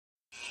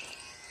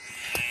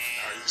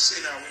you can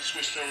see now we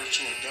switched over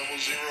to a double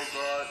zero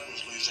guard,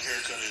 which leaves the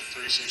haircut at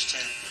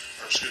 3/16,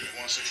 or excuse me,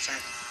 1/16,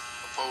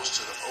 opposed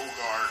to the O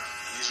guard.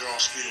 And these are all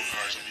Speedo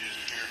guards I'm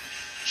using here.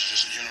 It's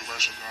just a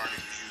universal guard you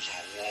can use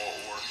on a wall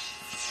or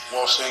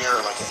wall singer,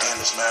 like an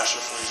Andis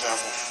Master, for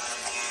example.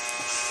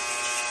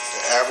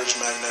 The average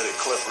magnetic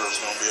clipper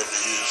is going to be able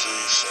to use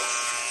these, so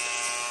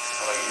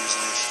I like using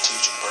these for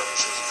teaching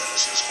purposes, and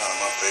this is kind of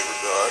my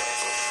favorite guard.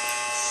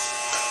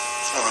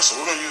 Alright, so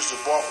we're going to use the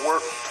bulk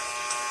work.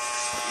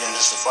 Again,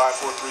 just a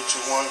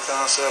 5-4-3-2-1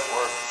 concept,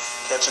 or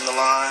catching the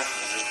line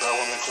and just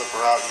Bellman clipper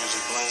out,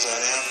 usually blends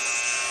that in.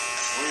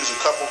 We'll use a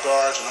couple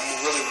guards, and I'm going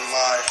to really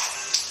rely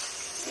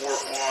more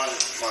on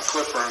my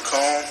clipper and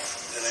comb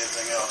than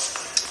anything else.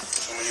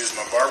 So I'm going to use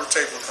my barber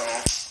taper comb,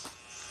 and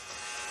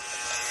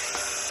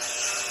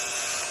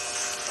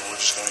we're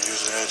just going to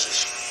use the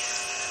edges.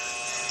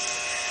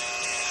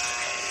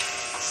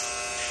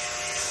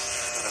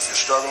 And if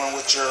you're struggling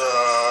with your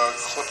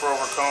clipper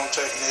over comb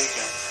technique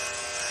and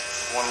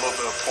want a little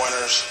bit of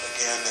pointers,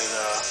 again,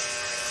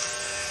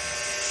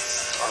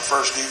 our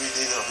first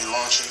DVD that'll be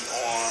launching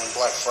on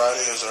Black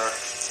Friday is our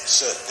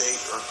set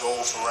date or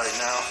goal for right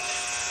now.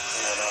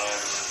 And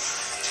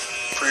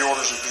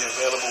pre-orders will be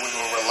available. We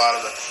go over a lot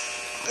of the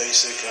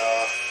basic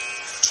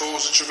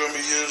tools that you're going to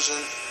be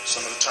using,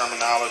 some of the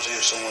terminology.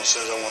 If someone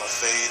says I want a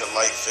fade, a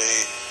light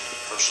fade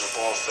versus a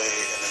ball fade,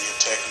 and then your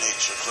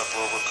techniques, your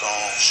clipper over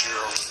comb, shear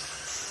over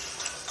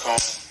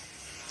comb,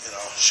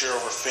 shear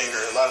over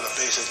finger, a lot of the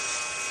basic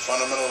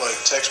fundamental, like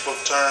textbook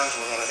terms.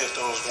 We're going to hit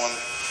those one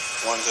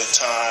at a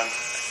time.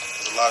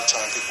 Because a lot of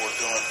time people are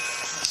doing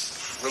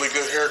really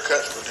good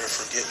haircuts, but they're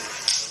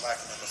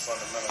lacking in the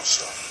fundamentals.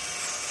 So,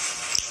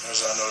 as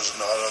I know, there's a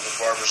lot of other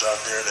barbers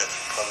out there that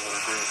probably would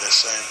agree with that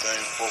same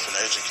thing, both in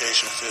the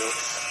education field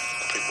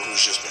and people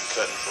who's just been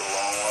cutting for a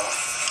long while.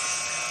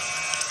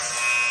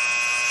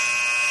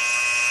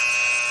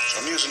 So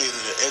I'm using either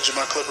the edge of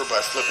my clipper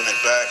by flipping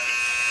it back,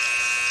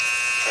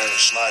 kind of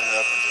sliding it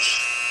up and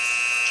just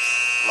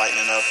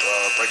lightening up,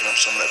 breaking up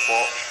some of that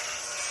bulk.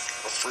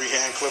 A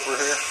freehand clipper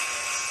here,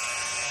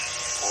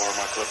 or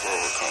my clipper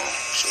over comb.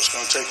 So it's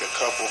going to take a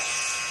couple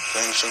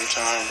things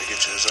sometime to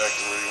get you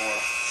exactly where you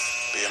want to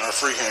be. And our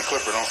freehand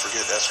clipper, don't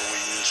forget, that's what we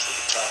use for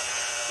the top.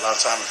 A lot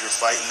of time if you're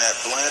fighting that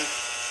blend,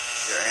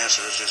 your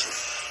answer is just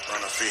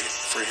run a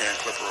freehand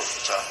clipper over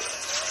the top of it.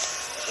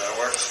 So that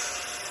works.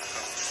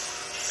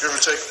 Give or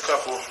take a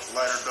couple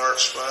lighter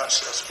dark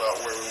spots, that's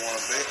about where we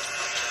want to be.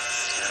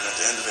 And at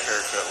the end of the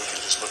haircut, we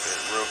can just look at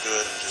it real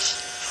good and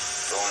just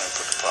go in and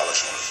put the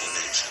polish on if we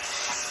need to.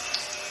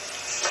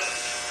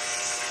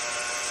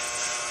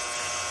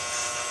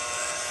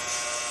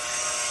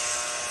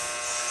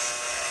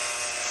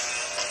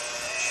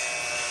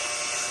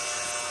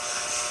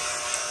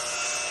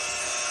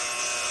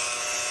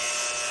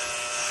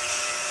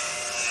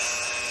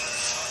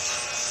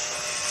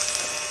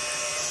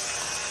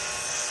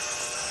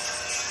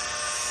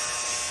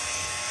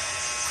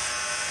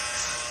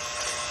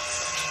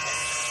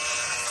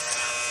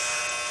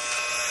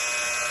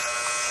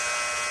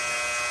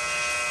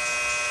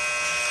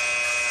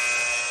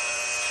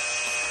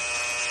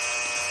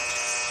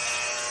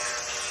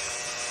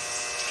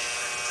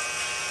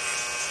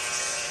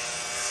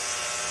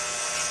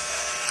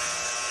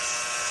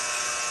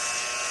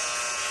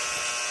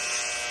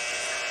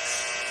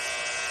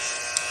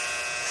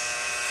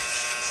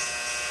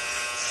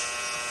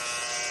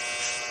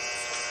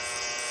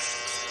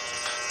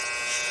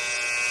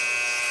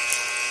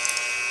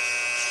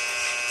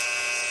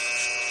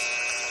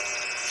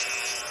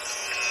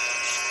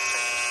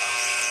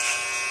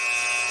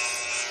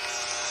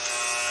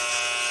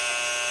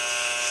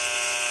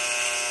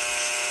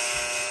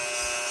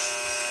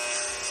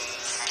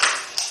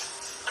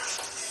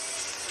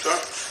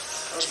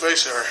 That's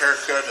basically our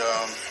haircut.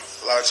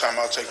 A lot of time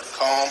I'll take the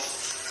comb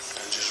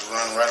and just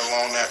run right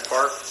along that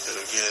part.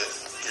 It'll get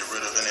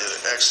rid of any of the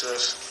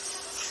excess.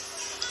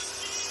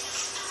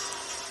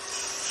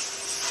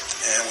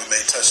 And we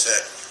may touch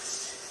that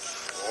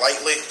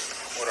lightly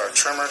with our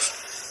trimmers.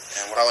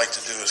 And what I like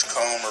to do is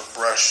comb or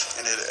brush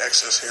any of the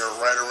excess hair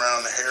right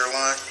around the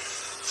hairline,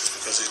 just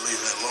because he's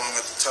leaving it long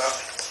at the top.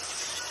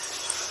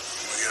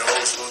 And we get all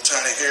those little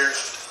tiny hairs.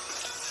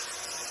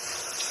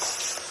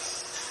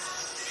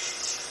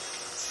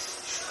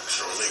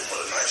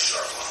 With a nice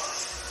sharp line.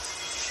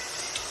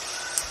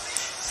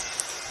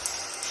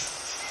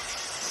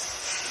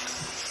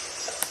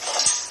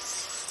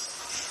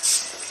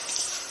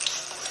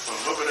 Put a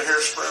little bit of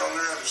hairspray on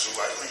there, just so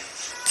lightly.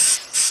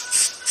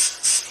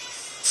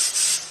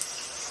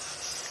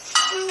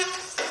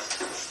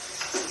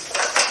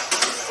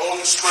 The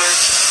holding spray,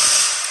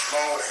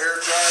 along with a hair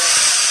dryer,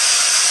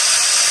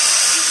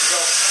 you can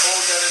help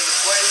hold that into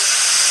place.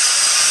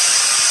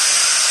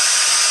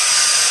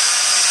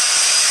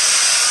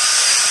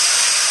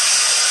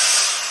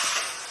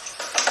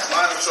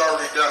 It's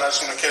already done. I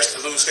just want to catch the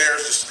loose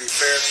hairs just to be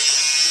fair.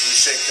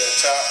 Reshape that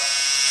top.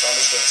 So I'm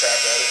just going to tap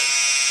at it.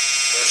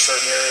 There's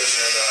certain areas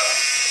that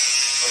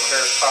little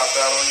hairs pop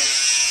out on you.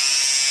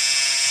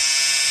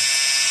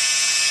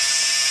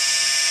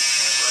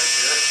 Like right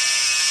there.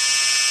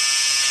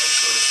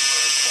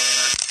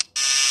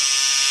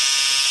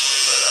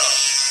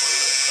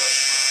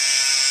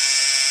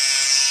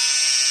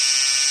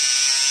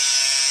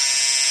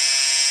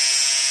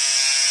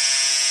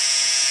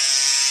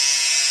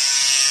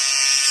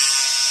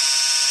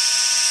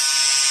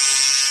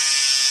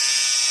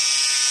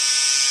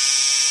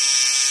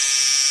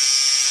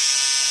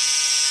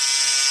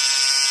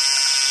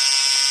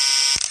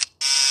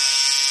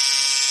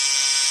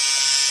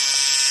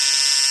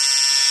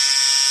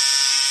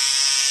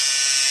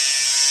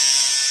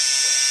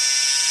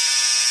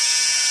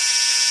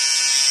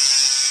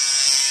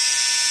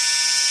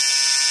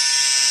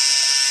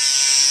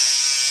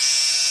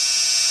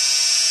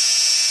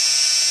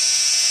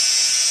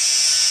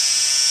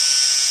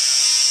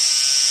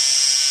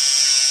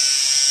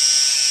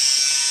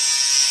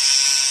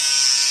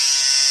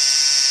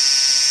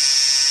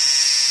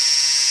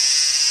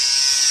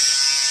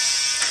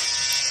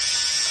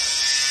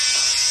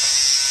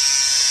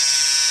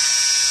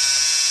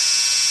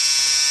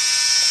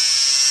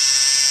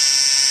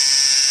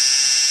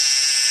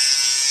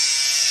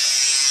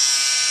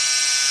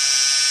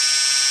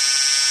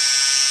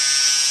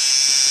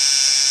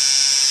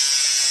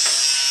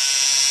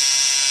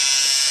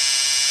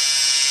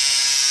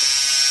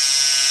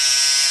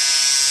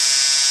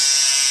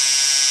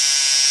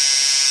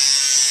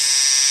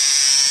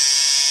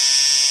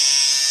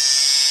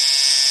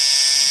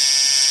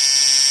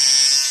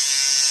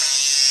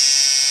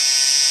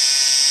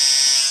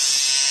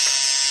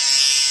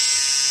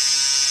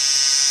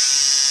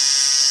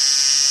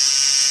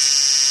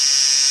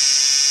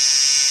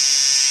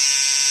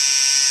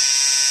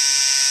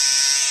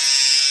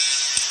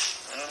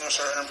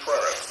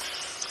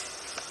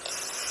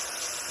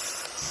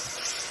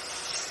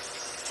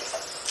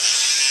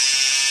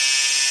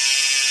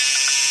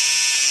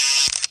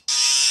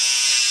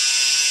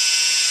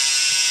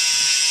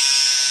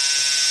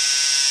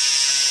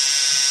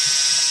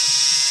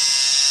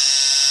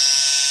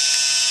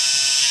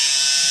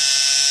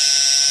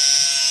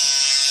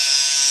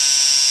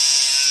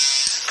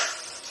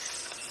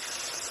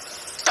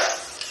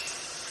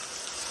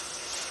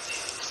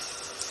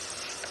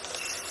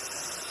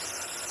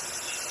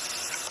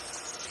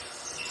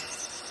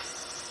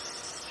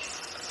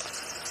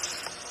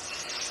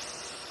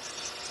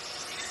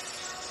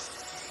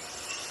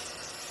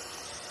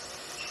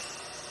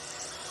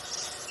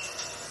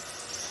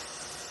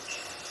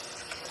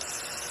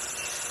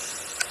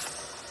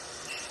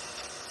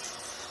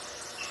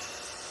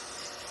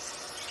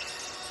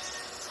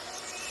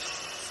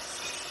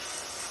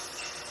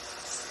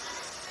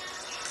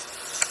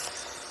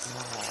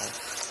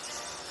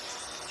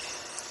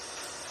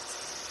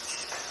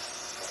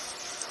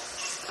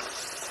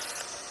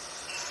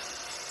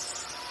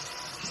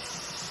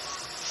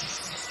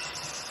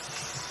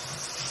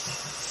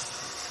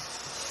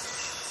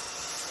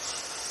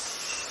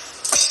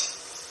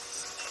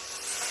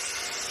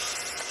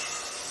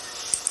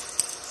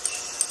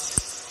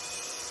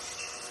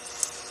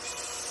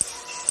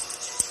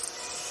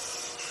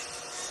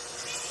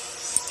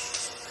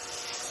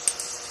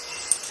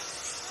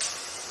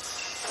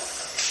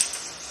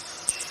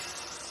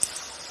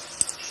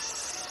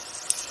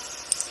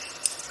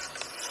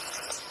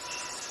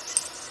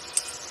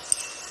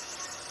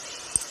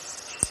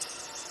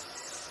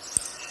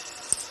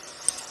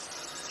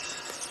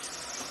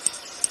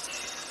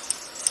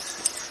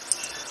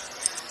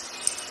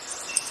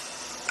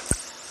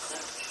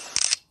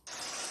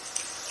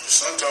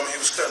 Son told me he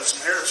was cutting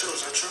some hair too.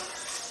 Is that true?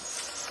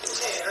 His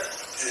hair?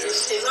 Yeah.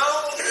 His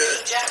own?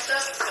 Yeah. Jacked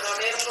up? And I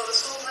made him go to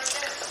school like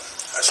that?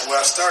 That's where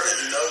I started.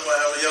 You know, you might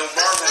have a young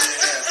barber on your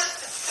hand.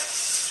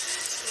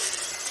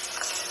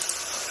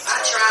 I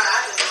tried. I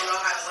just don't know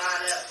how to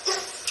line up.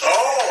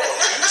 Oh,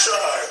 you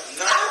tried.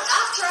 No.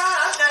 I've tried.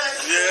 I've done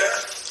it. Yeah.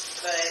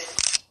 But.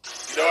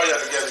 You know,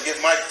 y'all together. Get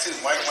Mike too.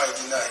 Mike might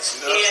be nice.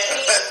 You know?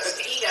 Yeah,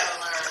 he got to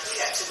learn. He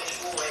got too many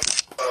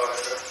boys. Oh,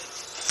 yeah.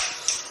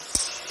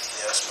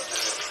 Yeah, that's my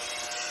dude.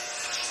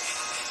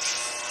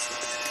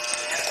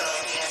 I told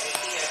him he had to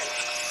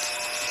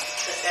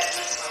put that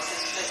mess on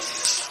his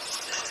face.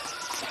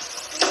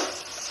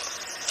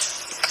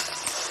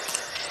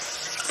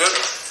 Good.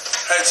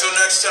 Hey, till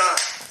next time.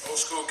 Old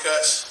school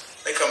cuts.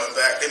 They coming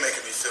back. They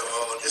making me feel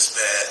old. It's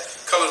bad.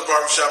 Colors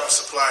Barbershop and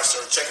Supply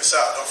Store. Check us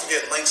out. Don't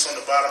forget links on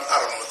the bottom. I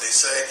don't know what they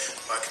say.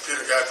 My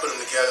computer guy put them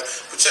together.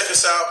 But check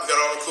us out. We got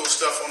all the cool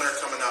stuff on there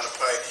coming down the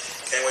pipe.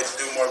 Can't wait to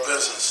do more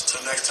business.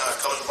 Till next time.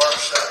 Colors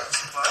Barbershop and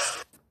Supply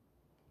Store.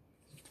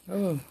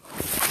 Oh,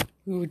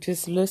 we were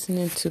just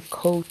listening to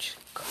Coach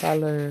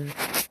Color,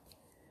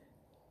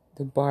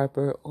 the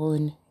barber,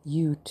 on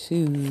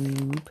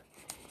YouTube.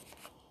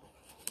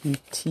 He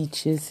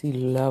teaches. He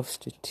loves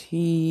to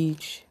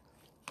teach.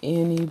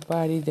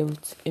 Anybody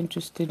that's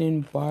interested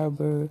in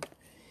barber.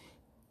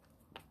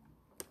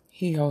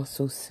 He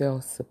also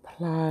sells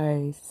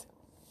supplies.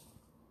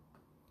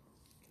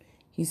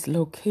 He's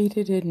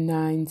located at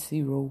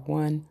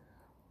 901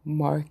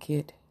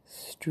 Market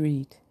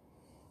Street,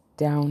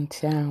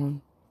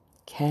 downtown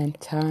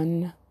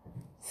Canton,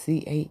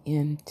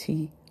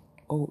 Canton,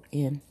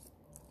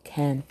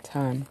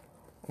 Canton,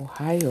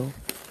 Ohio.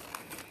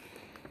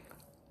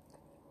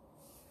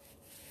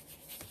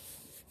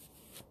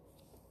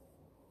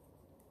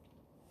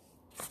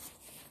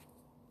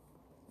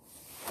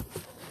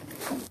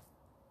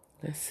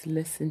 Let's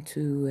listen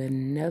to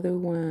another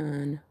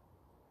one.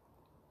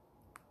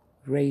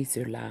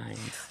 Razor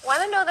lines.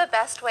 Want to know the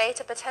best way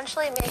to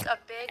potentially make a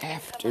big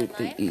After income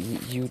the online?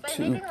 YouTube By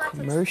making lots of small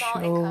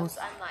commercials, incomes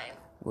online.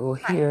 we'll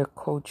hear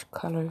Coach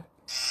Color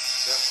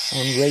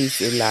and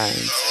Razor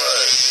lines. All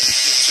right.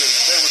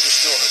 Today we're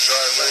just doing a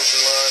dry razor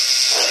line. I'll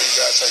show you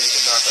guys how you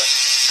can knock a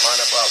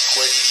lineup out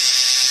quick.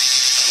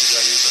 You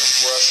gotta use a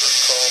brush or a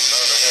comb, none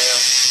of the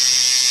hand.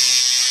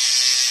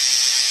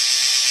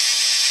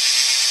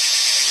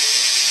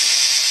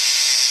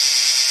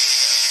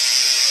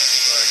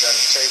 Got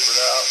it tapered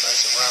out,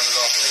 nice and rounded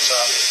off the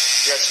top.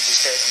 You actually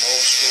just came from an old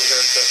school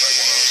haircut, like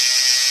one of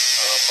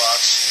those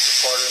box with the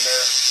part in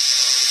there.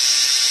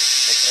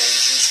 Nickname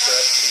juice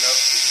cut, you know.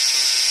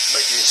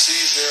 Make your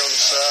C's there on the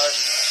side.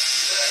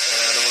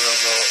 And then we're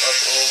gonna go up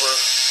over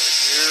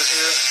the ear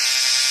here.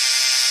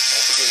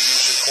 Don't forget to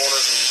use your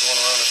corners when you're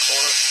going around the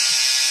corner.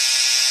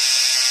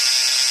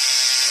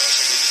 I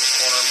also use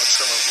the corner of my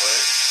trimmer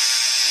blade.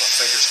 My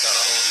finger's kind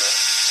of holding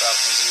the top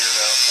of his ear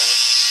down for me.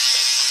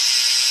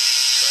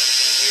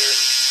 Here,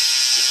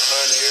 get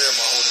behind the ear, I'm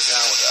going to hold it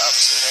down with the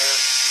opposite hand.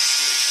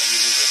 And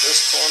use either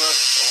this corner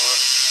or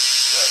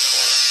that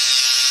corner.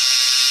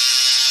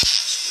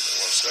 Excuse me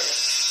 1 second.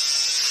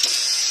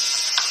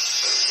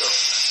 There we go.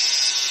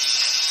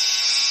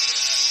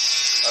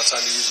 A lot of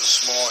times you use a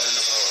small end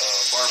of a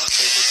barber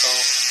taper comb.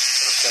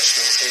 It'll catch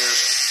those hairs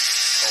and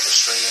comb it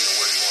straight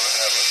into where you want to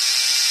have your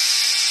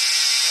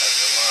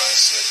line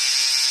sit.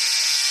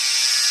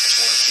 That's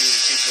one key to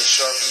keeping it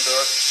sharp and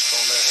dark. Just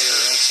comb that hair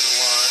into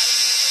the line.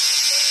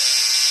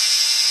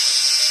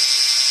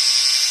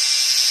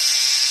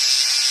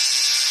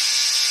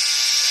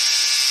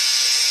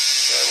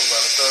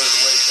 Third of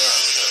the way down.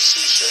 We got a C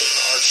shape and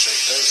an arch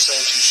shape. Those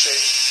same two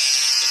shapes.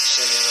 If you've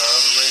seen in our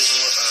other razor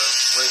line or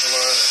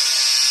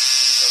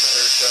other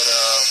haircut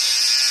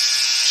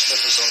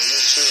snippets on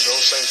YouTube,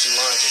 those same two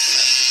lines will be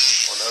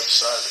on the other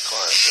side of the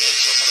client's head.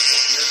 So I'm going to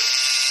go here.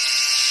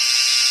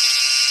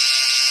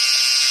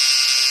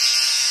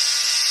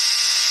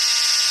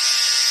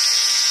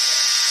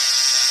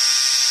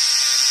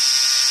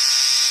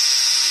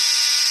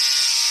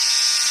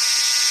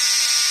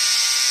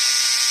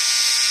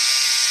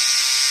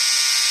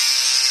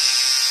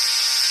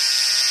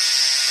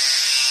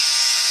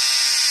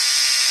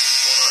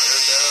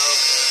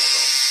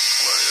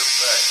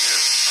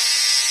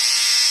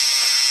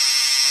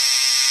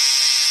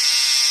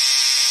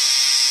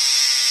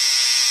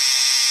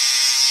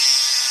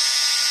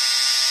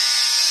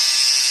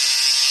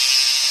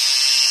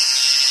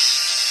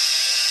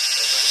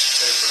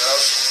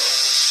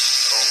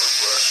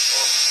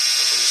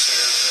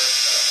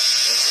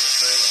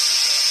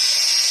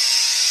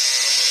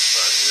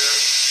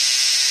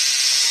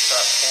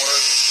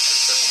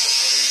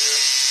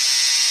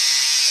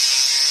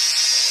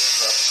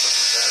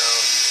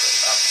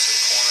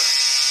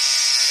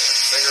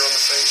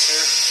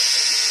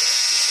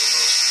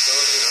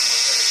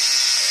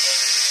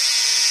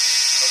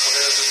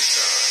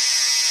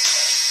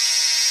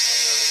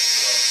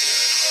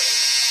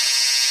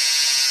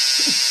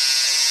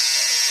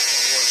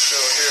 want to show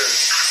here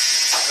is,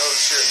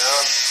 notice here now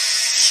I'm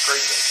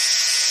scraping.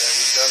 Okay,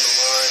 we've done the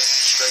line,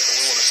 scraping.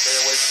 We want to stay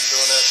away from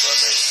doing that, so I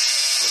may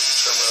flip the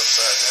trimmer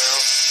upside down,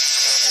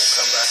 and we'll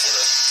come back with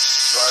a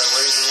dry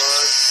razor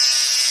line.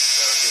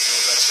 That'll get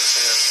those excess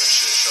hairs, and it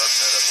should sharpen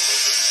that up a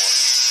little bit more.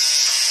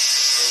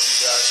 For those of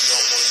you guys who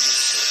don't want to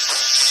use the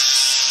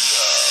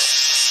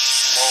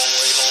long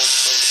way home,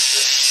 so to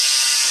speak,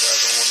 you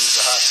guys don't want to use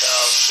the hot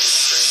towel,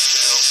 shaving cream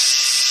gel,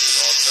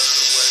 an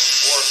alternative way,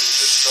 or if you're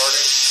just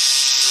starting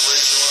your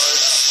razor line,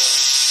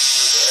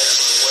 there's an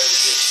excellent way to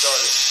get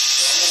started.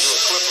 Do a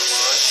clipper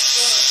line,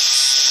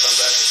 come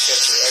back and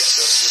catch your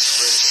excess with the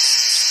razor.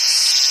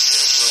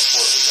 Yeah, it's real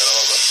important. We got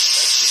all the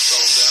excess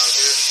foam down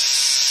here.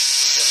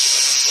 Catch it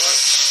at the front.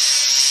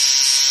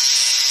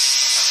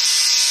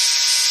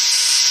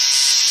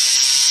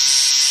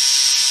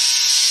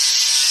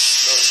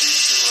 Notice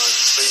these two lines,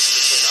 the spacing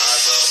between the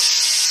eyebrows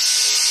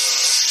is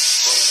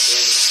close to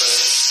being the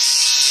same.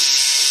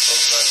 It's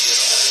close to get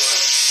them anyway.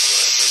 So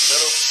that's the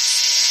middle,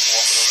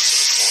 walking over to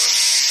the corner.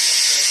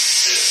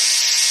 Yeah.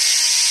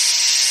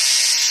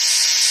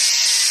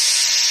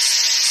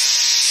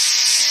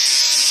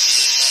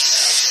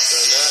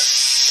 Done that.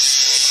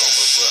 We'll comb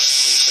or brush the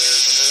loose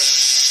hairs in there.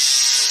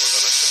 And we're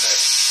going to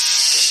connect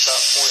this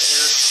top point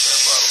here with that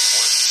bottom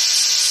point.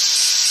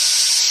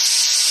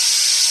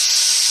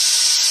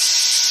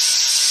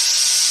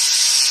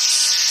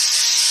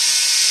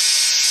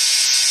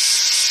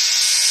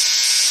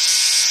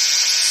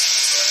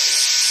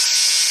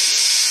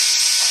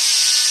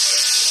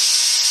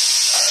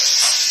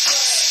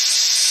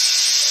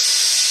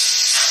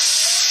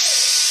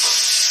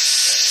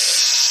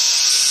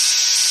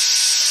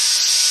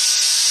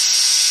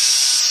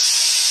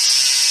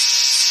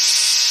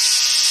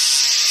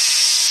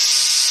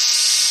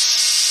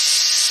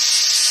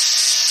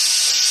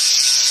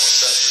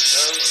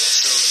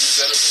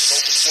 That is the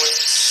focal point,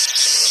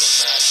 and we're going to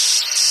match.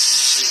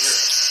 See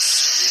here,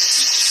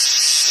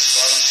 this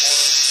bottom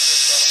corner and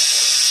this bottom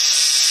corner.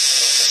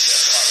 And don't make that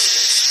bottom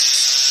big.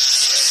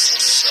 Match it on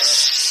this side.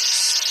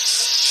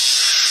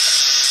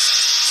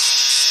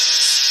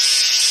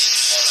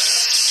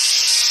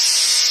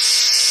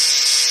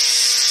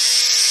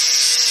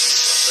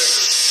 Notice my finger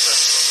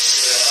resting on the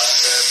skin a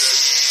tad bit.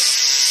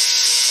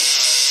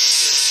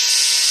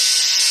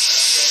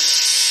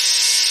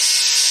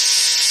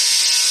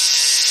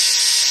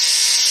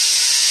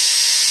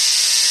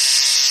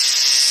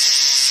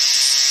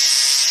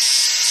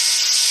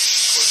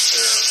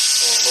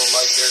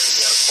 Light there because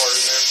we had a part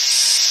in there.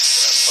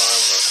 That's fine.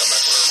 We're going to come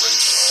back with our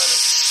razor line.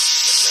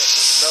 And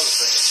that's another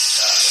thing.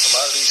 If a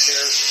lot of these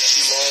hairs are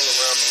too long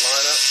around the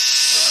lineup,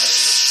 you can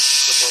use your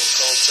flip over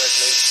comb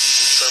technique, use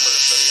your trimmer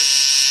instead of your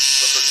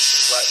flipper just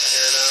to flatten the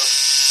hair down.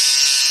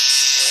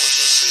 And what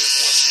you'll see is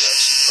once you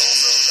actually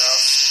comb those out,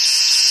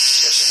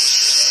 catch it with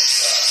your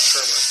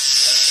trimmer,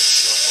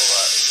 it's going to go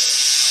out cleaner.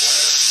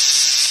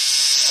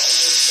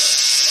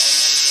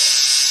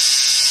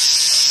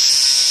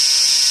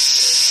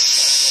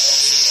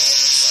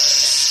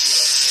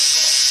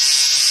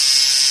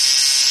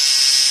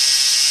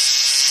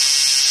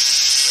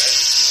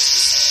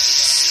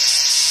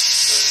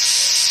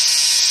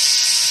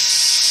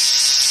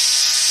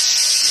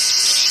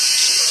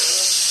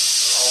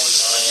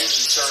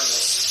 Turn the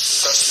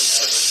custom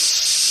to the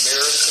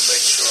mirror to make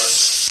sure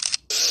it's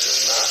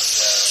not.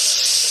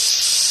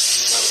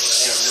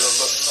 Get a real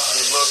look,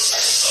 good look.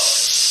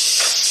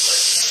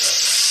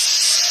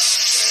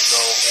 And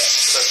go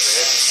touch the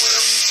edges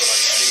wherever you feel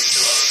like you need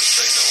to in order to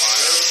straighten the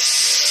line out.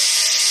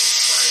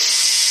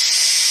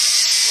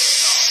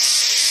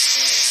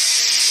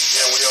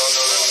 Yeah, we all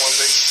know there's one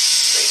big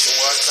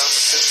nationwide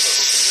competition of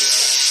who can do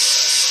the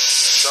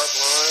sharp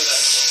lines,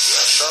 the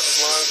sharpest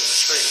lines, and the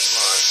straightest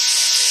lines.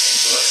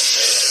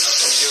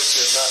 I'm guilty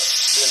of not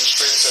being the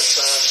straightest at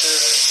times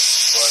here,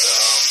 but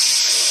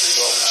we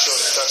always show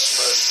the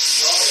customer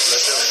and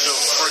let them feel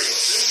free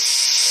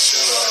to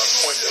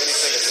point to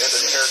anything at the end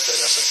of the haircut.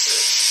 That's a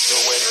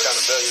good way to kind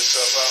of bail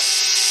yourself out.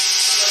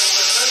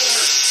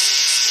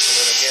 And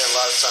then again, a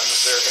lot of times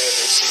it's their head,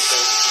 they see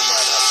things that you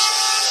might not see.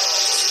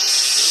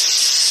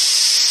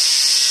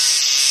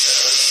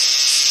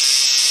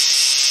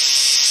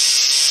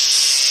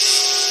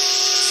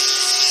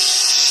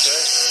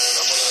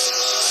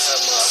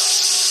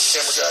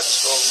 Camera guy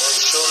just go over my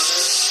other shoulder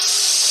there.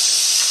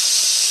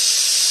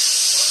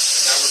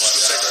 Now we're just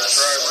going to take our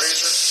dry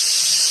razor.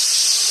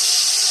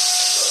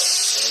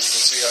 And you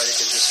can see how you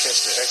can just catch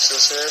the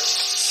excess hair.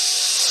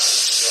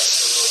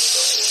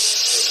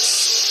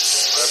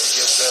 Right up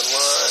against that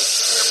line.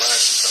 And there might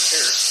actually come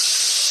here.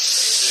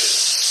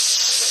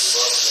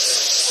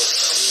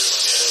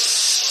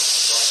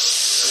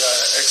 See how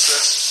that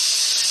excess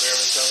just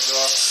barely comes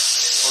off.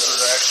 Those are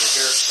the actual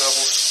hair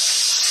stubbles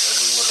that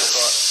we would have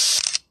thought.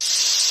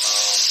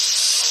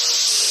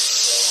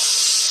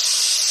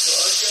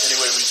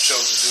 Anyway, we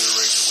chose to do the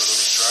razor, whether it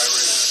was dry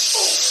razor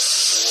or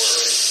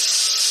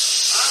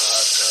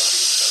hot towel.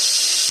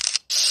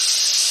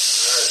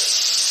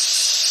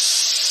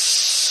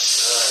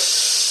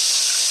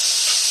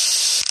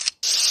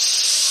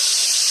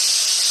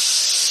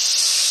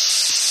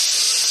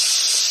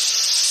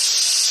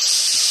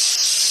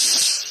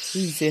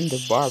 He's in the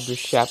barber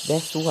shop.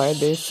 That's why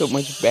there's so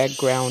much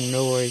background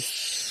noise.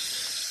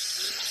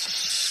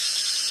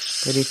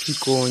 But if you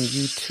go on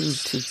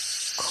YouTube to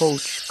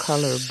Coach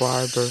Color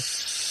Barber,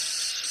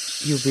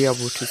 you'll be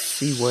able to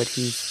see what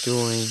he's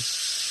doing.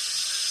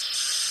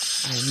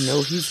 I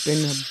know he's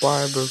been a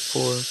barber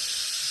for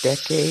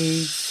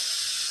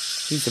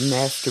decades. He's a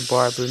master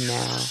barber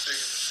now.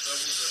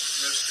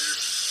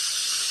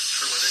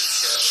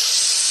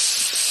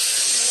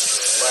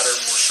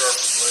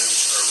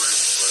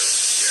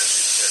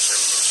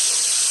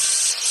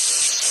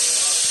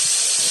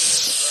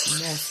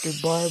 Master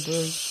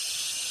barbers,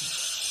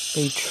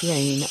 they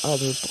train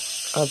other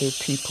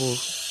people,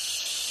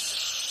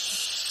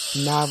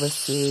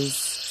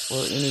 novices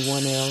or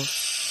anyone else.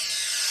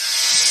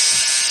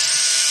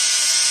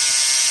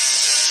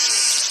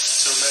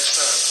 Until next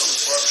time,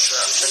 Colors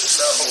Barbershop. Check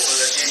us out. Hopefully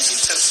that gave you some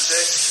tips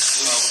today.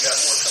 We got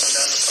more coming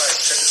down the pipe.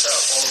 Check us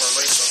out. All of our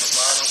links on the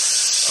bottom.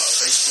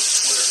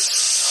 Facebook, Twitter,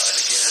 and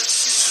again,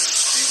 YouTube.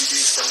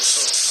 DVDs coming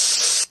soon.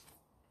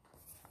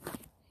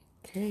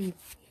 Okay,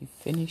 we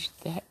finished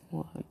that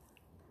one.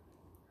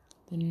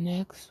 The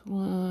next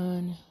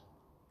one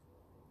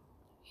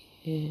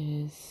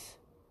is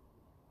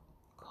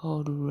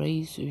called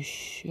Razor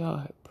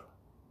Sharp.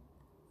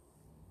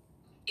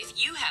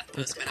 If you have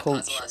With postmenopausal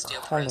Coach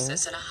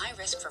osteoporosis and a high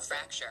risk for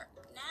fracture,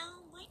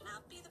 now might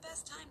not be the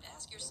best time to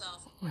ask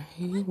yourself.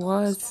 He was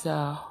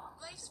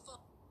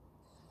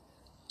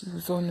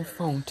on the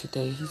phone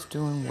today. He's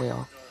doing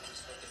well.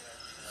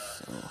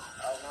 So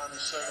Outline the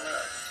segment.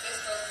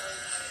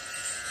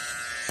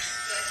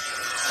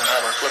 We're gonna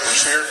have our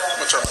clippers here.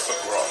 I'm gonna turn my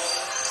clipper off.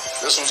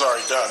 This one's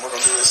already done. We're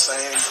gonna do these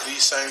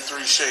same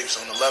three shapes.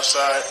 On the left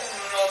side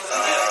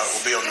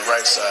will be on the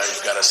right side.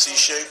 You've got a C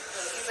shape.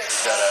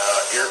 You've got a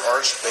ear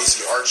arch,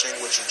 basically arching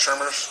with your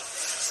trimmers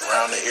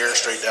around the ear,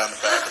 straight down the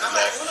back of the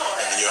neck,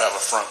 and then you'll have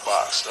a front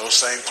box. Those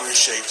same three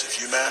shapes. If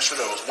you master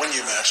those, when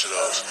you master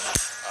those,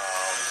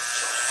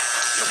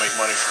 you'll make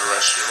money for the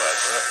rest of your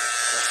life, right?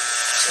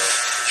 So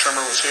the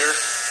trimmer was here.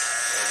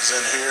 It was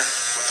in here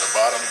with the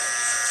bottom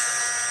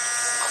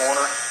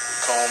corner. We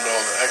combed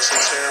all the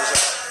excess hairs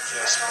out,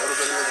 just a little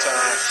bit at a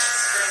time.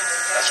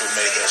 That's what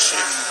made that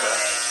shape. Okay.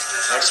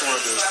 Next thing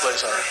we're going to do is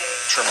place our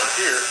trimmer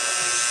here,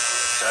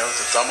 okay, with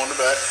the thumb on the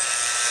back.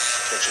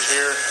 Catch it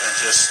here, and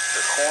just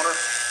the corner.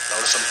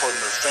 Notice I'm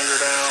putting the finger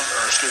down,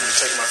 or excuse me,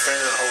 taking my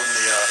finger and holding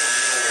the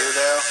ear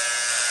down,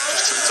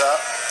 just to the top.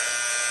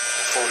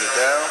 We'll fold it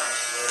down.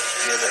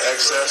 Near the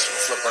excess,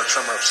 we'll flip our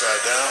trimmer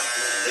upside down.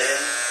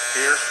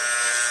 Here,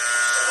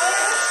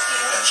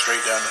 and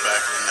straight down the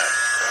back of the neck.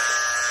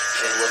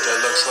 Okay. What that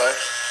looks like.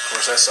 Of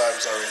course, that side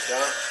was already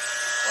done.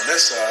 On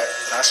this side,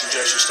 and I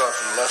suggest you start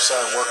from the left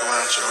side, work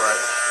around to the right.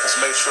 Let's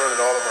make sure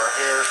that all of our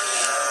hair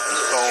is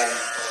combed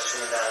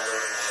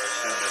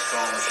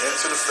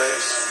into the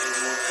face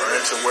or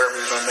into wherever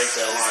you're going to make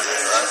that line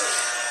at, right?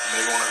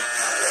 You may want to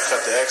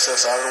cut the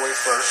excess out of the way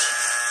first,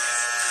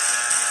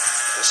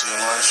 just so the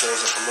line shows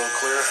up a little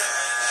clearer.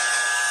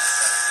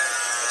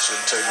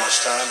 Shouldn't take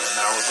much time, and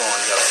now we're going.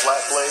 You got a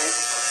flat blade.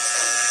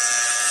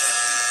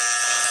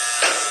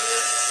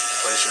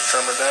 Place your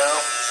trimmer down,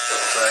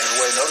 drag it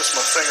away. Notice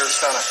my finger is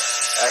kind of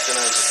acting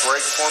as a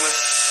brake for me.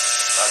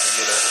 I can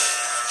get a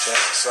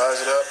chance to size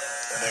it up,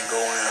 and then go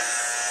in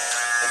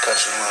and cut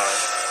your line.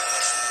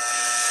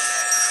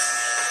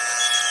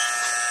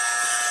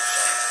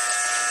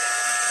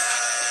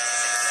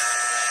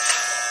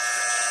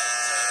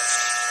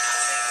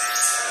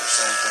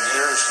 Same thing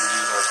here, so we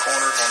use our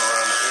corner going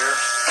around the ear.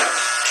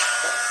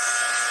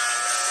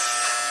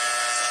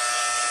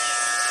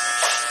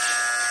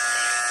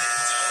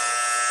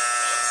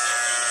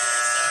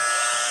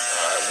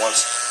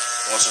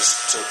 Once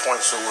it's to a point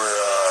so where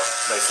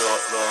they feel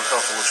a little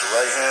uncomfortable with your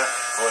right hand,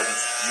 go ahead and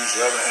use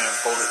your other hand,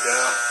 fold it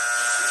down.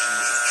 Just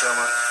use your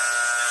trimmer,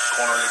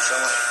 corner of your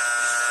trimmer.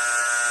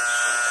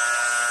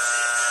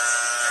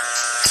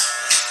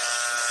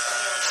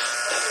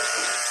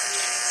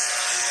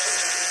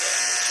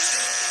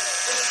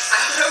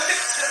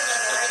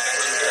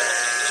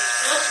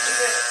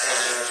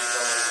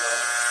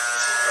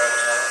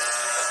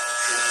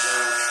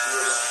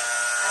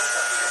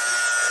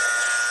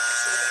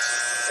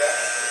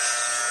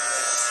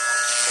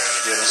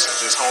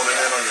 Just honing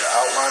in on your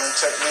outlining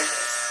technique. I'm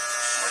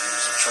going to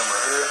use the trimmer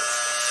here.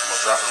 I'm going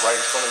to drop it right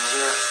in front of his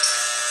ear.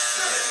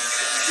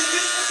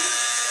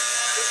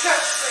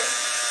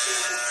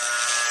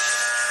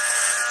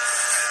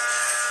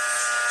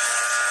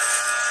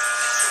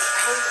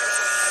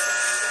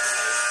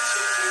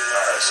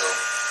 Alright, so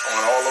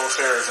going all those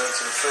hairs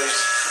into the face,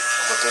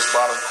 and with this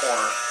bottom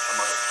corner, I'm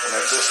going to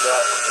connect this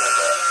dot with that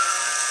dot.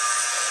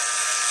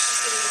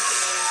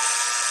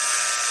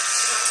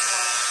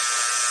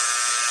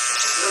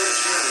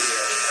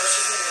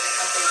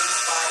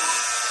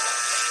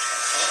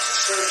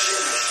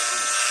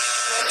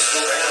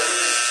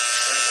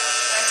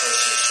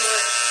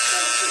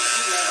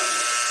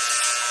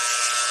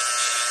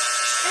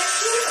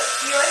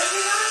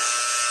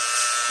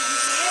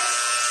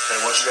 Okay,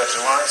 once you got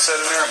your line set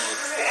in there, I'm going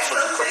to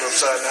flip the clipper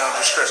upside down,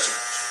 just stretch the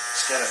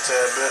skin a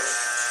tad bit.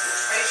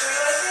 you sure you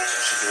like it?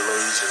 It should be a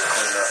little easier to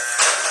clean up.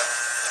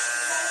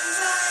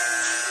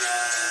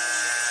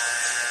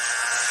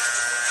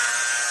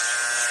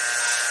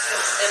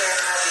 It's thinner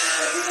and heavy.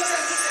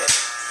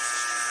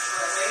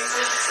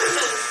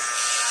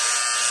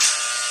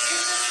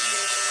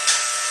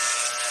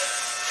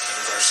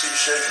 There's our C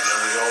shape, and then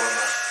we all in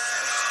the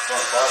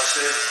front box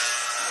here.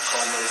 We'll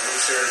comb those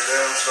loose hairs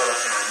down, start off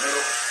in the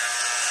middle.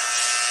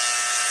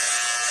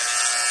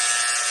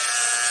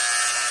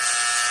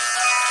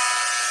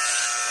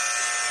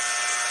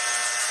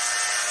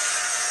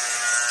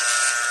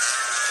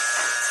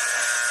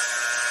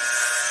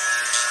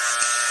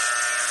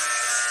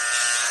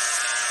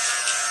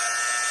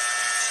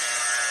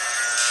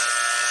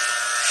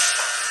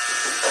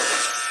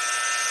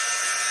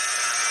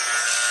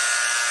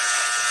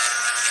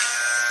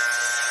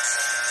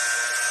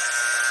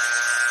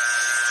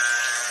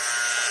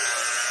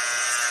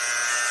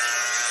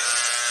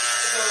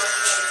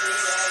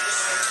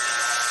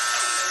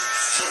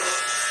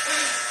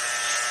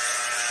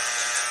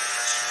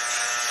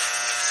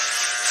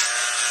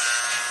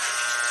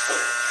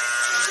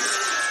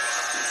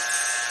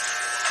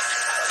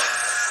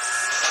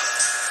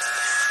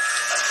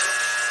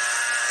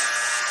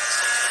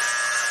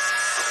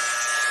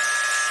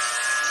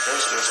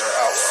 This is our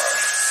outline.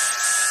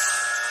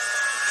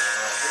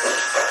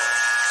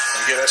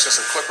 And again, that's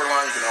just a clipper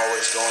line. You can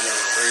always go in there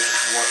with a razor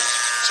if you want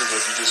to, but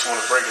if you just want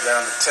to break it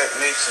down to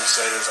techniques and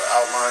say there's an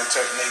outline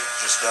technique,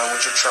 just done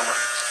with your trimmer.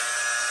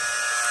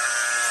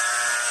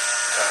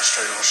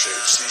 Concentrate on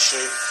shape. C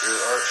shape, ear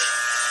arch.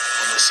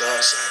 On this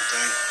side, same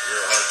thing.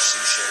 Ear arch, C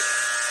shape.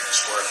 And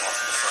square them off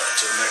in the front.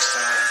 Until next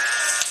time.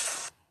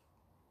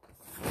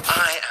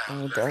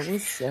 Oh, that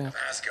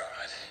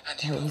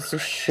was a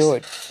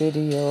short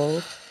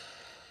video.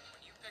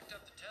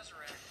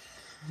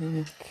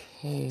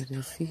 Okay,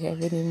 does he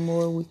have any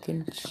more we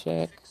can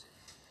check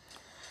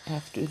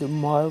after the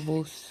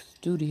Marvel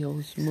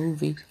Studios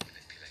movie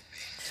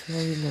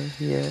trailer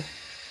here?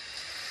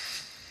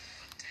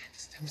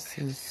 This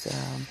is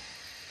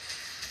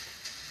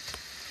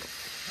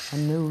a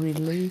new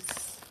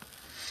release.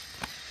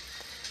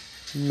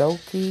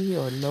 Loki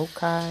or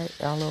Loki,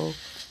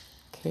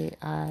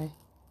 L-O-K-I.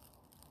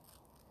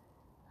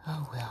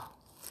 Oh well.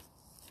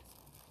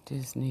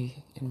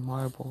 Disney and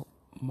Marvel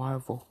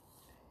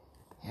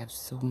have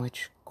so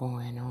much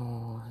going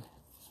on.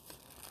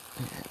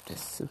 I have to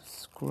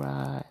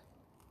subscribe.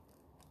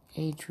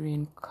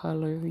 Adrian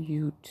Color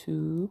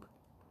YouTube.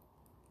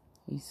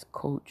 He's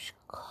Coach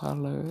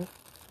Color.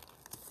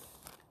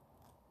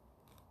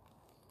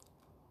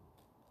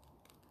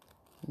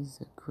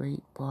 He's a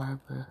great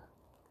barber.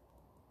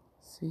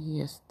 See,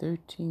 he has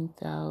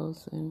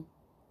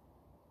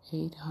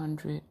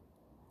 13,800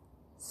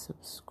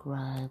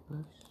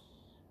 subscribers.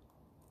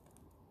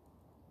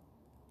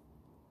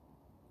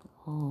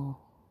 Oh,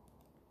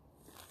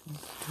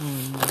 he's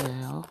doing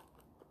well.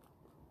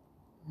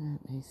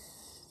 Let me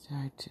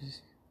start to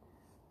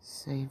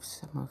save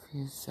some of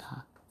his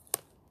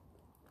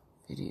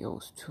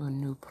videos to a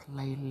new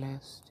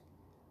playlist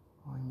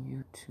on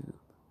YouTube.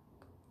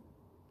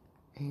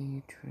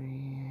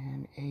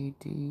 Adrian,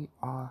 A-D-R-I-A-N,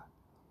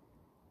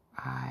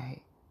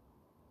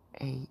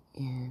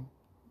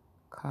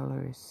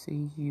 Color,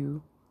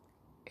 C-U-L-L-E-R.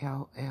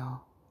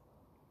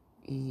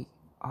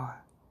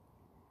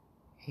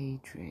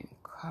 Adrian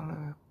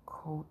Color,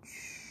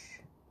 Coach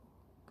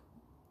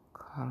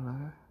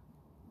Color.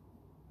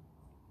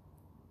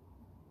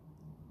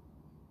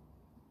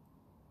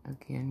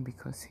 Again,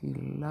 because he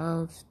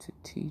loves to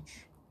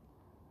teach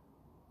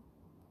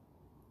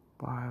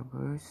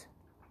barbers.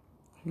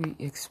 He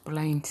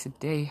explained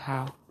today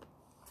how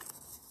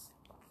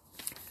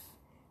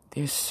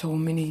there's so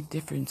many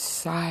different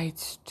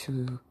sides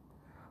to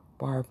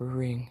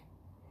barbering.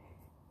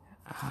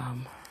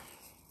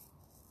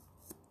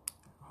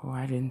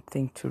 I didn't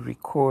think to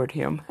record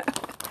him.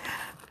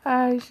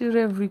 I should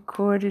have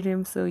recorded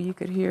him so you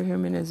could hear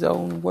him in his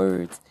own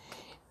words.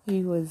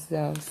 He was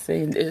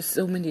saying there's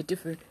so many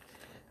different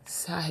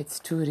sides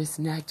to it. It's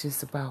not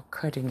just about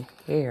cutting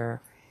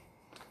hair,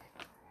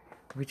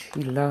 which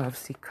he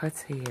loves. He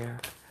cuts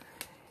hair.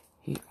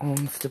 He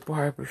owns the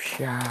barber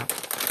shop.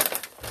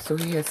 So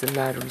he has a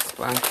lot of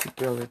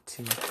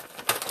responsibility.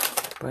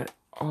 But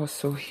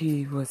also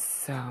he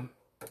was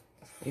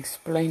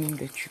explaining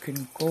that you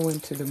can go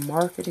into the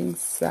marketing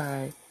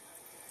side,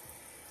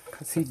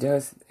 because he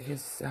does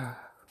his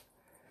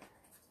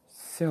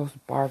sells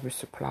barber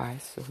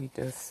supplies, so he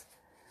does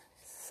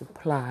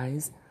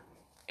supplies.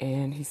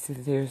 And he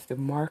said there's the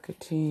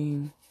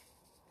marketing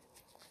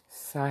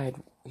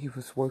side. He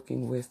was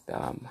working with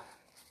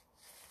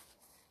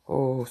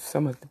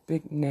some of the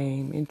big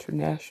name,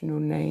 international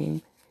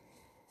name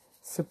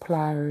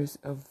suppliers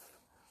of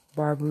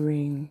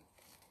barbering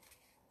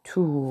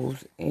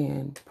tools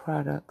and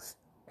products.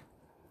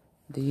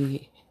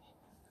 The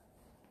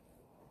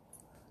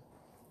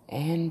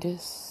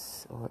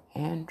Andis or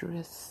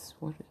Andrus,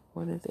 what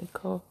are they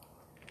called?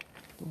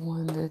 The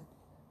one that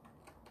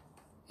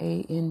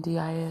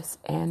Andis,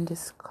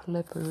 Andis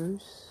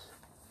clippers.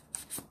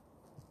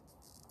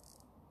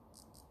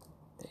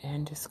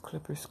 Andis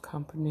Clippers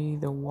Company,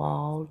 The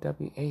Wall,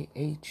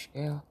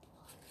 WAHL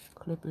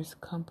Clippers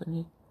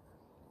Company,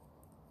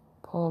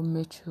 Paul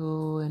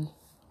Mitchell, and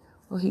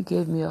well, he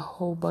gave me a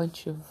whole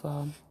bunch of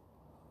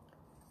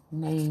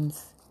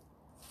names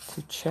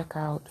to check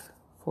out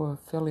for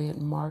affiliate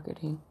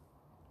marketing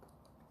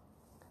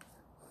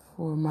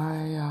for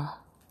my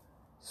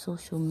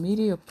social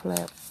media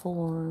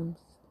platforms,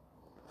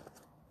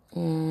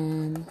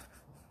 and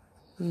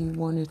he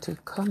wanted to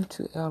come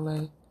to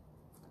LA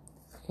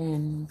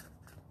and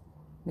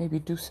maybe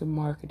do some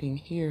marketing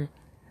here.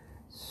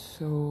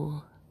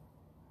 So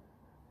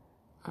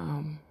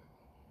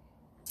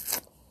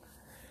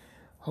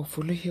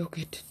hopefully he'll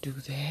get to do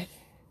that,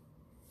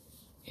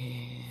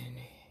 and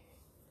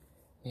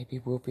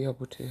maybe we'll be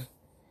able to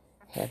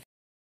have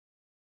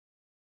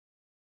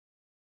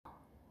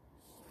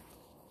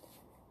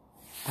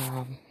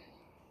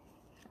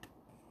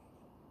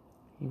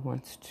he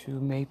wants to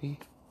maybe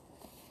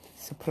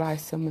supply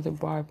some of the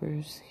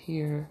barbers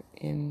here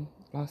in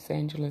Los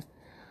Angeles.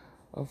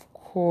 Of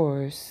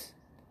course,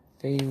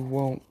 they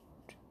won't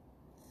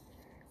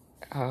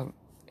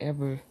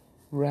ever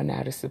run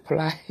out of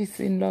supplies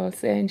in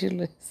Los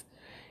Angeles.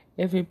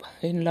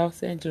 Everybody in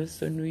Los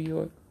Angeles or New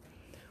York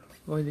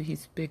or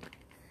these big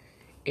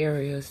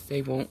areas,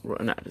 they won't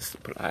run out of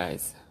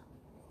supplies,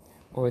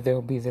 or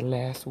they'll be the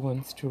last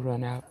ones to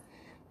run out,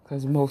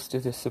 because most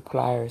of the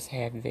suppliers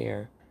have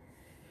their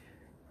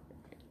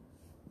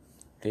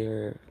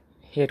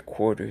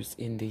headquarters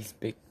in these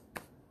big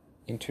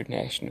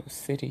international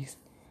cities.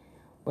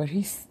 But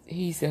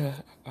he's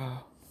a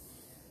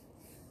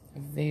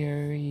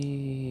very,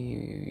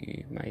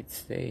 you might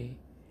say,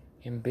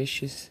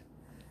 ambitious,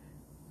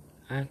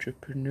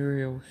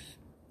 entrepreneurial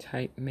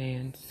type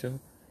man. So,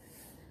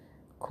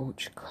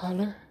 Coach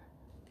Color,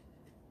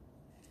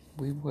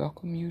 we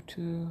welcome you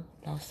to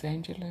Los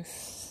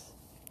Angeles,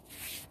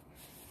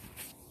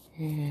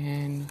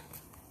 and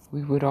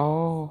we would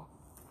all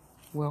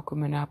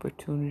welcome an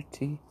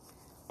opportunity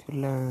to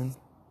learn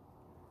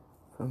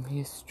from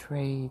his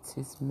trades,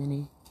 his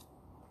many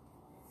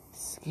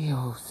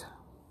skills.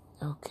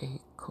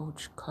 Okay,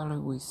 Coach Color,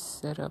 we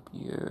set up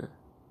your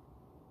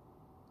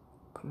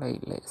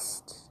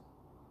playlist.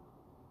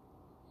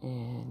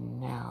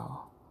 And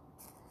now,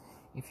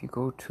 if you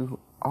go to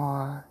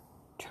R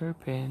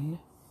Turpin,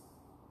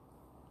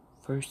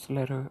 first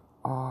letter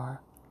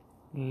R,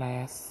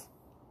 last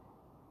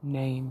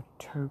name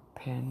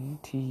Turpin,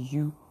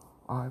 Turpin,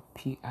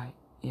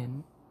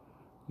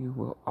 you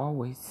will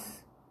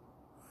always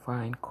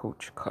find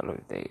Coach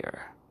Color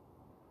there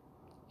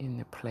in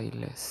the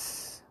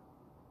playlist.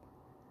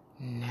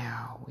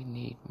 Now we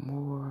need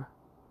more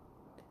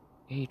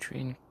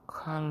Adrian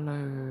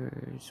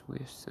Colors.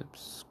 We're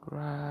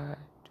subscribed.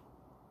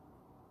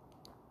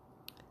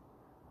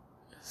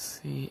 Let's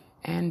see.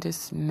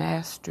 Andis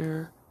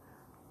Master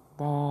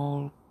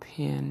Ball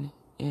Pen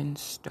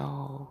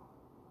Install.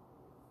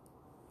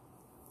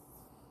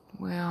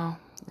 Well,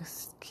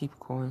 let's keep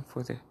going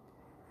for the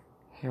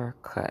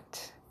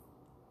haircut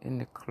in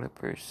the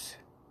clippers.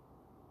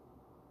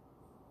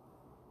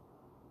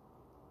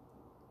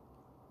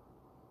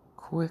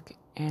 Quick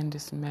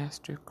Andis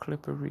Master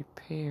Clipper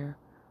Repair.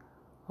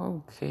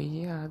 Okay,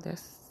 yeah,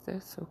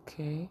 that's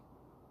okay.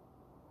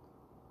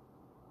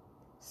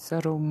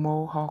 Subtle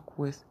mohawk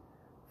with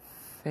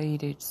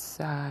faded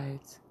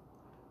sides.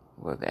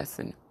 Well, that's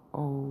an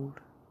old,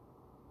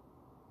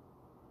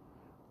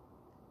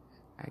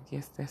 I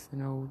guess that's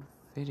an old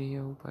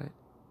video, but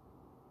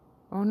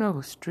oh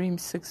no,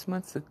 streamed 6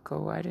 months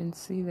ago. I didn't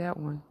see that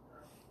one.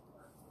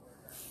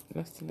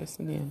 Let's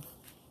listen in.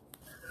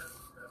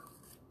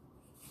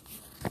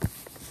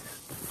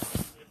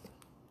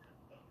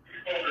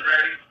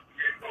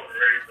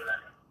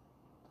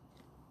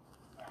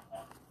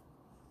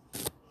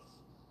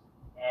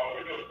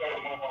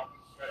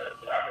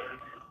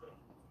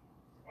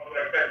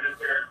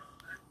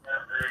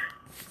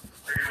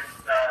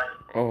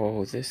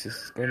 Oh, this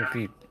is going to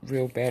be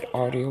real bad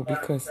audio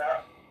because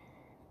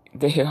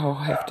they all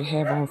have to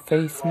have on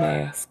face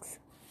masks.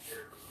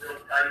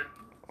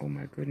 Oh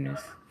my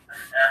goodness.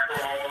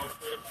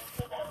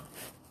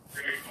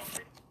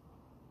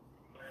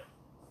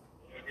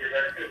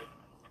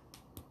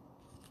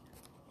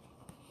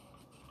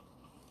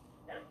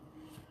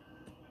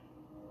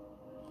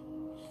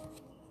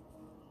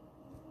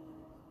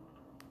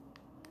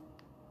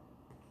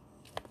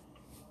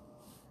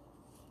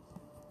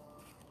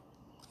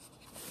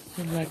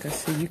 And like I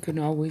said, you can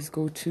always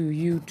go to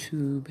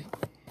YouTube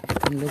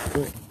and look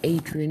for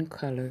Adrian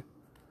Color,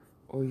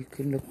 or you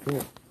can look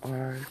for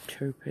R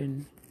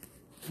Turpin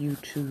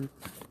YouTube,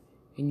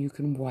 and you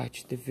can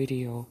watch the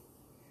video,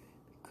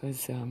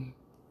 because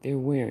they're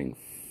wearing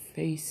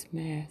face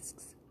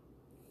masks,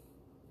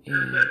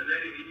 and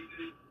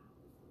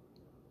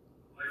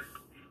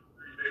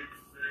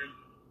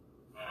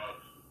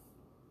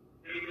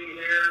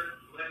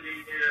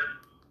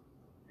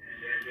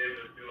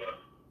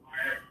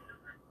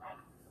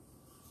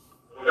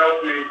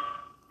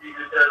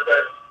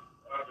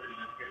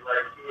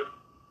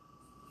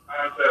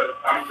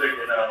I'm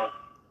thinking of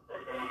from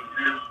someone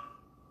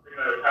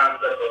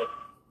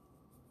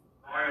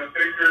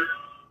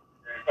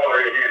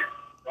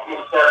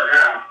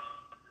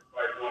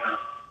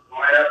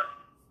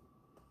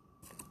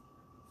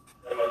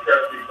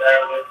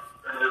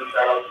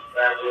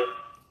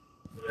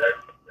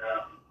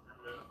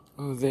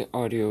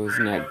audio is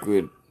not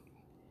good.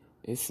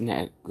 It's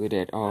not good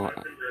at all.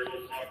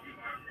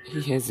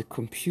 He has a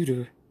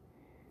computer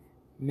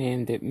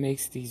man that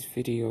makes these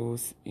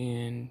videos,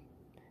 and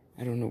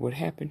I don't know what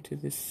happened to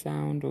the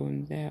sound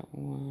on that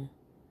one.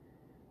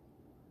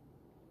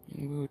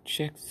 And we'll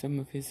check some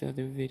of his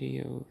other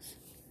videos.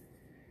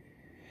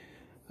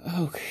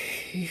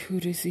 Okay, who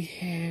does he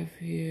have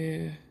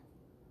here?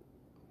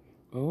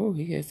 Oh,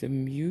 he has a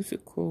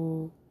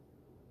musical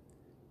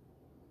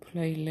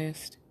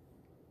playlist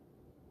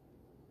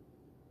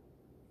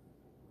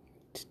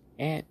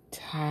at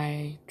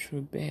Thai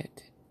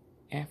Trebet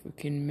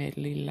African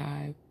Medley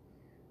Live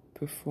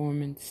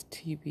Performance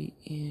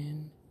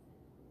TBN.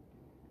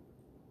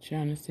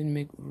 Jonathan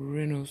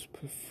McReynolds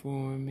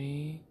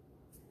performing.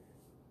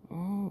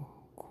 Oh,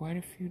 quite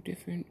a few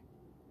different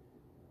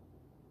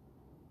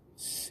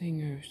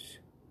singers.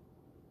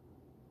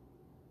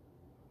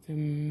 The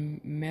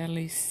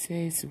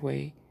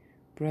Melisezwe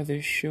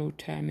Brothers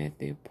Showtime at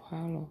the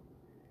Apollo.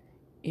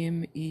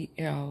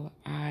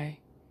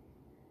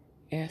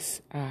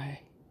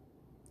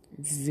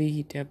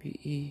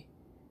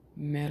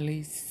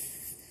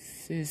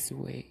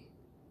 MELISIZWE.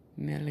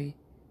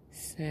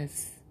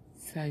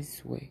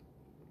 Melisezwe.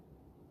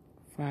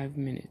 5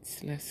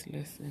 minutes. Let's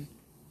listen.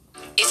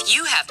 If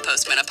you have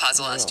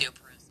postmenopausal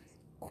osteoporosis.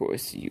 Of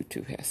course,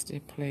 YouTube has to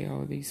play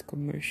all these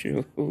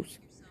commercials.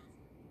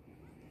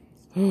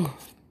 Oh.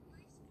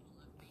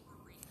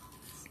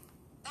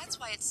 That's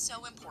why it's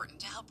so important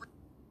to help.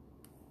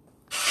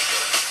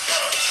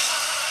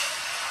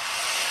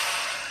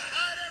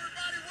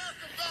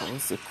 Oh,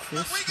 it's a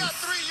Christmas. We got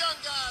 3 young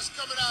guys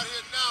coming out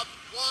here now.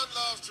 One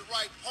loves to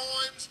write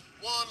poems,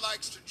 one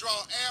likes to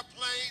draw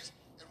airplanes,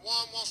 and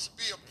one wants to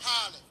be a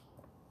pilot.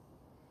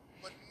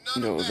 But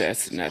none No, of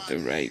that's is not the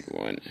right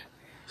one.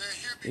 They're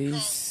here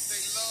because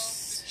they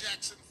love the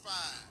Jackson 5.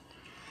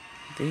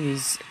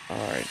 These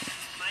are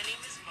My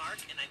name is Mark,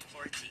 and I'm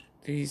 14.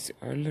 These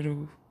are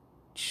little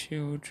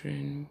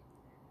children.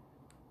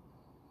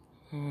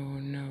 Oh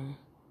no.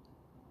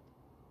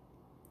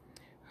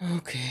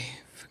 Okay,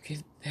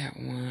 forget that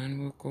one.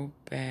 We'll go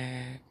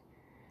back.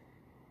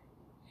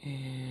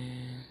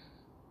 And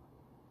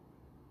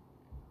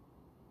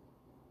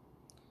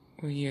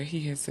well, yeah,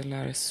 he has a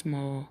lot of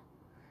small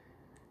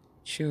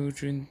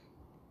children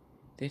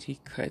that he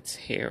cuts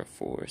hair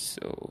for,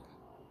 so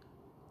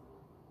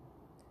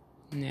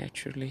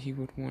naturally he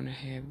would want to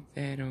have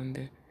that on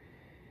there.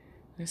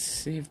 Let's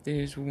see if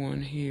there's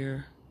one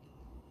here.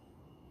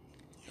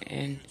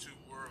 And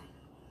YouTube world.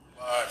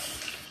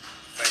 Live.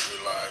 I think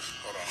we're live.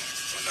 Hold on.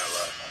 We're not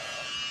live.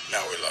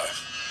 Now we're live.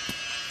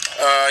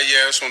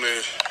 Yeah, I just want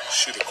to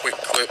shoot a quick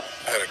clip.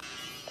 I had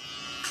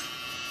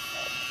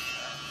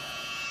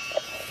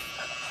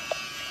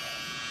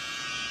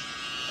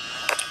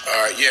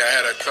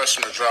a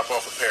customer drop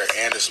off a pair of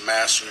Andis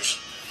Masters,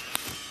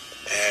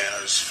 and I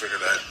just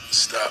figured I'd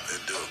stop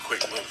and do a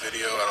quick little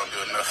video. I don't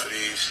do enough of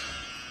these.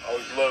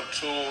 Always love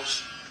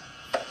tools.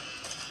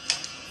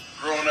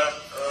 Growing up,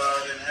 I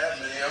didn't have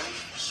many of them,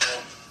 so I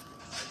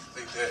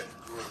think that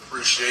grew an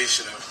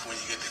appreciation of when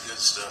you get the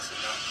good stuff, you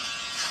know.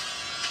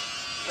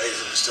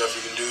 Amazing the stuff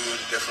you can do,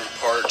 different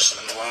parts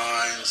and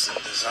lines and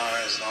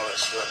designs and all that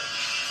stuff.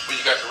 But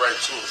you got the right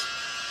tools.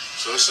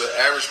 So this is an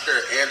average pair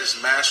of Andis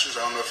Masters.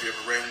 I don't know if you ever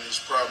ran into this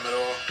problem at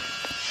all,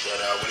 but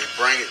when he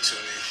bring it to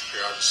me,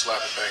 here, I'll just slap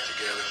it back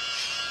together.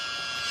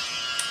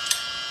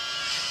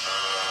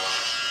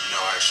 No,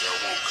 actually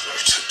I won't, because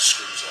I took the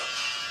screws out.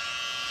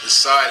 This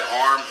side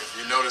arm, if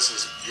you notice,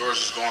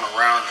 yours is going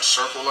around in a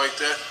circle like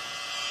that.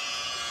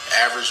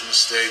 Average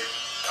mistake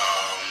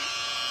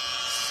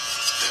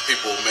that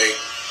people will make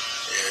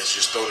is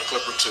just throw the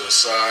clipper to the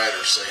side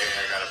or say, hey,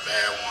 I got a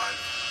bad one,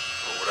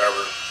 or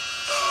whatever.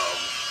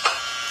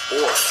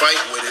 Or fight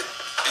with it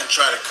and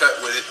try to cut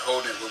with it,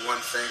 holding it with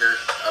one finger.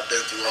 I've been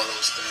through all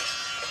those things.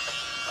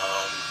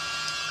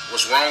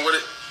 What's wrong with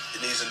it?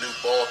 It needs a new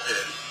ball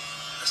pin.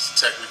 That's the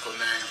technical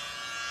name.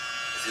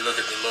 If you look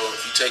at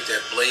if you take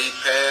that blade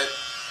pad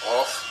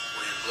off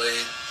where your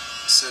blade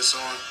sits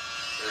on,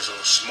 there's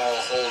a small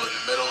hole in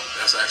the middle.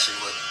 That's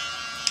actually what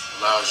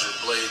allows your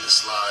blade to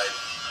slide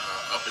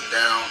up and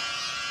down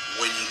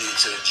when you need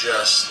to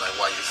adjust, like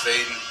while you're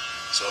fading.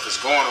 So if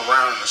it's going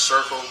around in a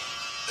circle,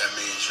 that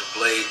means your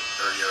blade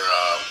or your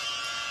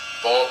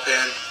ball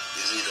pin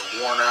is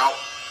either worn out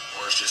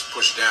or it's just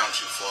pushed down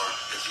too far.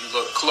 If you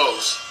look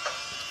close,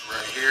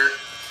 right here,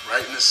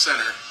 right in the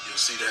center,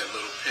 you'll see that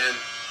little pin.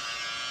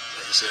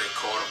 Like I said, they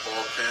call it a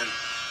ball pin.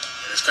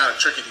 And it's kind of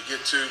tricky to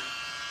get to.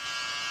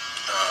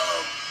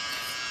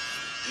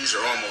 These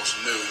are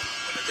almost new.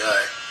 When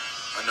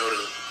I know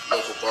the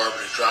local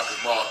barber, they dropped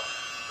them off.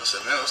 I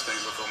said, man, those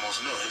things look almost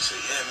new. He said,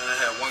 yeah, man, I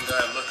had one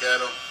guy look at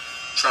them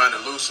trying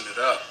to loosen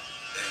it up.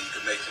 And you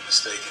can make the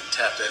mistake and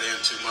tap that in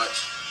too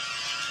much.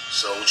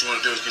 So what you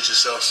want to do is get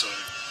yourself some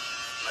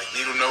like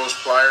needle nose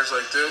pliers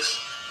like this,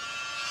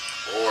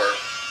 or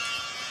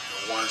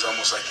the ones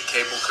almost like the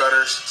cable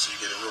cutters, so you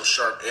get a real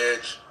sharp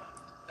edge.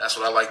 That's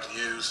what I like to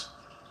use.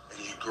 And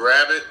you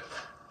grab it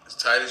as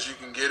tight as you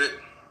can get it,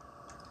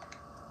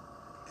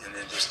 and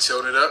then just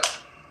tilt it up.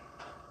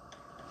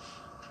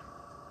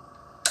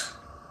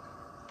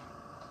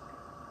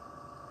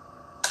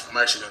 I'm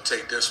actually going to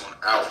take this one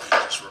out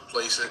and just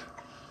replace it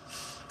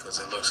because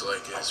it looks like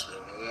it's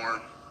been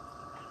worn.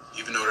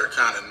 Even though they're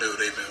kind of new,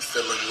 they've been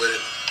fiddling with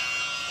it.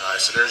 All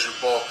right, so there's your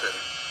ball pin.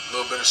 A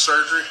little bit of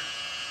surgery,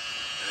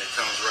 and it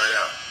comes right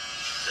out.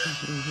 Okay.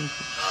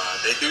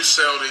 They do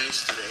sell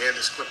these through the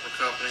Andis Clipper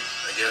Company.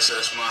 I guess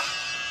this is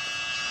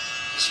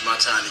my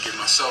time to give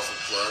myself a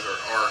plug,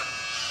 or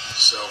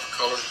ourself,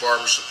 Colors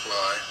Barber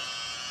Supply.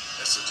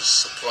 That's the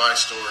supply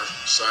store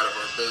side of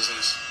our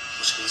business,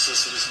 which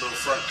consists of this little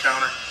front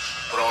counter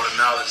with all the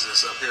knowledge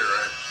that's up here,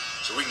 right?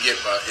 So we can get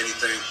about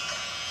anything.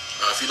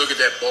 If you look at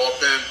that ball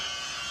pen,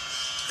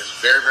 it's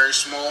very, very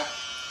small,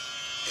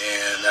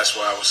 and that's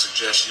why I would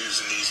suggest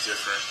using these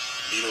different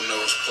needle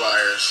nose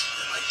pliers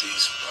and like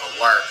these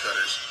wire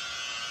cutters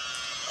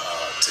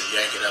to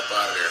yank it up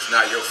out of there. If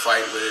not, you'll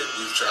fight with it.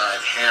 We've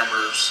tried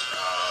hammers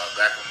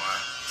back when my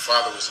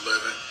father was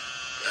living.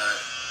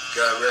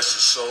 God rest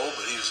his soul,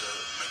 but he was a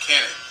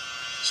mechanic,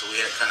 so we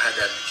kind of had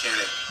that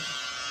mechanic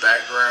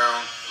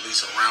background, at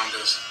least around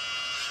us.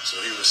 So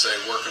he would say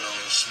working on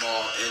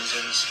small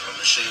engines or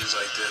machines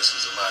like this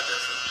is a lot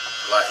different,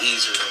 a lot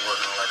easier than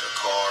working on like a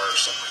car or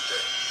something like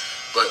that.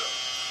 But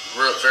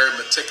real, very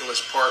meticulous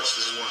parts.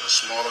 This is one of the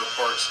smaller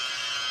parts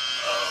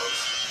of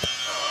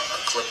a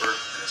clipper,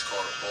 and it's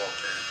called a ball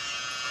pen.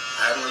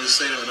 I haven't really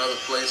seen them in other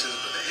places,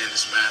 but the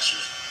Andis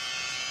Masters,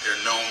 they're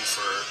known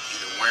for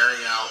either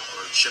wearing out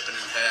or chipping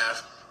in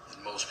half,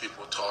 and most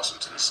people toss them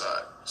to the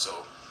side.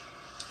 So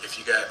if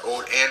you got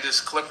old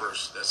Andis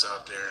clippers that's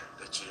out there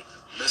that you're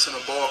missing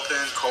a ball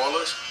pen, call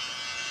us.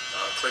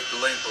 Click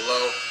the link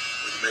below.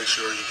 We can make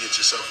sure you get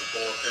yourself a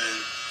ball pen.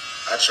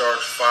 I charge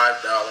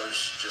 $5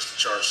 just to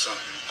charge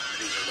something. I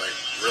mean, these are like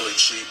really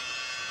cheap.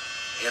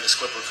 Andis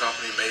Clipper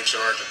Company may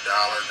charge $1, $1.50,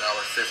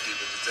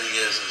 but the thing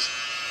is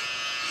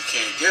you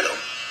can't get them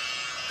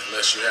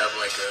unless you have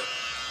like an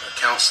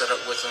account set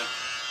up with them.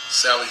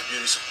 Sally's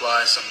Beauty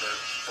Supply, some of the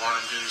Barnum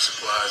Beauty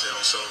Supplies, they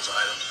don't sell those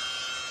items.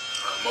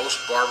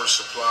 Most barber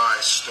supply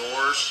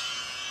stores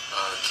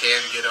can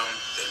get them.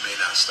 They may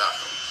not stock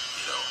them.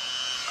 You know,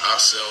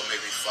 I'll sell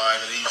maybe 5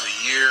 of these a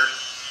year,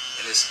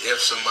 and it's if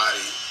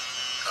somebody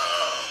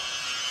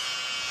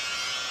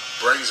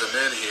brings them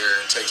in here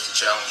and takes the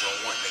challenge on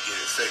wanting to get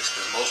it fixed.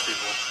 Because most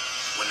people,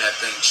 when that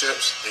thing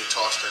chips, they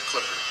toss their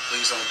clipper.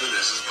 Please don't do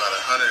this. This is about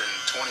a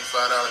 $125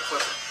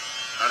 clipper,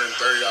 $130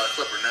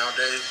 clipper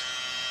nowadays.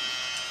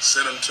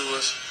 Send them to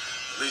us.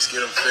 At least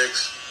get them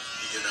fixed.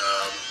 You can,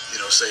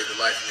 save the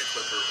life of your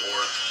clipper,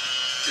 or,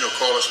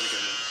 call us. We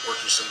can work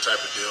you some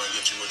type of deal and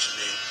get you what you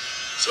need.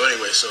 So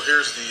anyway, so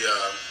here's the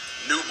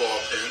new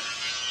ball pen.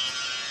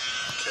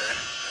 Okay,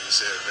 like I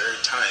said, very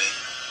tiny,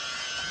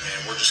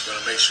 and we're just going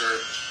to make sure.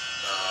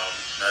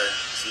 Now,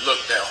 if you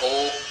look, that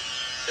hole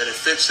that it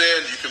fits in,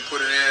 you can put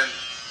it in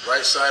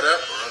right side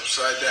up or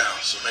upside down.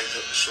 So make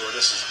sure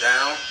this is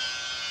down,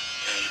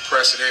 and you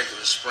press it in because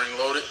it's spring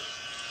loaded.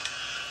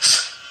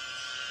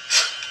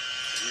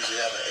 You usually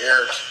have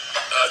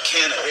a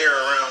can of air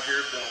around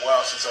here. It's been a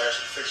while since I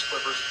actually fixed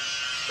clippers.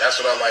 That's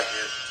what I like,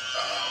 it.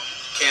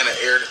 Can of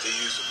air that they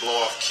use to blow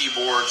off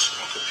keyboards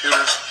on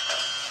computers,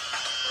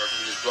 or if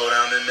you just blow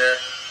down in there,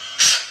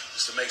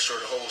 just to make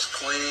sure the hole's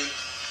clean.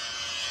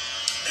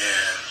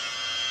 And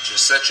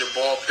just set your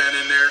ball pen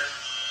in there.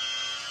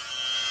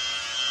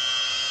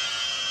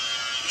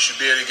 You should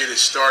be able to get it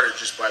started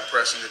just by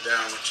pressing it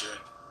down with your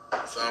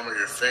thumb or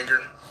your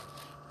finger.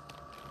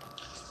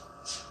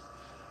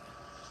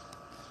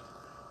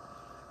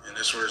 And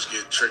this is where it's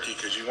getting tricky,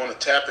 because you want to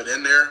tap it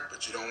in there,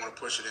 but you don't want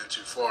to push it in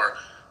too far,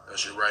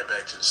 else you're right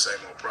back to the same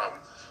old problem.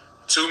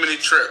 Too many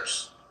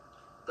trips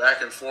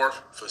back and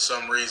forth, for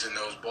some reason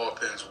those ball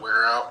pens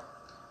wear out,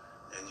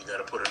 and you got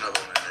to put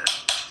another one in there.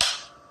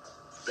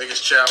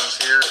 Biggest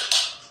challenge here,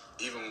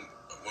 even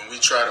when we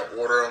try to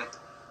order them,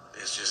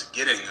 is just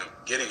getting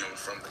them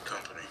from the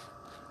company.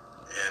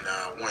 And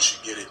once you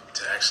get it,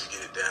 to actually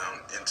get it down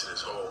into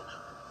this hole,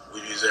 we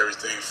use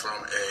everything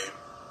from a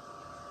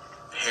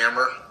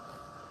hammer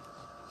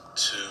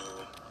to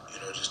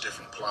just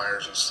different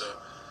pliers and stuff.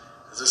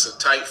 Is this a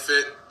tight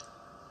fit?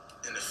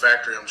 In the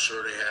factory, I'm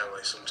sure they have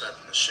like some type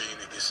of machine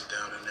that gets it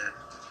down in there.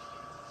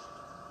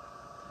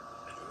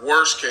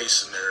 Worst case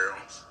scenario,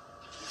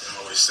 you can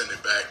always send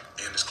it back.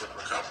 Andis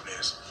Clipper Company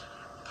is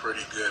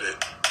pretty good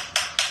at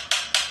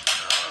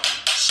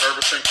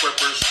servicing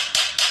clippers.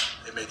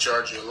 They may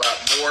charge you a lot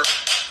more,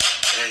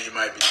 and you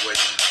might be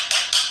waiting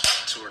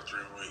 2 or 3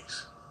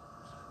 weeks.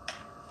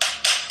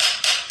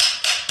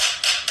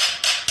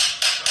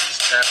 So I'm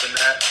just tapping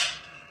that.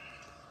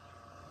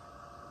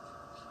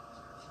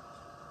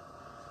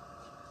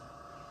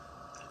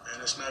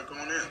 And it's not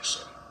going in,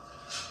 so.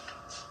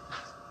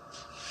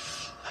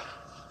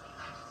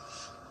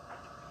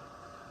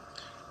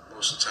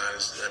 Most of the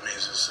times that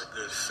means it's a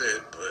good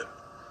fit, but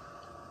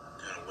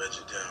kind of wedge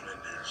it down in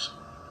there. So.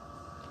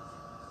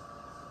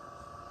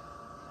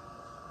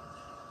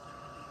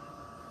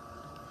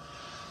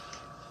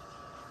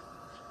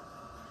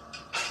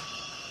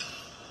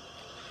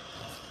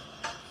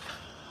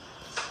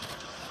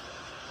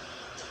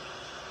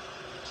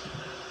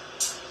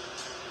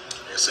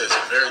 said, it's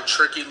a very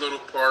tricky little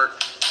part.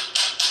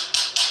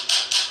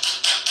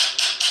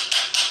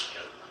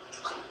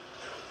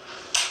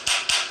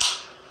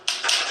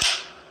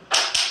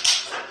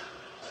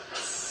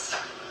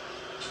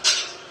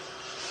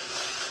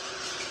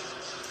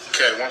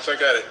 Okay, once I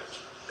got it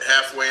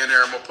halfway in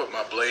there, I'm going to put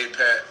my blade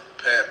pad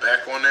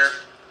back on there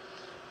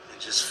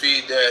and just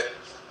feed that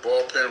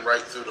ball pin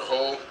right through the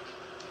hole.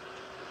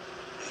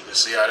 And you can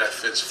see how that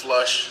fits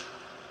flush.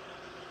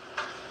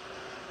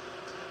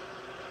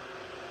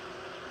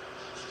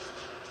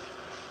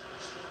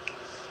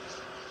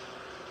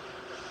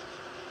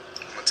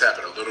 I'm going to tap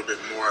it a little bit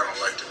more. I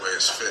don't like the way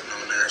it's fitting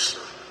on there, so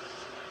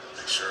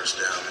make sure it's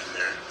down in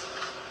there.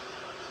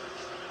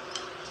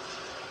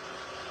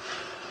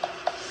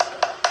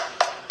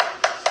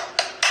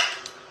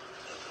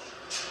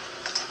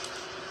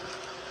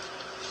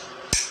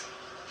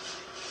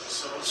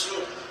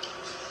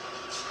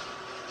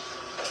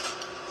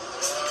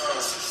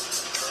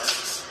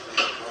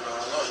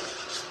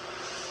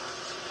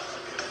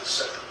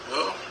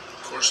 Well,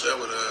 of course that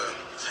would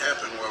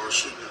happen while we're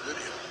shooting the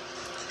video.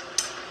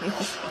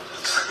 Oh,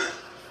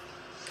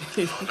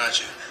 not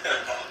you.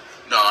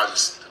 No, the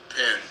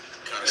pen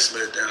kind of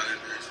slid down in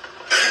there.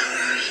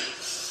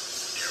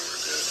 Yeah,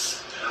 we're good.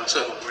 So,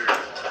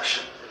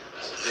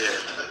 yeah.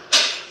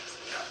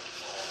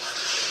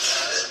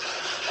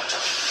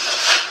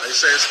 Like I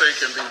say, this thing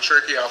can be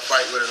tricky. I'll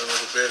fight with it a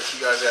little bit. If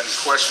you guys have any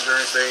questions or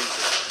anything,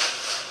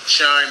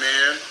 chime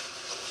in.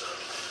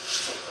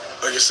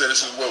 Like I said,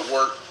 this is what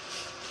worked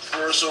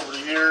for us over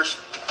the years.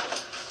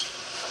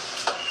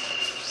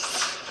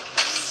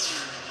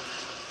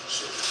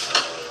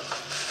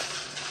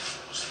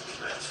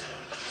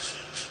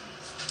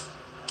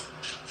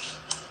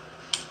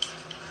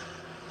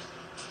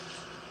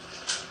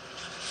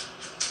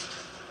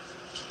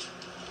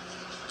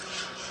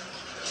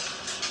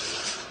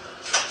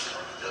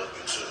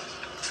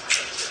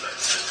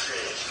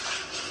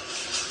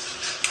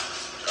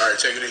 All right,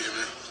 take it easy,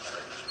 man.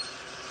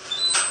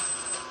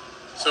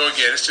 So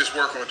again, it's just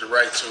working with the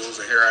right tools,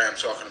 and here I am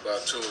talking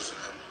about tools, and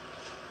I'm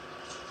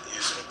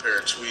using a pair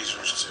of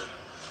tweezers to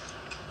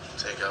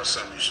take out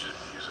some. You should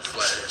use a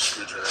flathead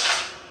screwdriver.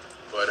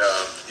 But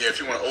yeah, if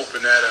you want to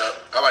open that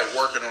up, I like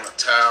working on a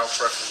towel,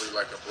 preferably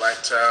like a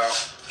black towel,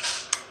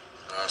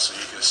 so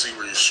you can see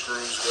where your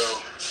screws go.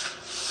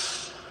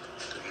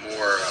 The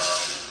more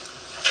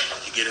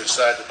you get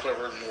inside the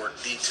clipper, the more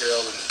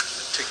detailed and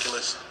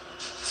meticulous.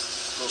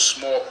 Those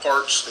small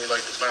parts, they like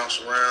to bounce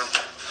around.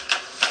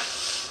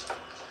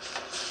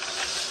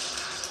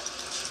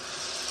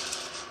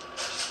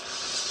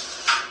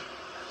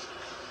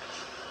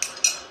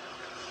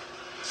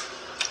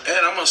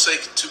 And I'm gonna say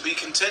to be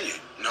continued.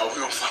 No, we're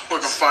gonna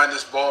find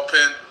this ball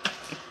pin.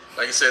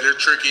 Like I said, they're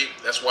tricky.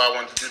 That's why I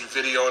wanted to do the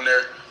video in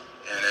there,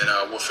 and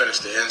then we'll finish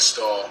the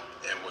install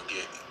and we'll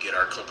get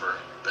our clipper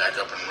back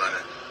up and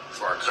running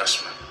for our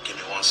customer. Give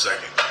me 1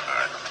 second.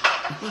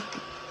 All right.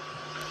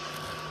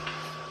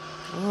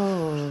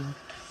 Oh,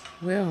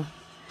 well,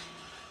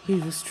 he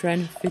was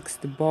trying to fix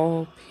the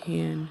ball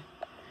pin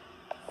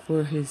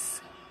for his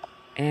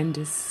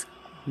Andis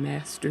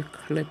Master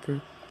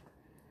Clipper,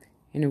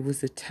 and it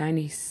was a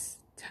tiny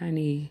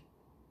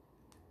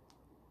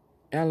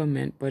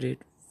element, but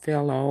it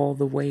fell all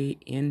the way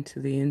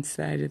into the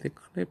inside of the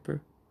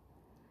clipper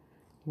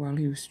while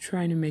he was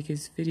trying to make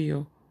his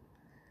video.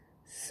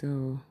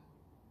 So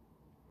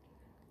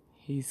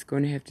he's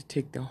going to have to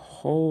take the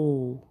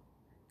whole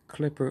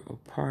clipper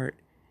apart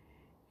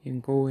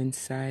and go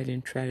inside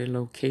and try to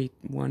locate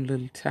one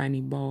little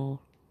tiny ball.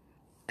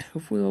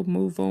 We'll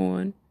move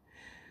on.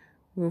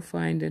 We'll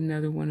find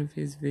another one of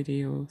his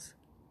videos.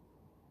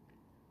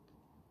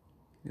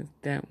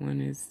 That one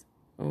is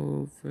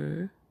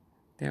over.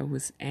 That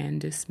was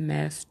Andis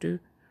Master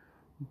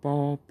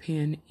ball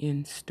pin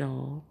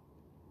install.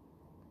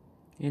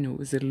 And it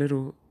was a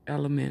little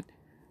element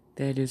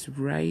that is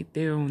right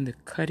there on the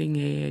cutting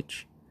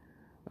edge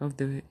of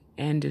the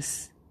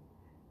Andis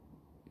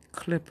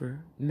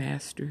Clipper,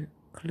 Master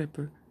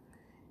Clipper.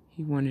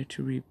 He wanted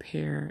to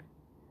repair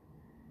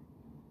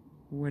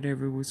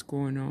whatever was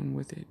going on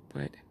with it,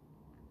 but,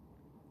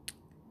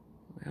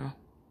 well,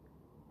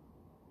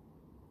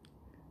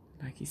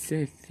 like he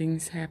said,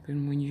 things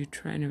happen when you're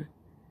trying to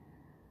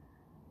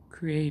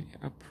create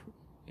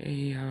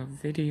a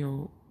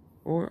video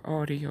or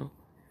audio.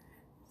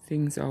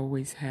 Things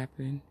always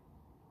happen.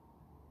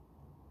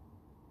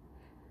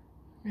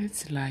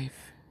 It's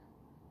life.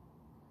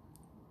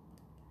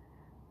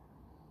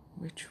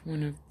 Which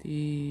one of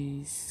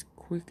these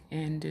quick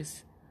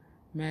Andis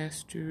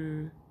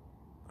Master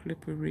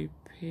Clipper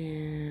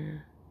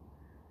repair?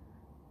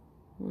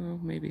 Well,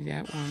 maybe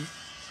that one.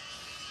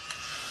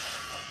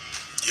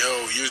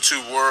 Yo,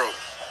 YouTube world,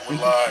 we're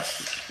live.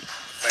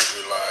 I think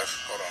we're live.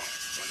 Hold on,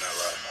 we're not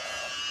live.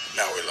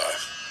 Now we're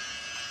live.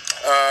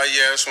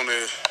 Yeah, I just want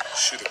to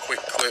shoot a quick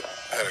clip.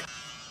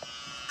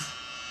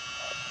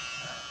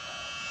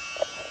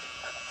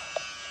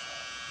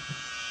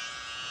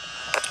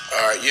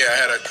 Alright, yeah, I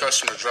had a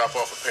customer drop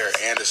off a pair of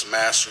Andis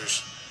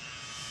Masters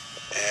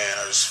and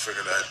I just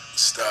figured I'd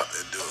stop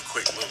and do a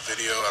quick little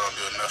video. I don't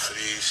do enough of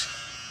these.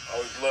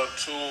 Always love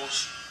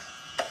tools.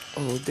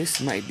 Oh, this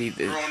might be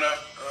the... Growing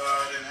up,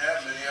 I didn't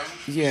have many of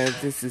them. Yeah,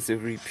 this is a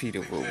repeat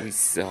of what we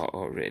saw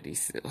already,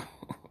 so...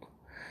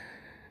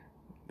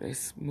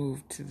 Let's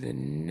move to the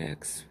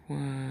next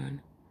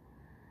one.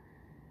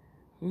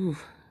 Ooh.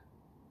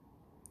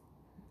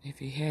 If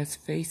he has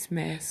face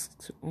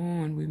masks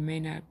on, we may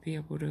not be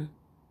able to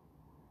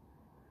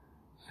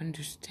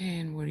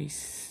understand what he's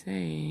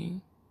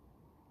saying.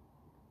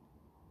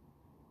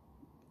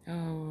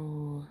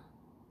 Oh,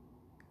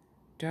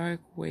 dark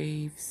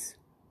waves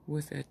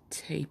with a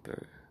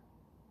taper.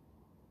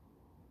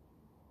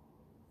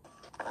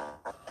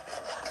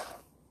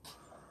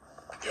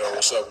 Yo,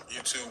 what's up,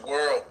 YouTube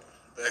world?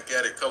 Back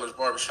at it, Colors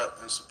Barbershop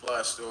and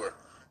Supply Store.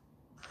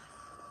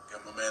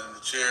 Got my man in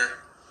the chair.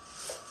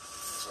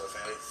 What's up,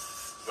 family?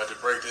 About to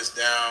break this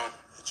down.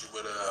 Hit you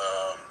with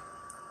a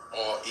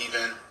all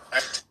even.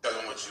 Actually, tell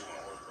them what you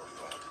want. What we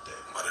going with today?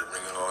 I'm about to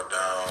bring it all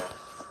down.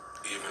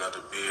 Even at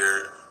the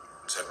beard.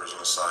 Tapers on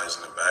the sides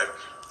and the back.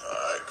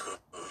 Alright, cool.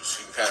 So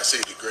you can kind of see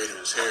the grade of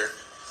his hair.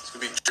 It's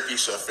going to be tricky,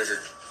 so I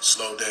figured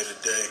slow day to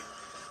day.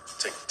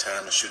 Take the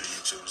time to shoot a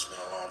YouTube. It's been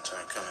a long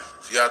time coming.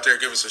 If you out there,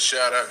 give us a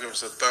shout out. Give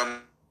us a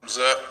thumbs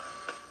up.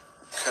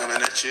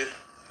 Coming at you.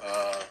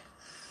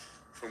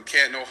 From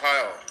Canton,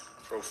 Ohio.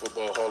 Pro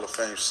Football Hall of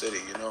Fame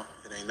city, you know.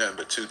 It ain't nothing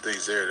but two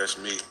things there. That's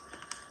me.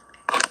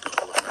 The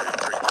Hall of Fame,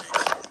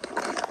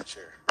 three things.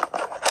 Chair.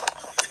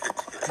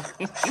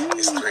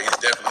 It's three. It's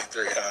definitely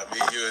three.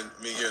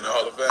 Me, you, and the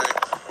Hall of Fame.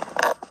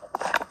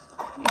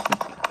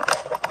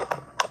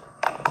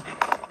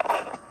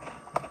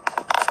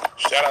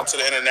 Shout out to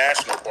the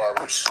international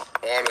barbers,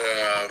 all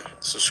the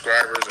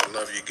subscribers. I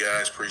love you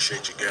guys.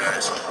 Appreciate you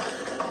guys.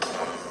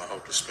 I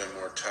hope to spend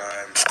more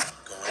time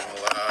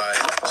going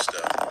live and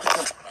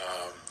stuff.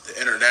 The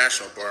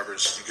international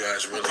barbers, you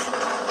guys really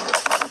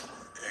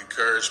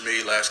encouraged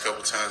me. Last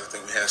couple times, I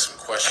think we had some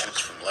questions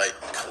from like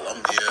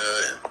Colombia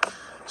and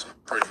some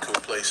pretty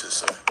cool places,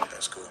 so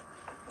that's cool.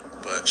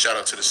 But shout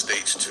out to the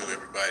States too,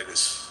 everybody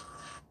that's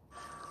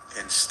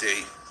in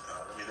state.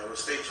 Let me know what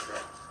state you're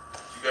from.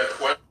 If you got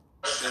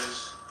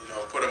questions, you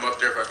know, put them up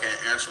there if I can't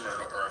answer them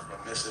or if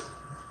I miss it.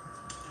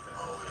 You can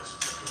always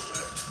go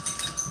back,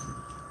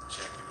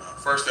 check them out.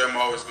 First thing I'm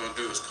always going to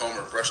do is comb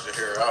or brush the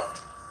hair out.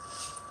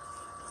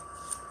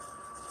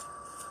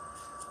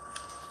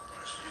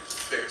 I should use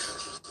the pick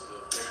since it's a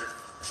little bigger.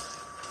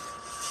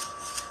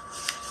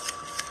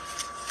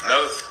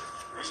 Another,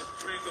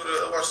 where you go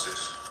to watch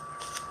this?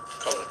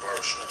 Color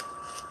Barbershop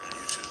on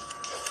YouTube.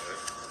 Okay.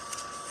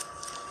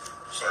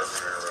 Sorry for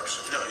the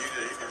interruption. No, you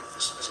can.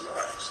 It's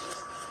live. So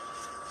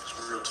it's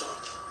real talk.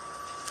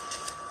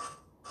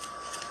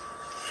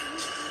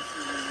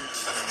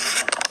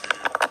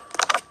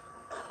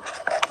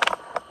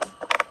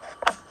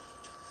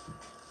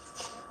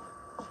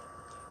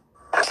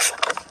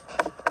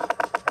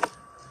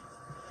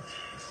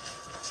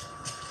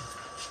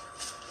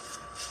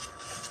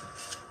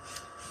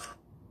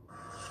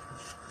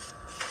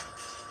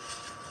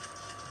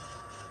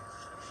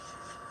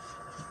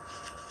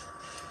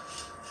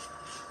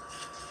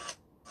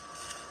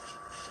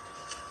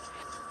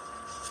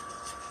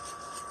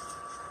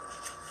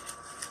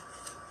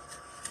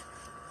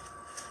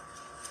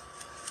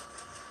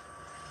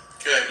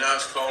 Okay, now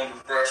it's combed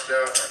and brushed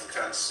out. I can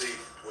kind of see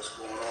what's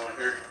going on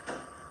here.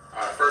 All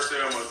right, first thing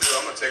I'm going to do,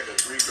 I'm going to take a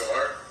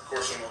three-guard. Of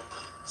course, I'm going to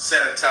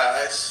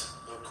sanitize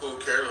a little Cool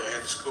Care, a little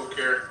Andis Cool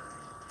Care.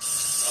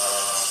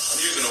 I'm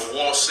using a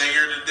Wall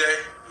Singer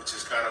today, which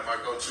is kind of my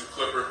go-to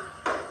clipper.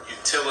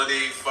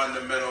 Utility,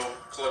 fundamental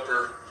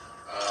clipper,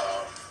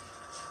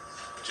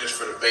 just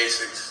for the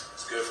basics.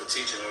 It's good for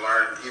teaching and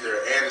learning,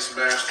 either an Andis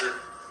Master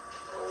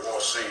or a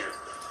Wall Singer.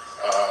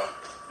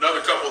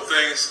 Another couple of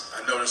things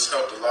I noticed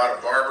helped a lot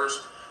of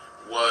barbers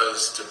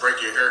was to break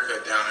your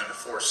haircut down into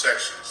 4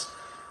 sections.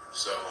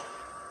 So,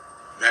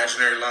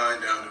 imaginary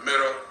line down the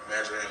middle,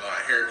 imaginary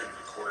line here can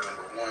be quarter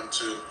number 1,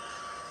 2,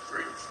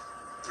 3,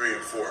 3,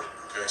 and 4.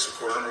 Okay, so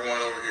quarter number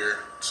 1 over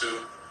here, 2,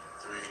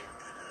 3,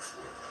 and then 4.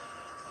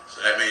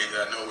 So that means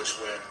I know which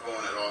way I'm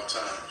going at all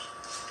times.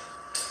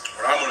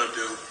 What I'm going to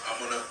do,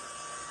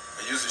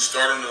 I usually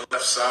start on the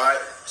left side,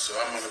 so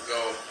I'm going to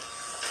go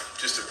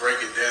just to break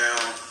it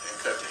down and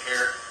cut the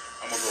hair.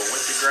 I'm going to go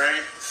with the grain.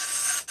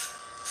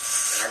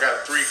 And I got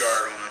a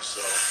 3-guard on,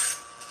 so.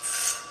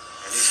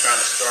 And he's kind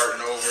of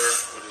starting over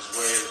with his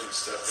waves and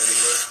stuff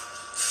anyway.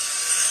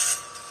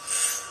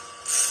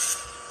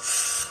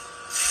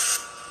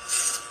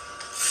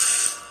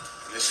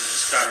 And this is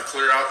just kind of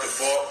clear out the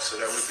bulk so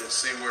that we can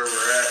see where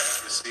we're at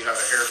and see how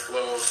the hair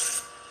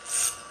flows.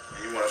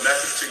 And you want to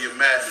method to your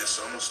madness,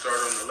 so I'm going to start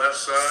on the left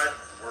side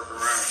and work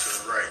around to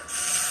the right.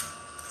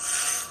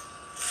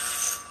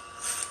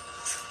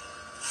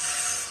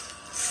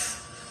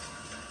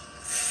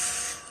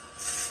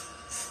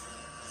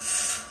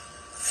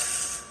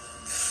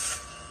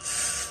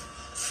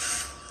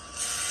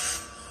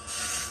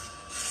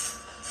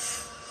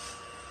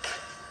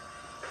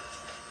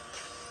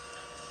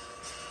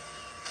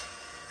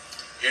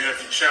 And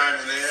if you're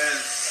chiming in,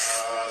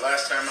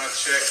 Last time I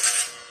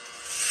checked,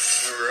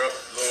 we were up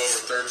a little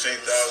over 13,000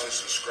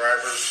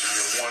 subscribers. So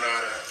you're one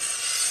out of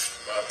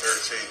about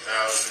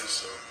 13,000.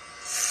 So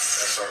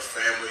that's our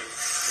family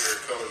here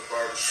at Colored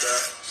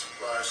Barbershop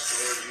Supply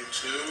Store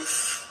YouTube.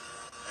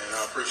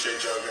 And I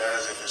appreciate y'all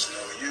guys. If it's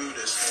no you,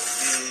 there's no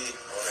me,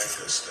 all that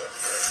good stuff,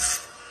 right?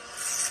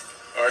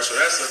 All right, so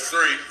that's a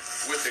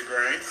 3 with the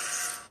grain.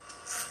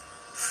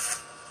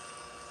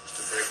 Just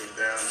to break it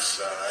down the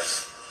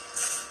size.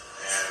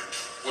 And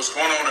what's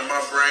going on in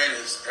my brain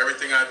is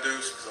everything I do,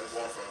 because I'm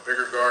going from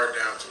bigger guard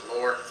down to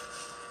lower.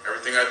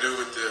 Everything I do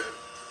with the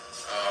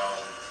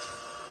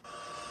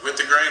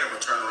grain, I'm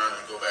gonna turn around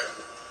and go back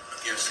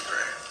against the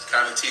grain. It's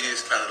kind of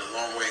tedious, kind of the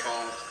long way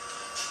home,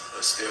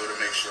 but still to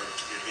make sure that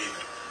you get even.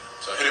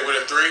 So I hit it with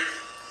a 3.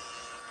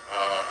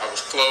 I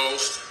was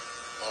closed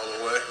all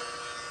the way.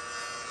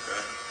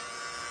 Okay.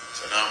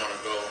 So now I'm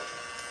gonna go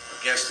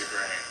against the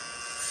grain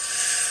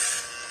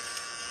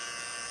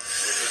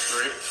with the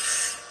 3.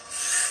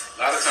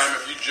 A lot of time,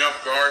 if you jump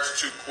guards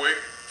too quick,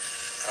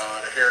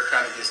 the hair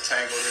kind of gets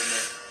tangled in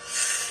the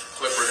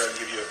clipper.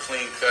 Doesn't give you a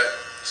clean cut.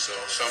 So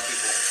some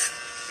people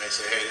may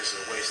say, hey, this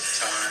is a waste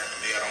of time.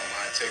 Me, I don't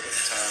mind taking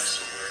the time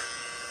so where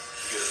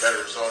you get a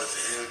better result at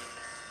the end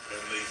and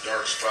leave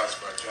dark spots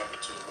by jumping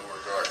to a lower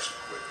guard too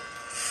quick.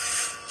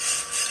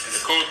 And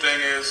the cool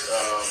thing is,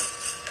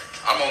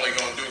 I'm only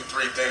going to do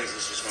 3 things.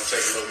 It's just going to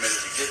take a little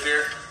minute to get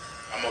there.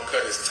 I'm going to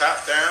cut his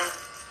top down,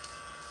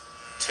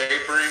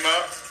 taper him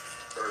up,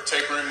 or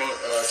taper him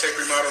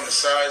out on the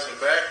sides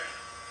and back,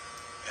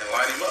 and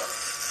line him up.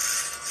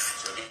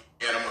 So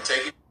again, I'm going to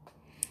take it.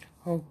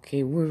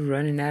 Okay, we're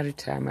running out of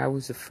time. I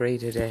was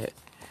afraid of that.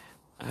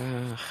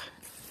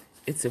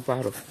 It's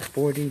about a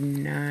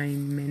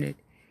 49-minute,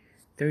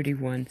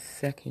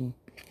 31-second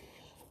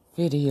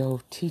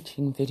video,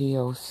 teaching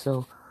video.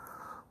 So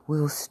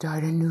we'll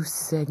start a new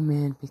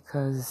segment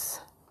because,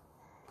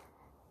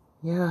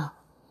 yeah,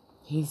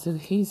 he's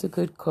a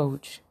good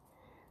coach.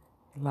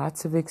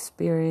 Lots of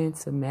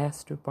experience, a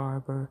master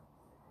barber,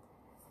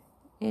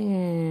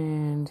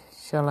 and,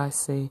 shall I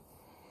say,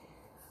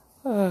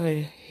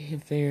 a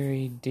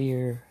very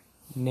dear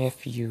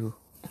nephew.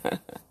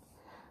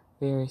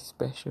 Very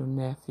special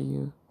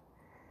nephew.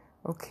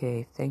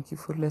 Okay, thank you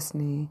for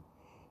listening.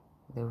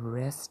 The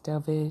rest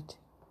of it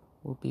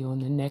will be on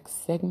the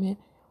next segment,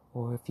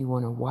 or if you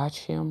want to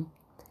watch him,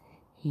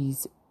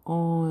 he's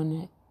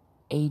on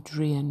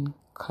Adrian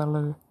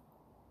Color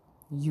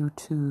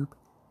YouTube.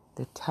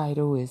 The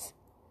title is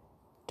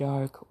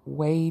Dark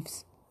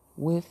Waves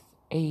with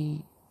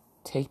a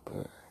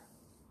Taper.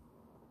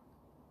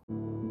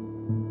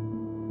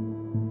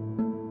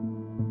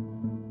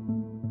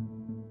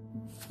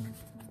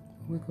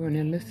 We're going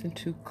to listen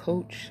to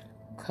Coach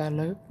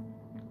Color,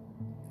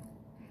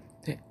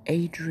 the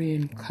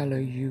Adrian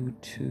Color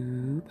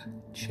YouTube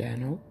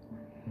channel.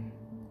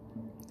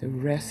 The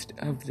rest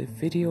of the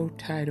video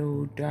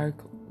title,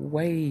 Dark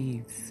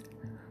Waves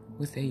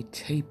with a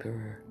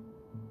Taper.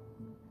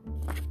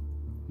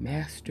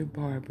 Master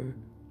Barber,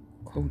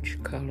 Coach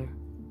Color.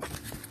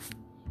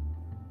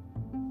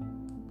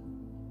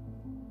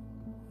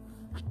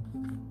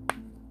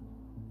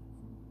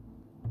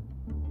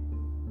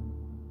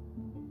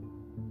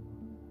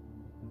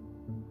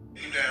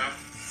 Him down,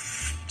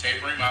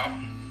 taper him out,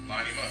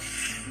 line him up.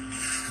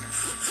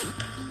 So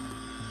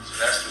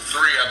that's the 3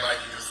 I'd like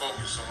you to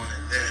focus on,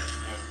 and then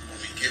when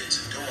we get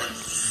to doing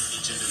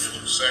each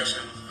individual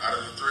section out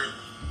of the 3,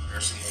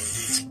 there's some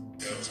little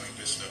details like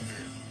this stuff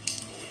here.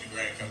 But with the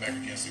grain, come back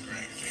against the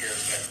grain. If the hair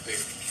is that thick,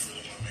 you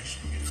really want to make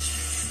sure you get it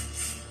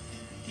straight.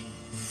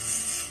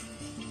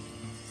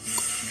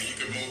 And you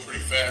can move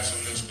pretty fast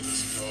on this because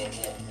this is all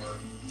bulk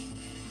work.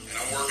 And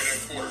I'm working in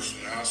quarters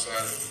from the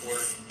outside of the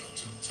quarter up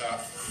to the top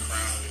or the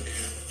crown of the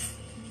head.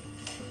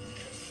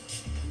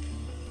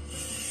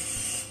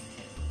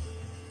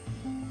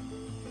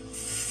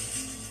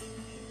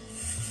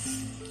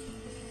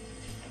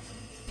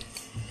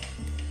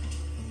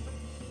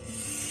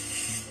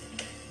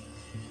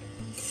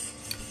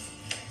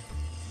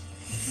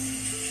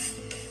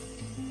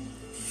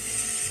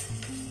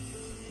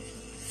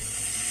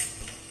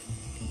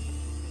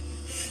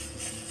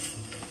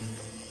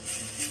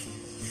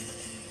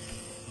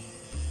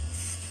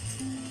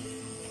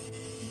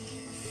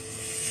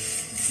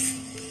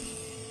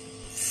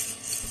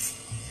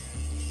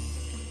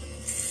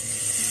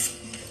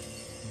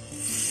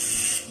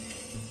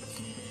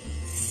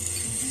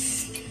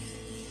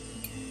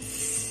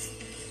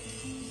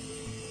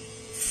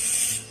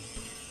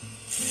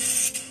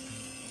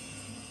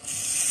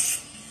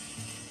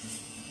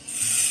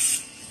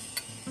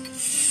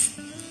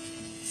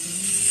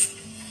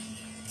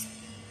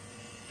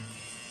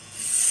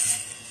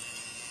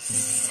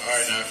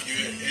 Alright, now if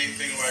you're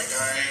anything like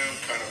I am,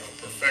 kind of a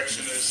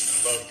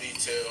perfectionist, love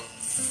detail,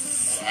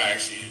 I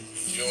actually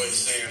enjoy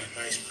seeing a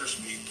nice,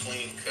 crispy,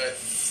 clean cut,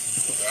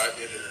 whether I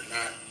did it or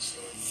not.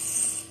 So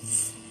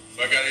if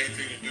I got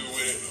anything to do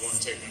with it, I want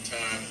to take my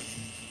time and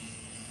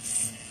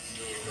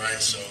do it right.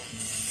 So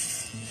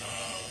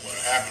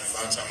what'll happen, a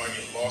lot of time I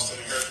get lost in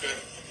a haircut,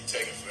 it can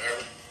take it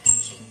forever.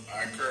 So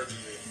I encourage you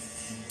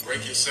to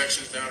break your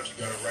sections down. If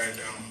you got to write it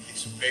down on a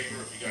piece of paper,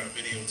 if you got to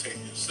videotape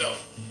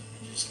yourself,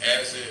 just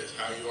as is,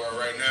 how you are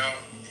right now,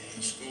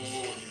 in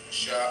school, in the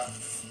shop,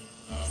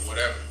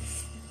 whatever.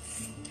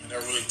 And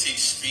that really teach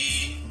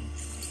speed,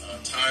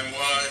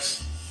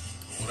 time-wise.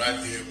 What I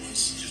did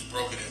was just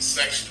broke it in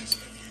sections,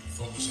 and if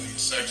you focus on your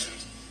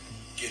sections,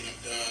 getting them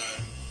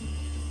done,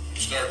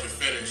 start to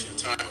finish, your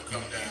time will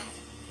come down,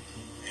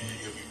 and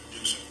you'll be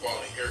producing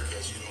quality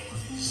haircuts. You don't want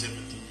to be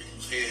zipping through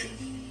people's head.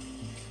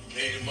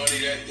 Made your money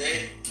that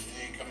day, it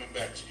ain't coming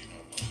back to you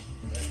no more.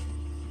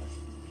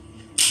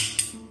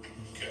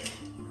 Okay.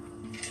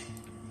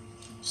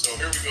 So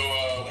here we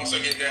go. Once I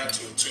get down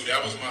to it, 2,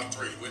 that was my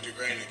 3, with the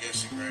grain and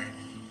against the grain.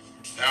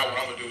 Now what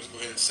I'm gonna do is go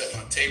ahead and set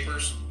my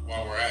tapers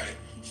while we're at it.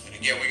 And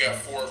again, we got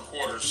 4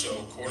 quarters,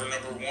 so quarter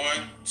number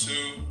 1,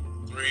 2,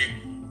 3,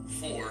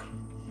 4.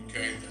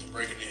 Okay, that's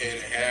breaking the head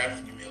in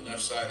half. Give me a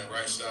left side and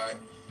right side,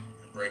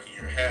 and breaking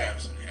your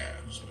halves in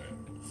half. So that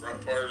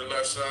front part of the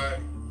left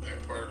side,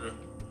 back part of the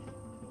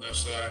left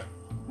side,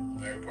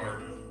 back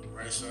part of the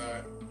right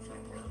side,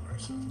 front part of the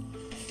right side.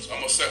 So I'm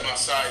gonna set my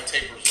side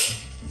tapers up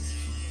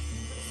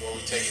before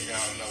we take it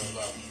down another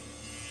level.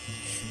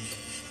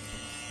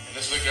 And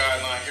this is a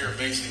guideline here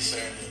basically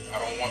saying that I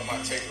don't want my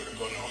taper to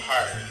go no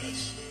higher than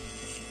this.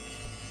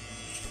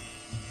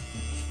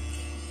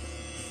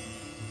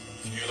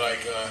 If you're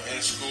like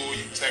in school,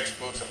 your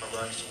textbooks, I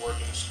remember I used to work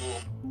in a school,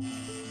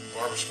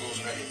 barber schools,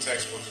 and they get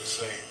textbooks that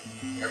say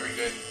every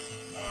good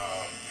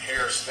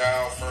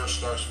hairstyle first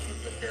starts with a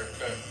good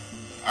haircut.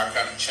 I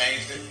kind of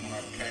changed it when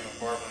I became a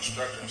barber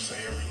instructor and say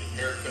every good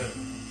haircut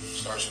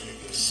starts with a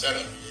good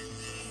setup.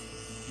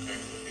 Okay,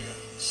 yeah.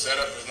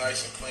 Setup is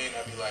nice and clean.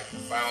 That'd be like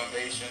the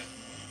foundation.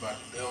 You're about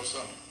to build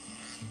something.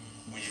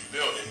 When you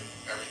build it,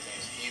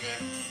 everything's even.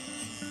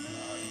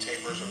 Your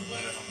tapers are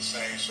blended on the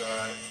same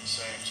side at the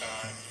same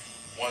time.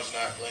 One's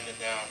not blending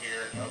down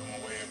here, the other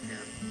one way up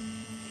here.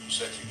 You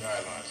set your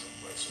guidelines in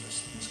place. So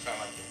it's kind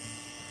of like the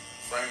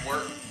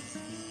framework.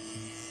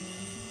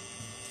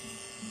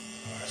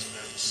 Alright, so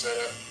there's the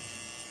setup.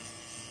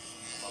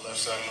 My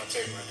left side of my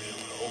taper, I did it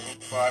with an open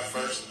 5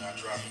 first, and I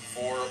dropped a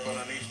 4 up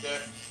underneath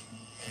that,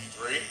 and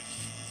 3.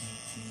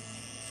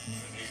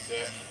 Underneath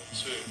that, and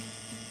 2.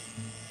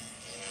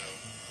 And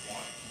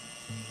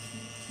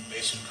 1.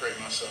 Basically create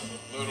myself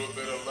a little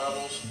bit of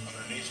levels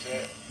underneath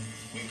that.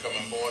 We can come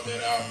and board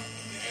that out at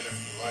the end if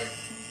you like.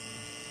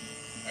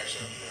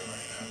 Actually, I'll do that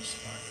right now, just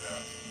to knock it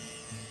out.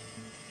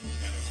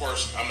 And of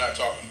course, I'm not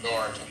talking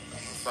guards. I'm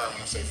referring,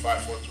 when I say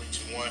 5, 4,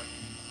 3, 2, 1,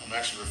 I'm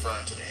actually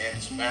referring to the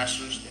Andes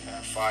Masters. They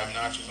have 5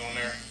 notches on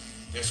there.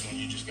 This one,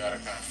 you just got to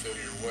kind of feel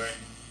your way.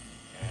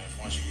 And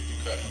once you get to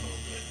cutting a little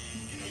bit,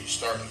 you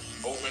start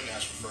open,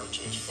 that's referred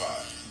to as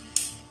 5.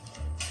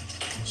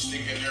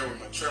 Stick in there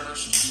with my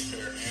trimmers, just a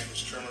pair of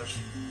Andes trimmers.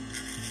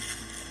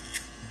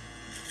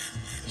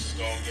 This is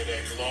going to get a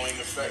glowing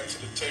effect to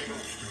the taper.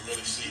 You can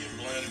really see it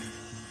blend.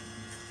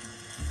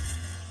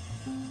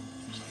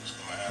 So I'm just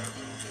going to add a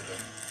little bit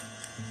of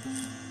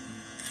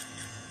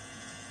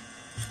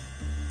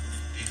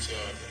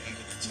detail at the end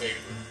of the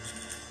taper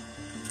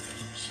as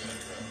we set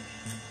it up.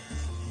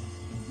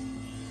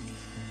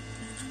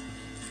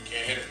 You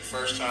can't hit it the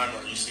first time,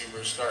 or you see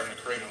where it's starting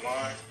to create a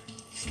line.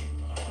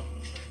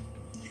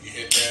 You can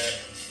hit that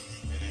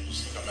and then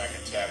just come back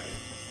and tap it.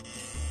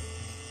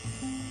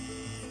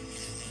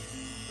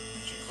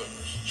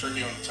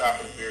 Tricky on the top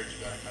of the beard, you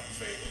gotta kind of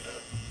fade it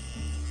up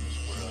as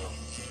well.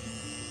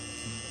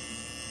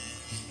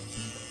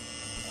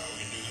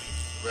 We can do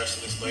the rest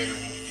of this later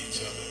when we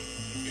detail the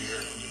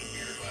beard. We'll do the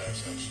beard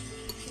last section.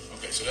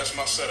 Okay, so that's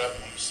my setup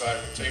on the side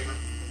of the taper.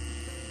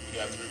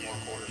 We got 3 more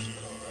quarters to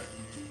go, right?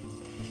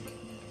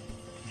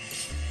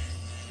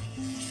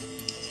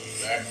 Put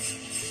it back.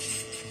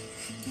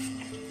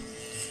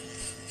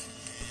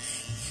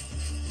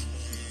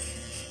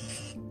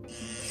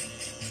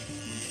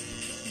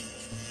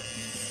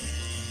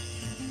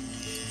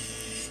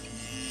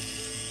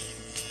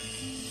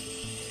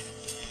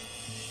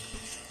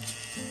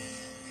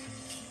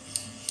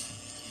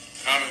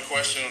 Common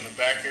question on the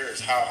back here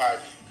is how high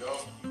do you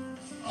go?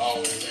 I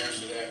always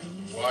answer that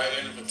wide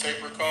end of a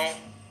taper comb,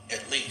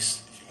 at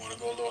least. If you want to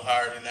go a little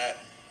higher than that,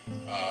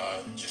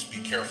 just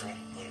be careful.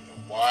 But the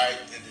wide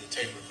end of the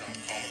taper comb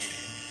will give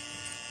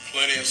you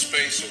plenty of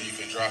space so you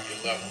can drop your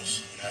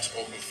levels. And that's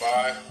open 5.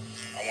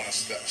 I want to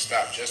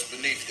stop just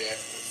beneath that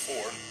with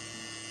 4.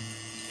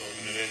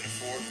 Closing it into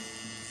 4.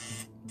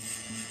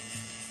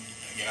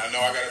 Again, I know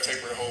I got a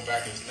taper to hold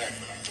back his neck,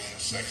 but I'm doing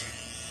this section.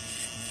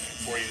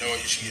 Before you know it,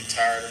 you should get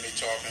tired of me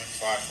talking.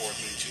 5, 4,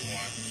 3, 2,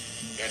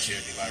 1.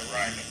 Eventually, it'll be like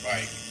riding a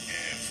bike.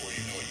 And before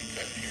you know it, you're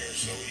cutting hair.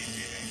 It's so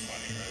easy, it ain't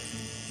funny, right?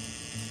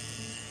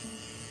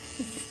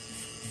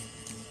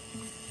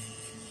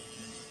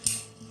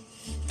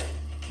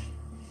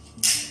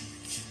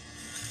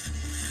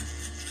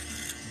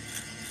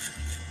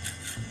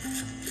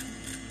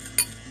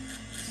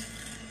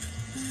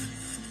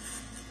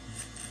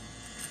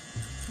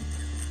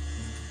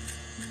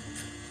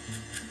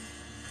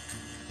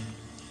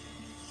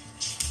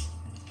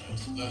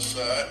 Left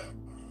side,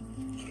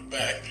 to the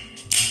back.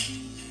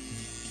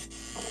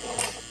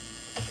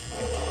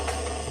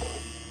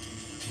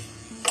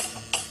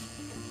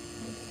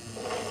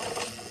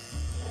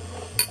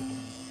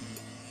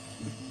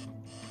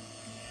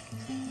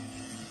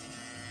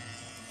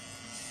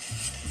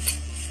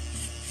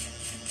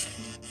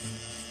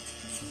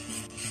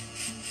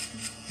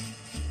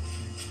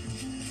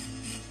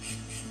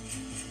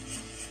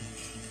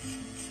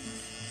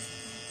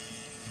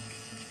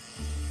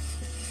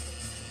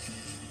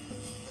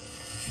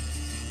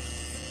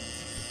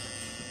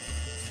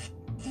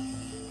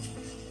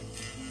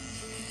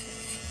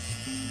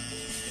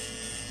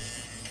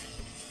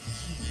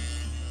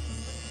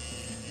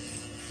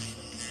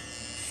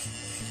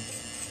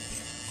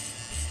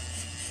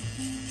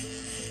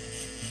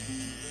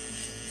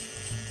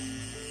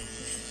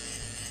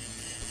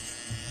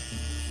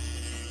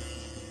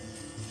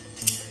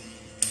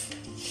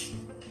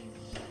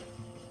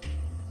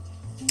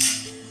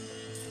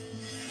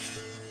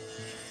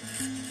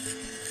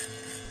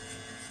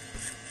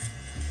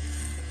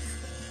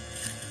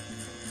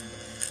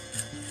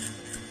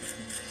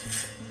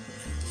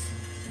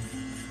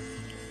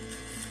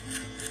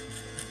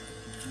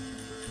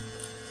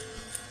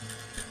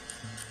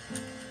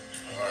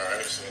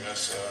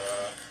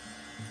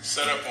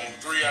 set up on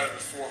 3 out of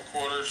the 4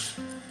 quarters.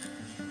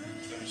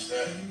 Finish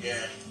that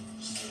again.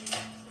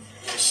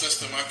 Little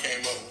system I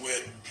came up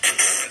with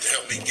to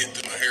help me get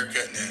through my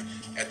haircut, and then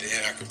at the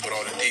end I could put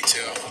all the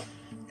detail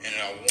in it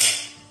I want.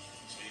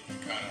 So you can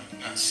kind of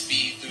not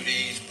speed through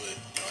these, but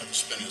you don't have to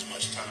spend as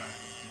much time.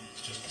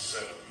 It's just a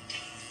setup.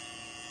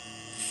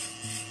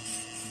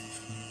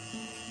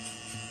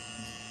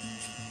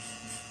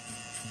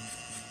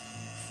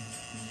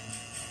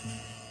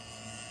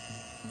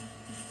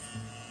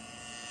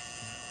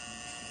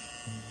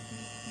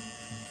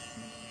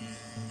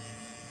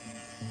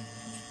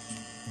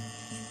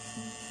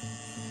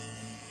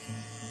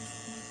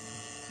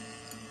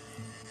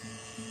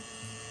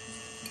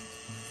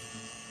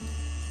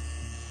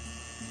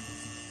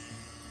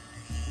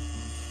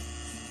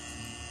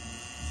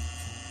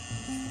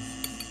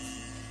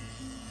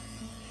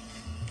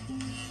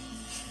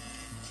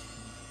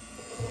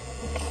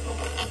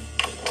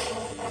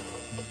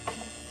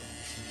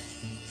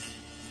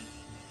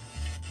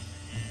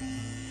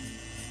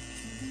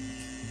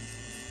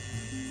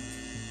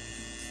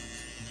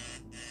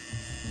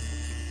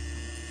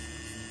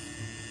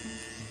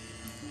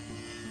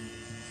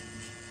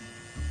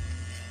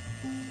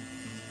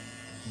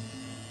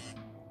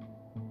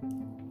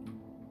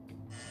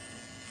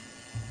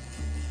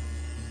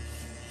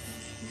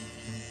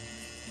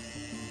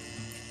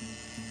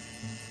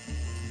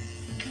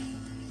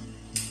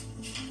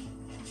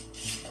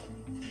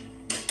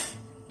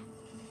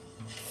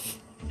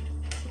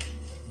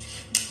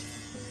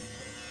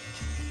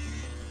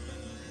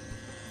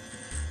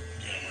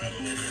 Add a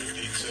little bit of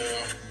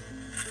detail.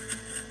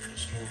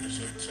 Just move this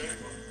at the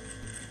table.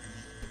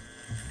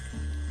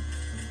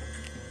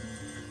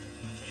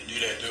 You do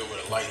that, do it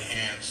with a light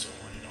hand so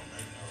when you don't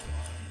make no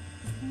line.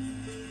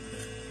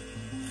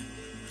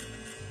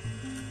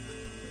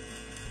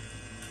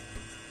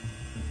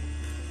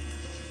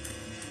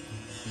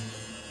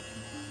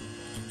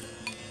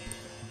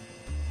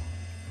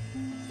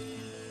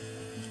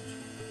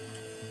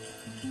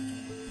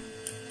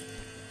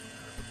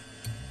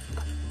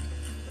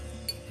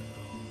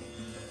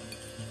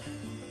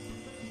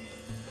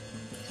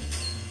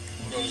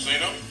 Go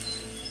Zeno.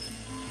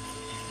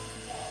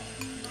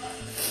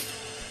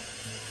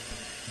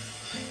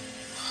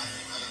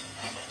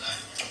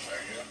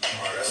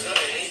 Alright, that's good,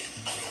 ain't it?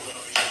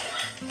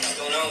 What's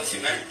going on with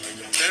you, man?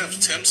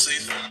 Tim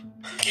season.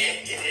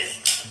 Yeah, it is.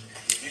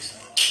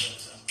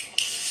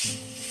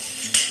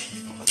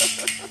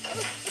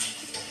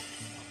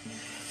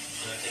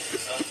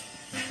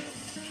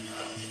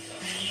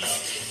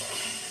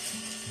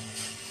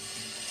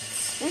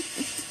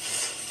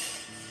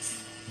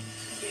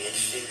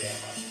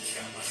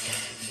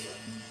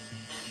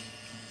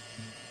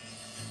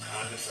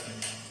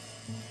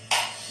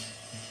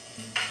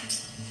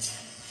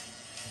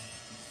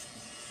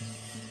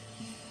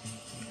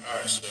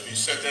 Alright, so if you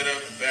set that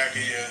up the back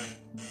of your,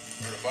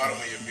 or the bottom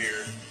of your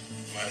beard,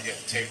 you might have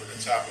to taper the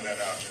top of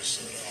that out just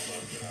so it don't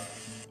look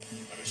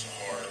like it's a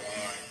hard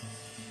line.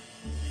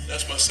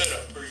 That's my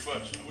setup pretty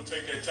much. I'm going to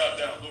take that top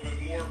down a little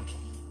bit more.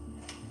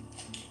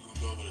 We'll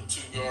go over the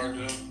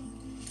 2-guard though.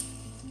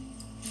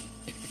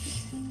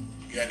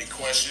 You got any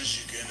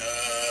questions, you can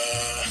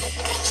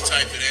just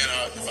type it in.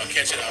 If I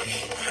catch it, I'll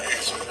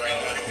answer it right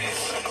now.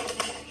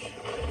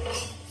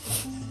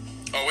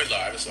 Oh, we're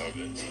live. It's all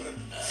good.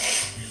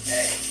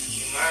 Hey,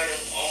 you might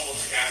have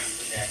almost got me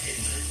with that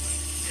picture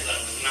because I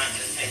was not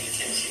just paying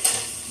attention.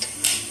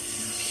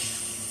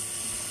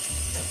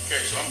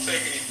 Okay, so I'm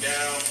taking it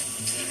down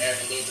and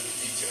adding a little bit of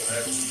detail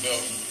as we go.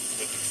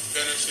 But the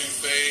finishing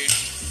phase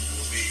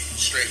will be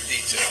straight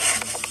detail.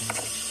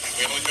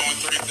 We're only doing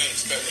 3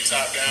 things: cutting the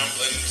top down,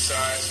 blending the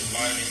sides, and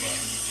lining them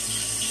up.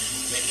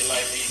 Make your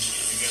life easy.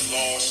 If you get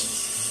lost,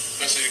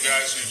 especially the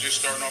guys who are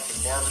just starting off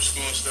with barber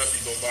school and stuff,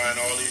 you go buying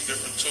all these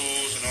different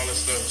tools and all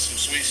this stuff, some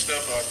sweet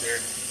stuff out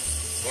there,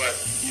 but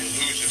you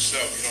lose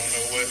yourself. You don't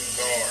know what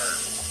guard,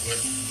 what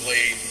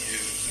blade to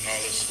use, and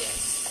all this stuff.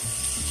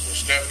 So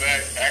step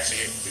back.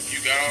 Actually, if you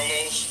got all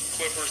those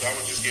clippers, I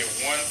would just get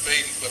one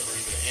fading clipper,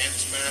 either a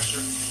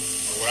Handsmaster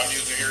or what I'm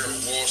using here, a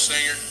Wall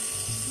Singer,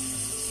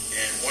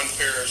 and 1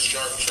 pair of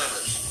sharp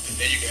trimmers.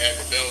 And then you can add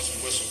the bells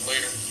and whistles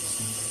later,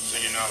 so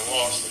you're not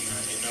lost in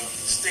that, you know.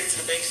 Stick to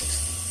the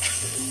basics.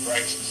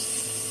 Righteous.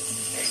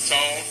 And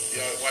Tone,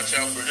 y'all watch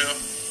out for him.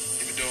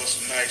 He been doing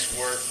some nice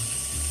work.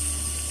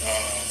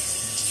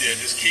 Yeah,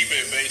 just keep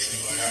it basic,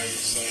 like how you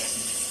saying.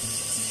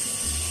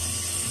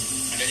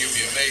 And then you'll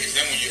be amazed.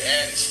 Then when you're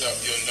adding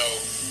stuff, you'll know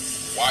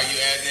why you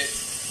adding it,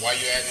 why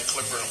you adding the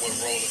clipper, and what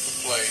role it could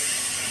play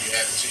when you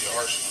add it to your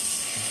arsenal.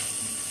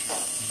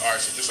 All right,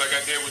 so just like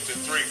I did with the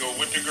 3, go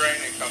with the grain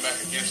and come back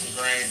against the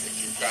grain. If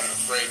you're kind of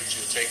afraid that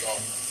you'll take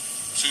off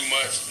too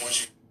much,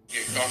 once you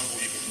get comfortable,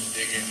 you can just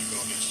dig in and go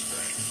against the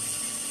grain.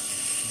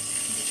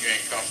 If you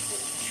ain't comfortable,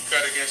 you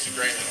cut against the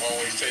grain, it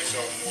always takes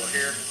off more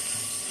hair.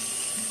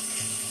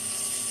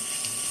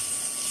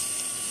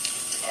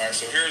 All right,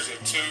 so here's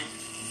a 2.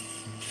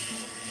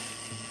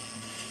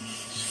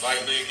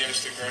 Slightly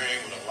against the grain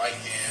with a light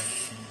hand.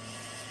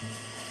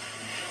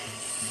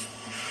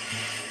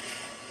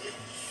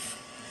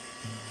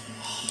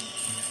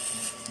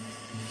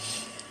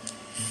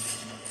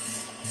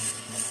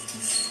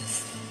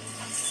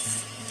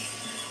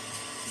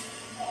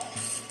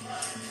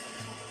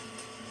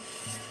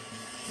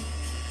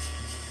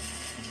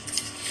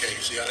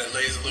 See how that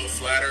lays a little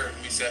flatter?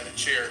 We sat in the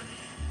chair.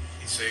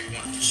 He said he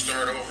wanted to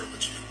start over,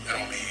 but that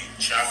don't mean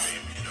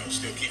chopping,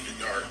 still keep it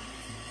dark.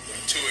 But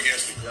 2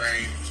 against the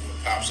grain is what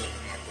pops up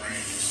in my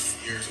brain. It's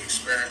years of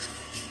experience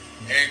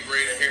and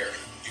grade of hair.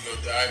 You go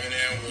diving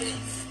in with a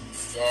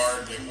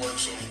guard that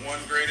works on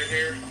 1 grade of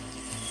hair,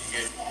 you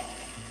get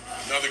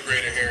another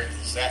grade of hair and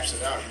it zaps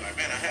it out. You're like,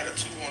 man, I had a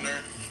 2 on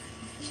there.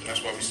 So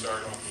that's why we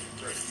started off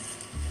with 3.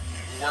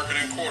 And we're working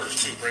in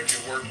quarters too. Break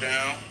your work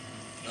down.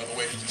 Another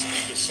way to just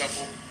keep it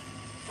simple,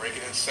 break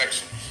it in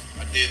sections.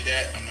 I did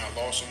that. I'm not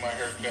lost on my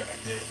haircut. I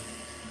did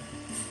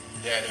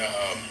that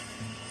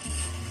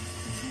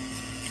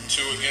 2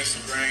 against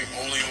the grain,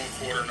 only on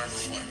quarter number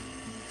 1. I'm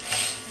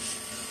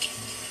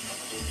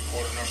gonna do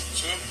quarter number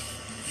 2.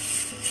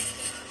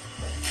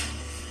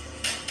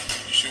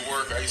 You should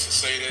work, I used to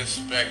say this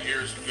back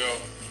years ago,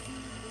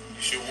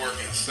 you should work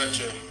in such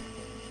an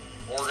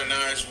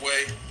organized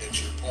way that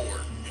you're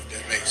bored, if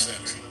that makes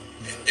sense.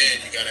 And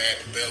then you gotta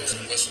add the bells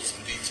and whistles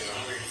and detail to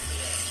make it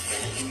a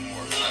little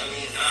more.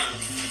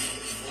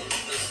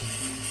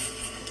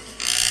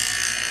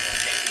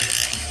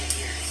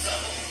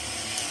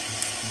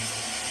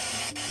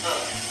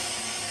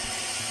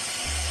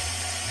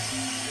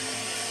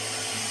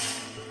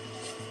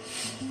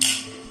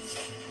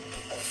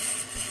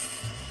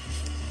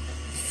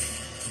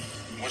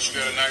 Once you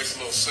got a nice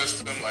little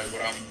system like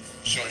what I'm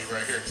showing you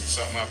right here, it's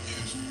something I've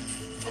used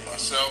for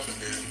myself and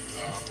then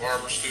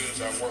barber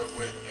students I work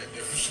with at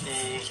different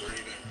schools or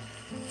even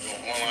doing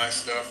online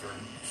stuff. Or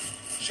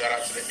shout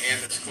out to the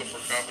Andis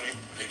Clipper Company.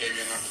 They gave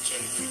you an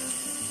opportunity,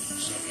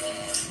 some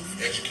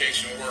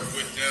education work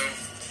with them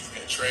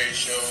at trade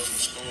shows and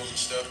schools and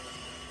stuff.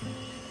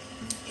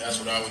 That's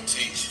what I would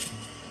teach.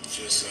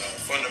 Just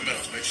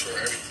fundamentals. Make sure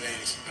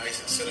everything's nice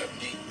and set up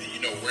neat and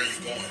you know where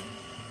you're going.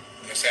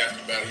 That's half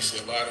the battle. You see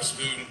a lot of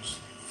students,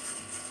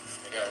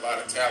 they got a lot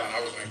of talent.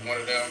 I was like one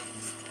of them,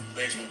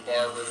 basement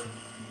barber.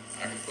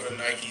 I can put a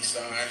Nike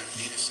sign,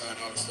 Adidas sign,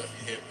 all the stuff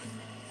you hit.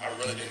 But I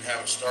really didn't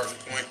have a starting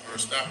point or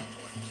a stopping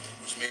point,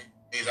 which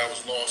means I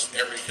was lost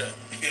every cut.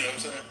 You know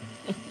what I'm saying?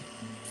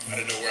 I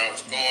didn't know where I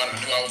was going. I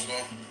knew I was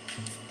going.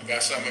 I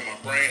got something in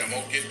my brain. I'm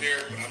going to get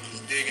there, but I'm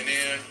just digging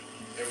in.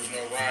 There was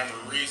no rhyme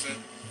or reason.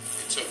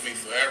 It took me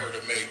forever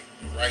to make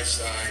the right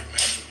side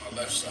match with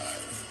my left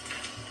side.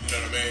 You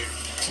know what I mean?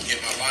 To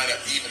get my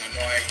lineup even. I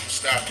know I ain't going to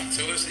stop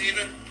until it's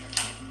even,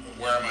 but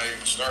where am I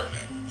even starting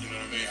at? You know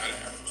what I mean? I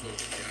didn't have a clue,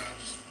 to be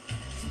honest.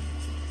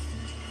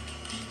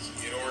 So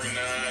get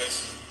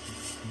organized,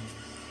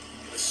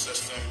 get a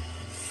system.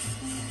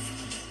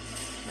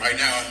 Right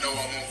now, I know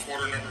I'm on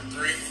quarter number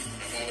 3.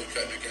 I'm only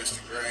cutting against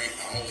the grain.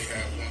 I only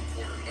have 1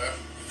 quarter left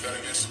to cut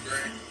against the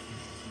grain.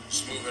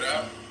 Smooth it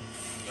out,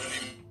 blend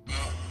him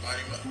out,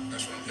 line him up.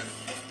 That's what I'm getting.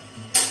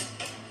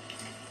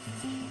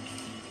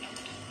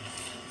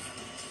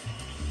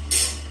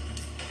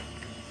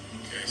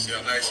 Okay, see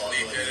how nice and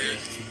neat that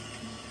is?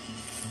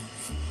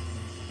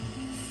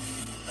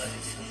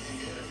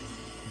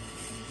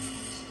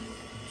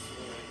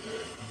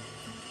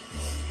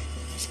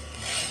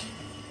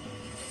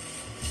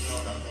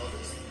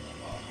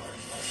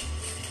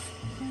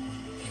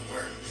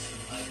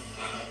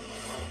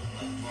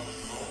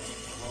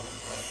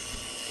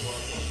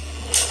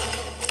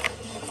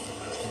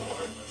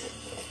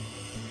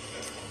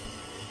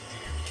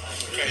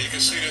 Okay, you can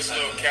see this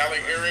little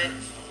cowlick area.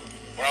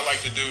 What I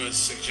like to do is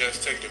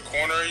suggest take the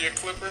corner of your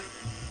clipper,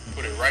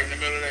 put it right in the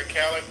middle of that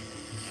cowlick,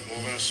 and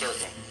move in a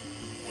circle.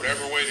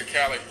 Whatever way the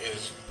cowlick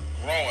is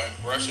growing,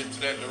 brush it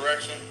to that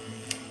direction.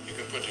 You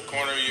can put the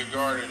corner of your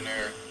guard in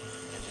there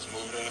and just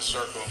move it in a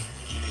circle.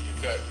 You need to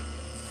cut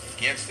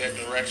against that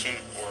direction,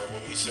 or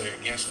what we say,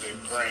 against the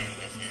grain,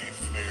 if you ain't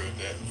familiar with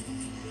that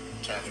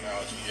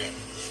terminology yet.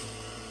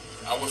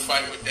 I would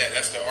fight with that.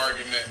 That's the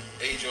argument,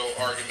 age-old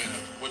argument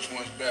of which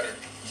one's better,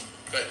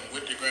 cutting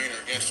with the grain or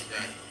against the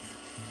grain.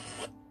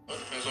 Well,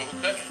 it depends on who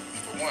cutting.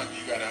 For one,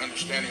 you got an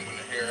understanding when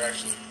the hair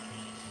actually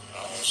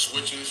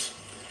switches.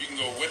 You can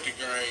go with the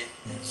grain,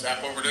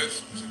 zap over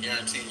this, it's a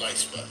guaranteed light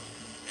spot.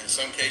 In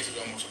some cases,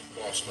 almost a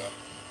ball spot.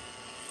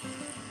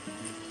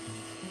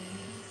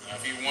 Now,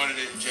 if you wanted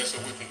it just a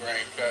with the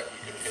grain cut, you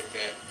could hit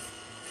that,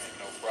 and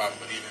no problem.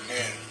 But even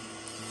then,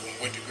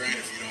 going with the grain,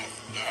 if you don't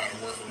know how to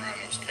work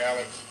around those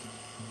cowlicks,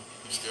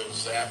 you still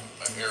zap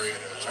an area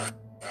that'll turn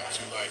out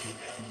too light.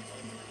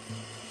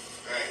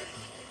 Right.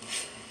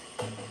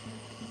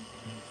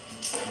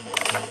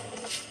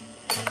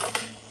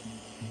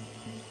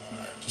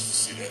 Alright, just to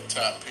see that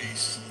top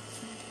piece.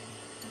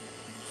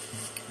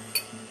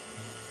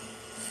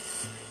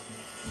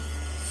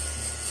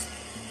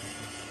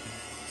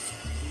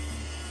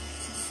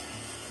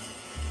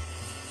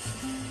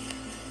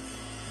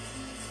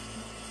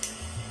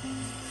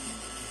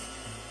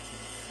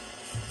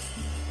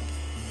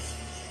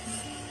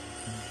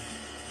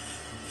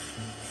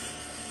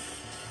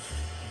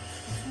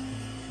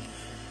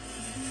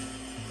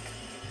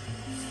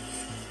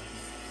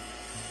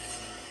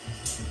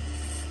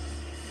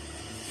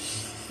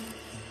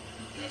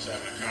 I was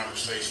having a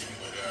conversation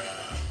with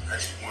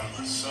actually one of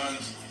my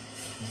sons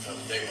the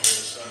other day. My older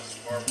son's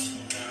in barber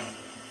school now,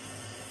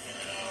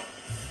 and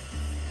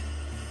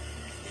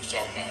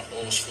talking about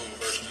old school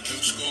versus the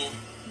new school.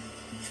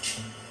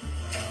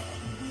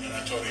 And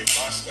I told him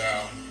my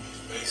style is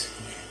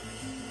basically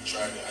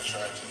I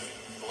tried to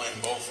blend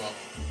both of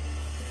them.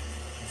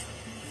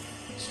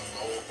 Some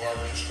old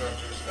barber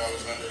instructors that I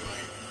was under,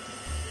 like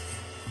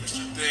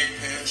Mr.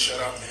 Thigpen,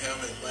 shout out to him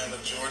in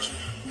Atlanta, Georgia.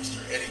 Mr.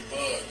 Eddie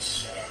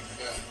Buggs, shout out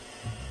to him.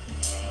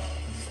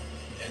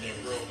 And they're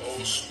real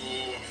old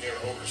school. I mean, they're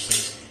over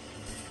 60.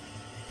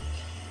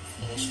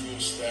 Old school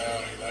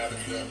style. They lather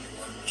you up. They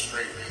work with a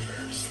straight razor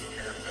every single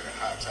haircut, a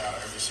hot towel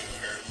every single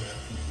haircut.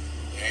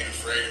 They ain't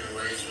afraid of the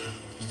razor.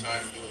 It's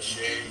time to do a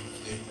shave.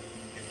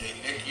 If they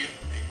nick you,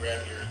 they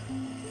grab your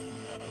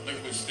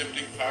liquid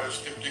styptic, powder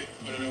styptic,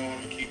 put it on,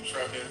 and keep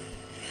trucking.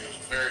 It was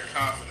very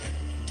confident,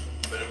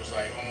 but it was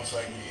like almost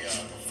like the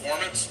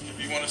performance,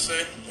 if you want to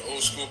say. The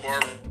old school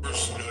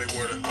barbers, they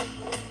wore the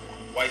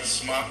white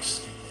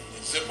smocks,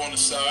 the zip on the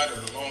side,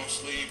 or the long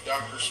sleeve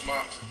doctor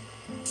smocks,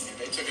 and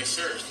they took it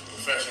serious. The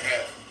profession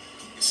had,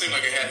 it seemed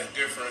like it had a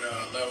different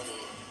level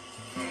of,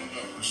 I don't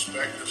know,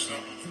 respect or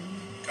something.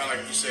 Kind of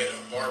like you said, a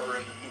barber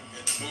in the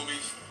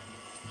movies.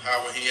 How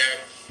would he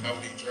act? How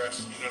would he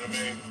dress? You know what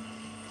I mean?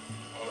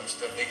 All that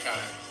stuff.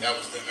 That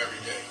was them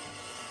every day.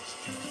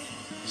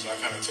 So I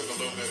kind of took a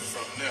little bit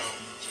from them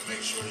to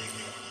make sure you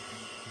can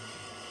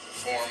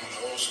perform on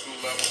the old school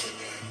level, but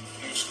then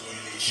new school, you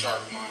need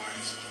sharp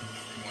minds.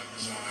 If you want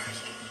designs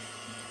or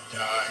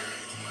dye or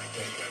anything like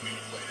that, you got to be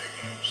able to play that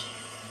game.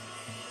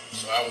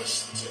 So I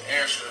was, to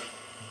answer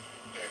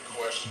that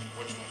question,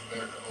 which one's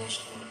better, the old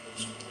school or the new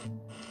school?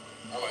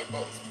 I like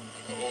both.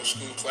 Like an old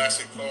school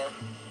classic car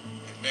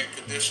in mint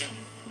condition,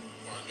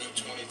 or a new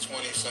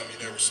 2020, something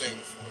you never seen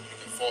before. You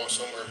can fall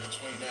somewhere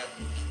between that.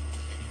 You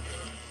can get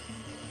a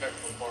heck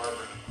of a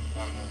barber and a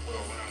lot more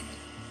well-rounded.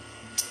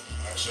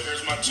 All right, so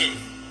here's my two.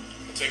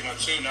 I'm gonna take my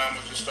two now. I'm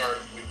gonna just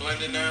start. We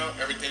blending now.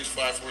 Everything's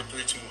 5, 4,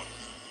 3, 2, 1.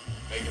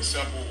 Make it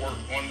simple.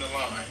 Work on the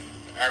line.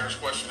 The average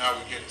question I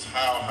would get is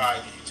how high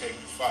do you take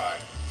the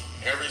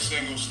 5? Every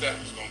single step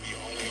is gonna be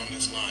only on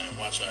this line, and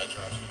watch how it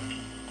drops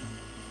down.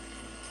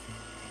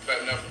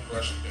 Cutting up and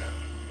brushing down.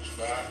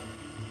 5,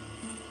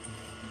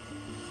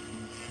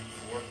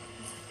 4.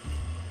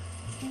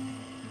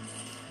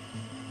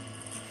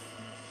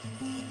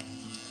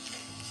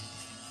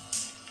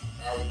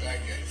 All right, we're back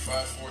at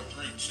 5, 4,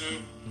 3,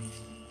 2.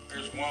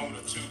 Here's one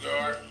with a 2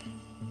 guard.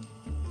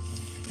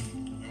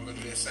 And we're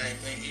gonna do the same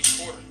thing each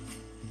quarter.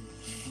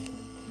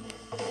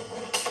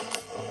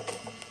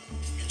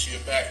 Get you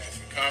your back. If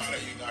you're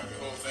confident you knock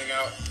the whole thing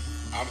out,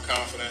 I'm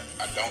confident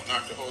I don't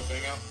knock the whole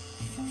thing out.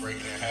 Break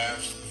it in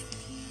halves,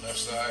 left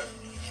side,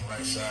 and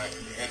right side. At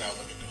the end, I'll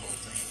look at the whole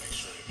thing and make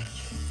sure they match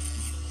up.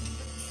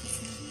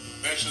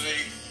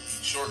 Eventually,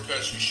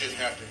 shortcuts, you shouldn't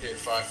have to hit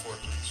 5, 4,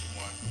 3,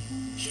 2,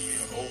 1. It should be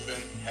an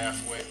open,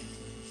 halfway,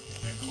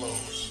 and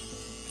close.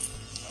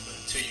 But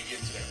until you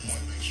get to that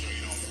point, make sure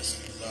you don't miss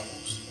any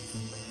levels.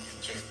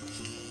 Check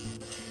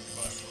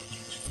 5, 4, 3,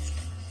 2,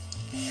 1.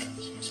 All right,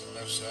 so it's the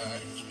left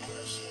side, here's my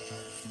left side.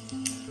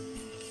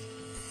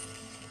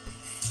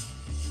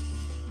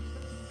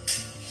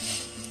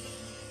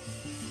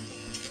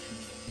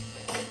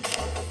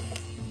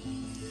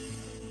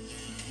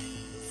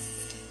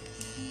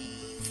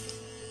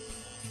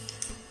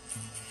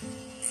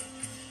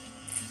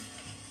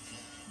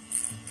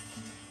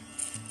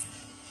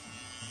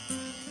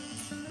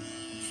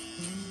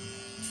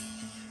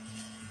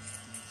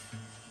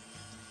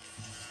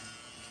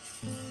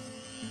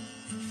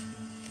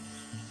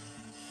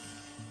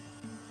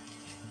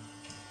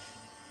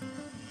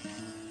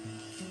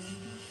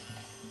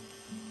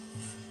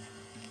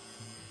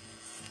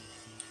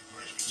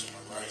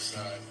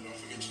 Side. Don't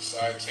forget your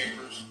side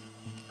tapers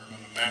are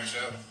going to match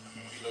up. I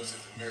mean, when he looks at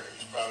the mirror,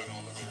 he's probably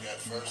going to look at that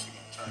first. He's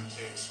going to turn his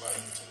head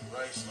slightly to the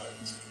right, slightly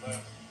to the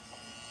left.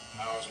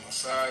 How's my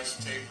sides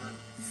taper?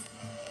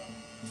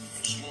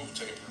 Smooth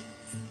taper.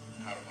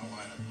 How do my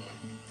lineup look?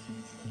 In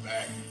the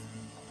back.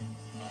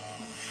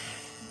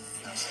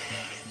 Not saying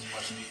I make as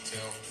much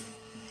detail.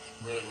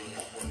 Really, really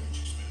important that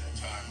you spend that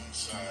time on the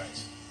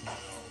sides. You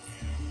know,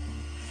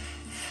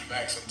 the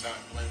back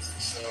sometimes blends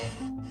itself,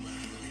 but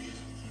it really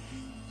isn't.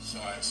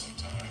 Side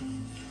sometimes.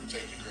 You would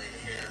take the grade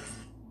of hair,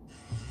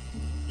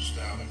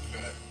 style and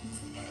cut.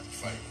 You might have to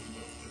fight with a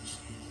little bit. So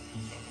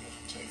a couple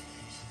different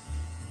techniques.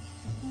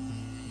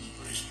 It's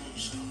pretty smooth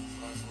stuff.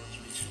 5, 4,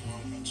 3, 2,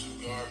 1. My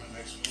 2 guard.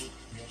 My next move.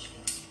 Guess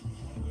what?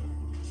 1 guard.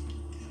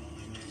 You know,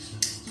 like this.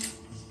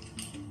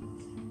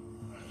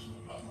 Alright, so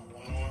I pop my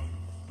 1 on.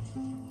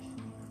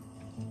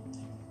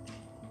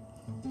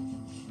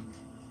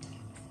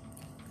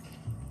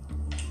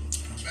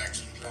 Back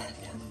to the drawing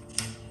board.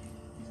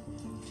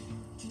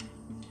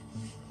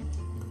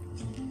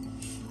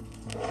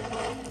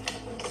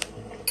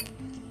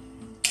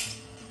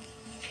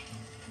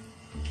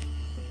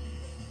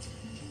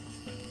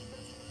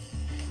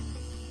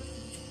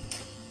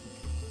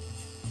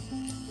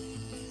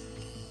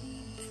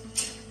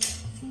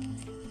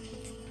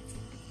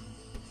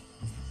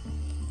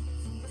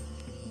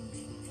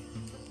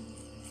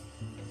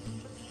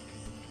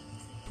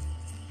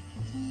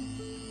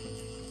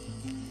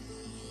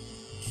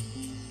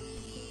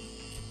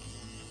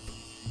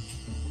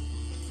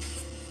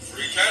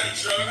 Caddy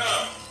truck,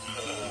 huh?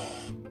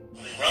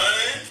 They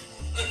running?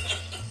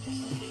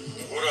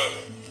 What up?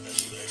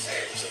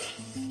 Hey, what's up?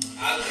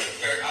 I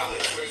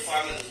went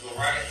 45 minutes to go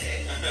right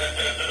ahead.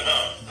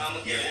 I'm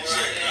gonna get more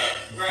out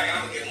of Right,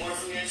 I'm gonna get more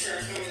from your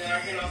insurance company than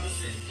I get off the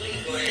street.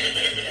 Please go ahead and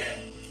do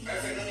that.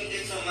 Matter of fact, let me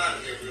get something out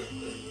of here real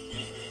quick.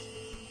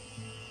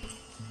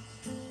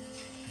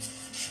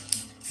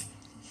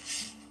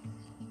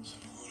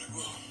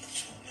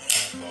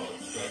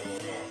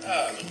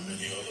 A little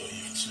video, a little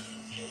YouTube.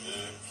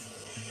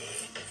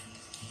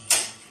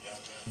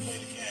 Play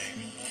the game,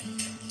 you know?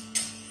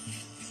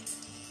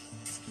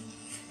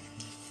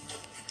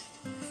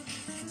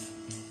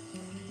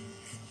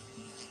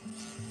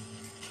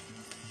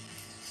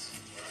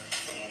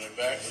 Come on it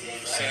back, we're doing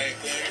the same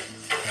thing.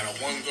 Got a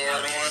 1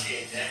 guard on.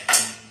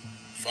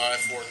 5,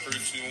 4, 3,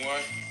 2, 1.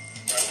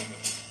 Right on the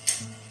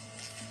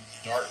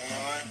dark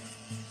line.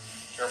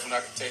 Careful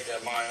not to take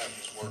that line up,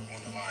 just work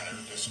on the line,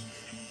 it'll disappear.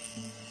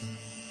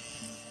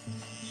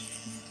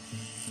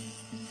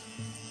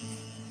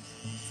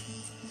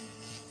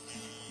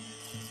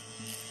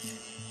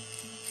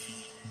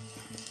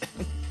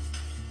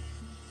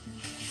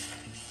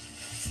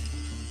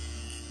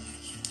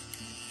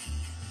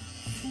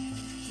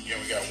 Again,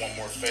 we got one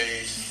more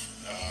phase.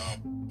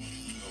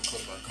 Go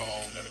clipper and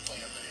comb. That'll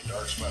clean up any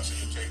dark spots in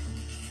your tape.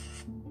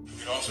 You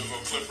can also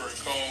go clipper and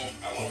comb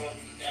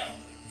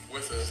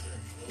with a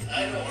I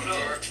don't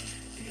know.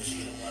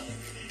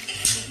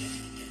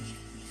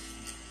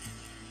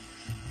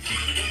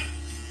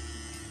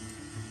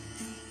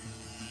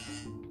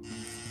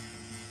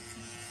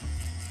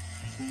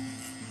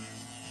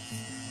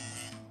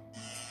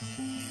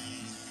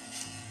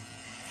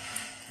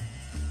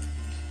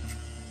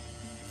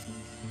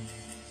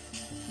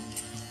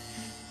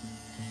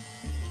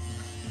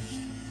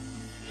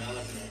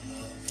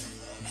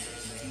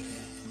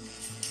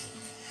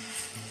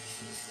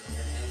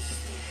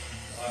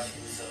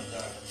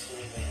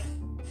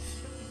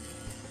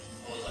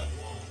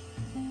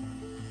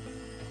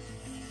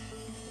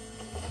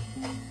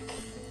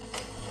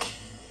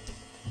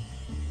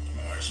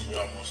 Alright, so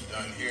we're almost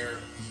done here.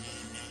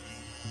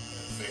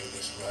 Fade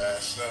this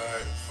last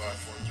side. 5,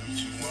 4, 3,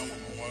 2, 1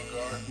 with my 1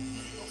 guard.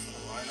 Go for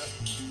the lineup.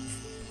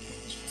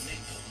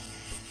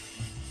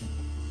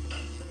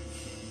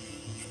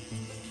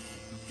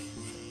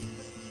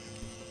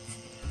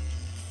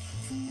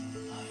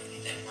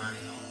 That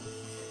burning on.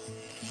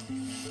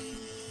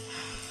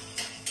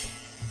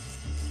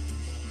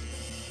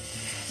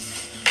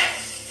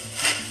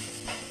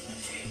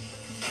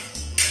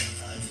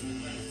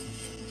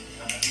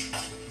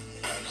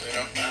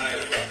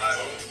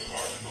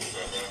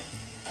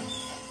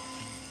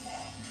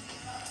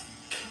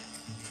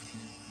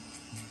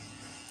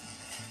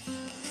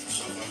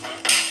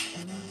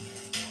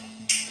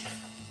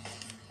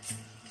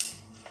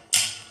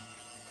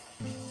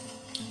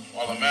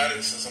 While I'm at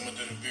it, since I'm going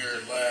to do the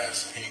beard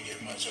last, I can't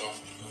get much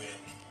off. Go ahead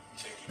and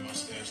take your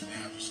mustache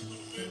down just a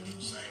little bit.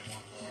 Same 1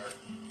 guard.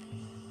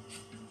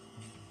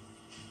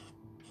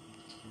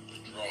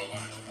 Just draw a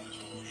line around this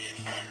whole head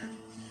here.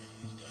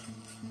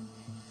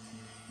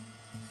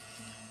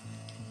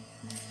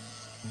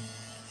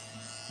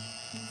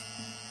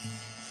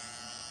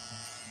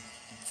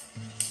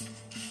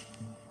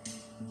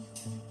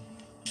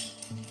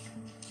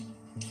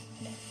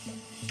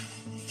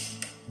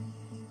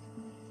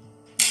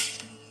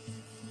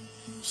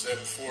 Said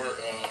before,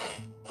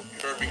 you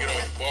heard me get all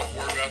your bulk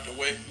work out the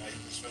way. Now you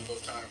can spend a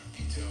little time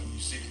in detail.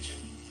 You see that your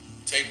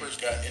taper's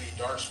got any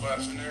dark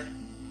spots in there?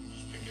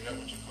 Just pick it up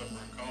with your clipper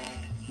and comb.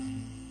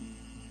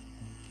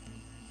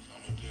 So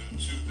I'm going to do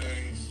 2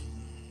 things.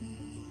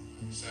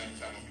 At the same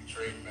time, I'll be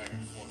trading back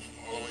and forth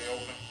from all the way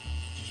open.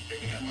 Just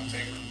picking up my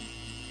taper.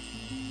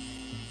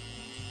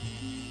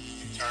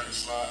 You turn it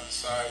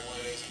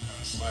sideways and kind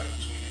of slide it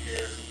between the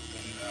hairs and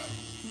thin it out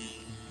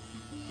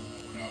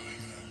without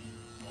making a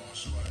ball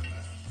sweat.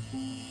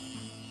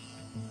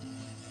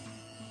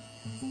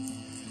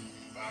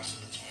 Bounce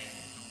it between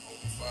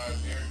open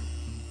 5 there.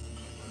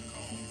 Clipper and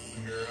comb, pull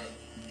the hair up,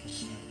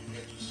 snip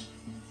the edges,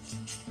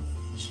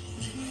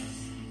 smooth it out.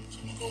 So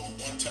I'm going to go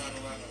 1 time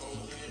around the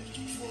whole head just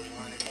before we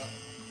line it up.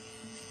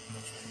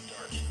 Look for any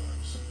dark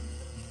spots.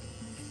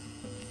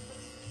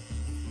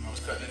 I was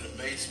cutting in the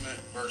basement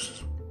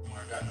versus when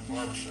I got in the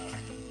barbershop.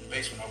 In the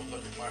basement, I was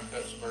looking at my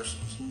cuts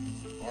versus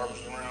barbers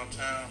around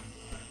town.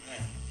 Like,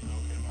 man,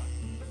 okay, my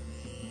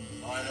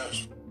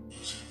lineups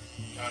was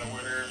kind of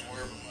where theirs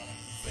were, but my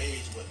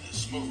fades wasn't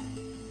as smooth.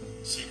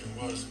 The secret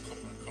was the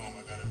clipper and comb.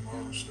 I got at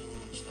barber school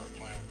and started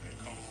playing with that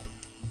comb.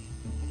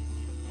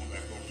 Going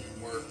back over to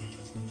work,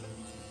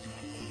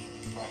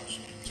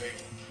 polishing the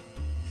tape.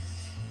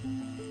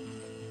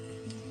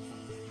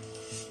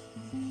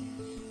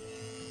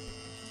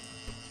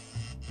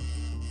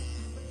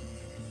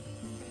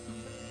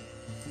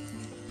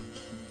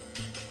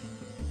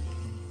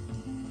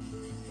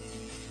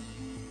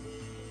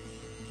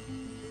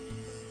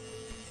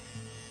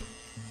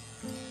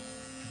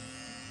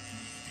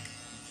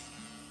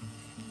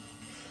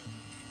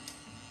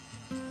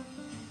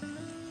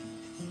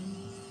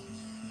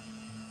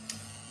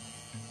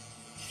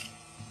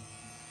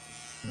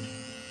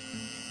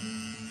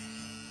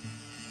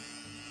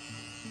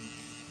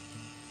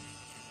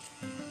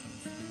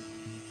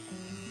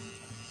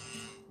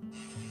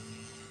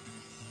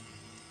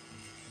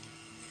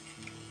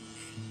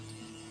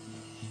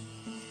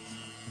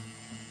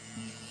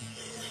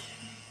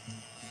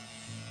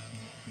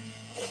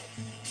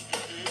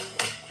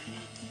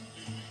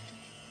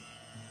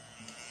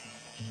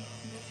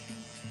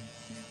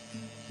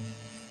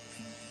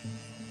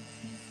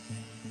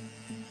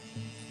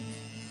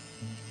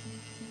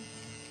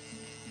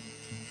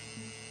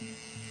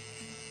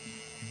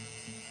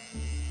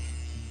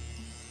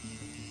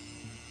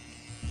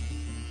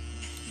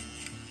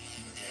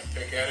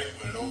 pick at it,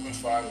 put it open,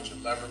 file with your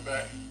lever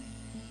back.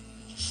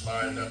 Just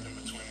slide it up in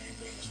between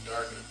anything that's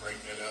dark and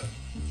break that up.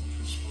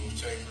 Smooth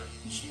taper,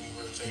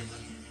 smoother taper.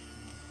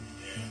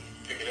 And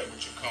pick it up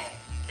with your comb.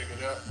 Pick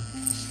it up,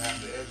 snap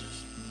the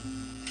edges.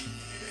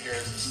 The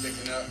hairs are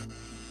sticking up.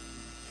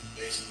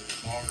 Basically the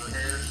longer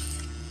hairs.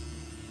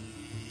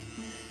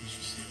 And you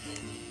should see a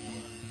little bit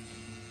more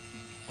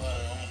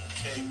butter on the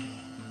tape.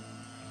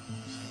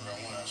 See what I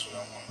want, that's what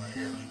I want right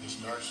here. Like this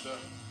dark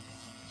stuff.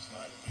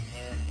 Slide it in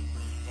there,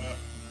 bring them up.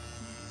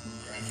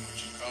 Grab it with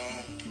your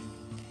comb.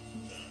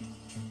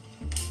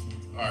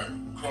 Alright,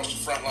 across the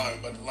front line,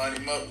 about to line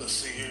him up. Let's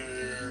see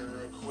here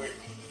real quick.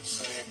 The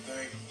same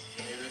thing.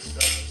 Any of this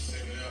stuff is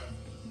sticking up.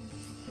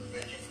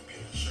 Thank you for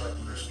getting a sharp,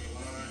 crispy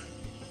line.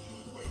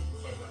 Quick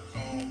clip of the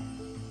comb.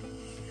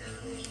 Here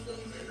goes a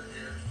little bigger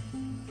here.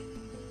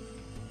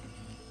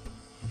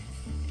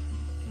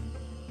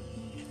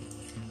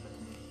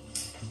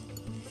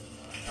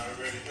 Now we're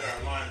ready to hit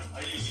our line. I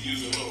usually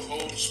use a little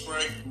hold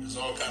spray. There's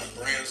all kind of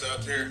brands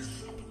out there.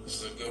 This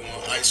is a good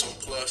one, ISO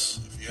Plus.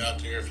 If you're out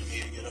there, if you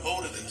need to get a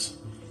hold of this,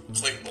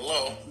 click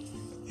below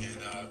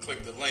and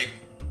click the link.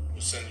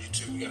 We'll send you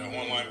to. We got an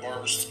online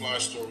barber supply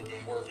store we've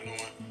been working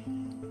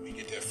on. We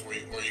get that for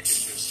you, or you can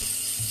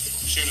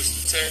just shoot us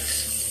the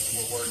text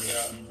and we'll work it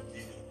out.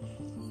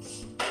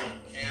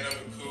 Can of it,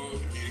 cool.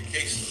 If you need a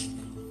case.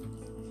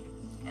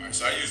 All right,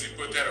 so I usually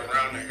put that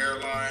around the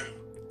hairline.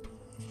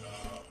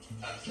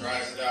 Kind of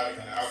dries it out. It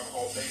kind of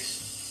alcohol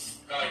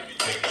based. Kind of like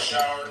if you take a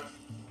shower.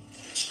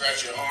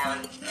 Scratch your arm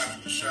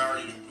after the shower,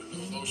 you didn't put no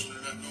lotion or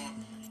nothing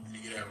on, and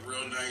you get that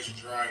real nice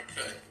dry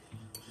cut,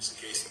 just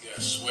in case you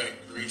got sweat,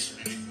 grease,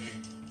 or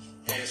anything,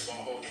 and it's going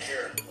to hold your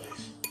hair in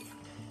place.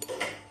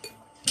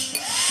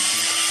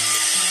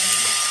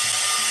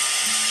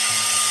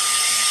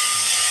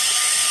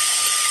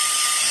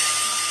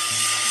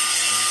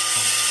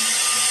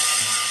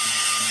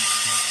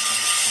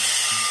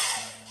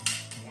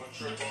 One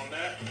trip on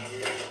that, now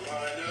we're going to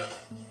line up.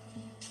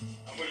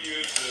 I'm going to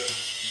use the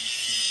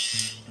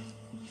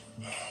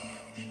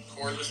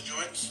cordless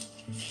joints.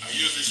 I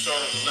usually start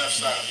on the left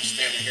side. I'm just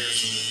standing here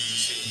so that you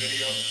can see the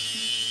video.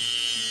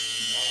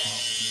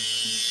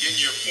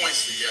 Getting your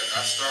points together.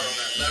 I start on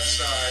that left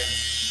side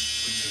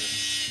with the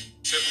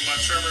tip of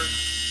my trimmer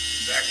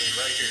exactly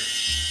right here.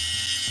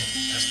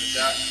 That's the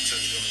dot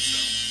until you really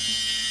stop.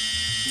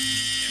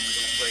 And we're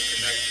going to play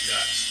connect the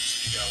dots.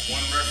 So you got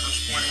one reference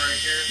point right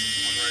here,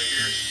 one right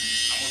here.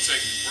 I'm going to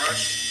take the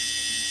brush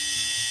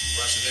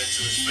it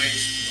into his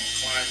face. We're going to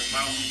climb the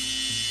mountain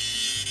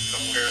a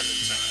couple hairs at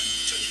a time.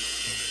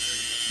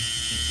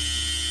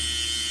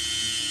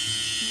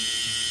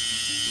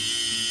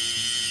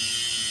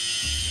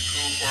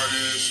 Part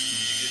is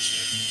you get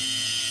your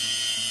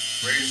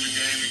razor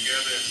game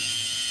together,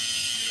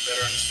 get a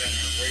better understanding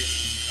of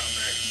razor, you come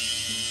back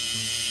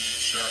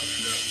and sharpen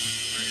it up with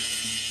the razor.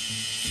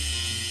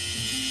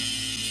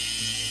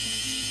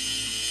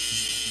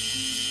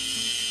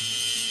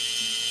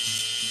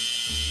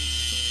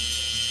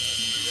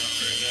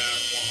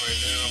 Right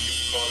now,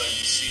 people call that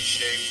the C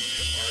shape, or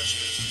the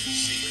arches, or the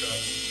C cup.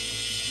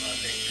 It's my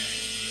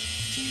nickname, but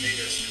to me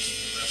that's just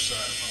the left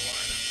side of my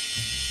lineup.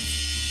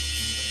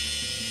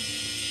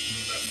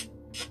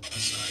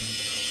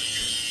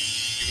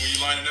 When you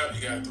line it up,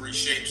 you got three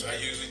shapes I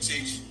usually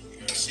teach. You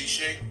got a C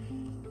shape,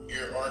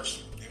 ear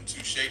arch, them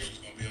two shapes is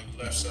going to be on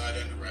the left side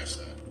and the right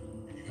side.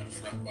 And you got a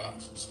front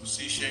box. So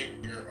C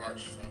shape, ear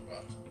arch, front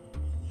box.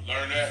 You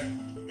learn that,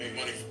 you make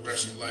money for the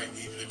rest of your life,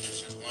 even if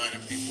it's just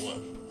lining people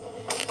up.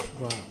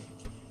 Wow. And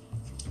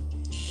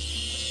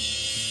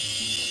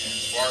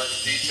as far as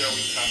the detail,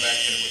 we can come back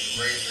in with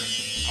the razor.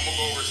 I'm going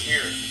to go over his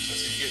ear. Since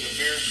he's getting a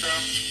beard trim,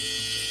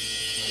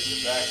 here's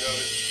the back of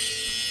it.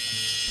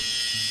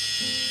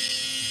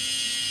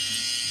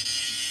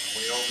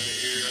 Way over the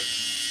ear.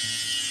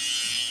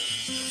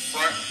 The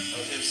front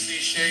of his C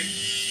shape,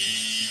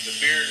 the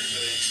beard is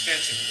an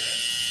extension of that.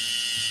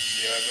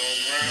 See how it goes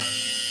around?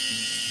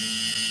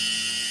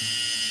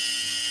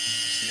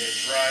 See that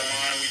dry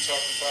line we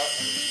talked about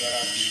when we got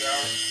out of the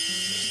shower?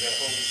 That's that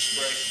holy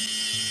spray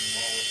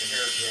along with the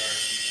hair dryer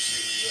so you can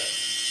see what's at.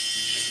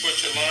 Just put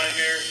your line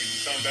there. You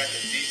can come back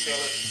and detail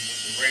it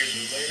with the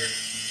razor later.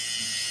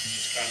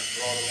 Just kind of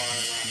draw the line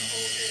around the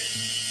whole head.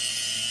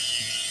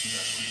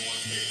 That's what you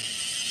want to do.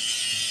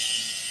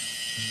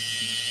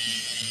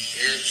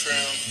 Ear trim,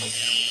 and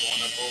we're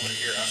going up over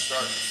here. I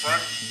start in the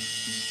front,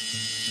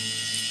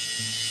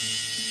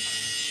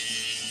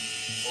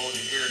 hold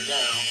the ear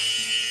down.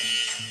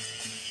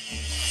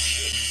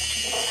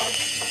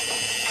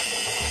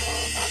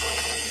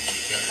 Get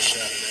a better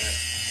shot of that.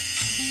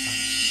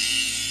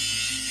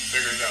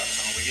 Figure it out,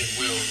 Tom. We get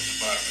wheels on the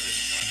bottom of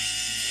this joint.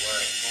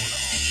 Right, going to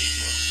Home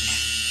Depot.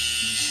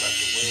 Slap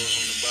the wheels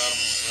on the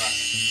bottom and we're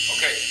rocking.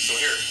 Okay, so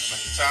here,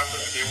 like the top, I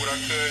did what I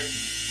could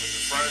with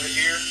the front of the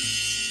ear.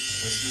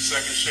 This is the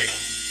second shape.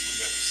 We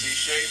got the C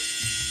shape.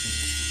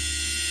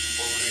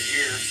 Over the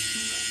ear.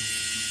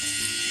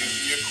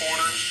 Using your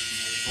corners,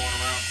 and you're going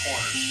around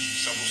corners.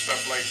 Simple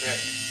stuff like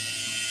that.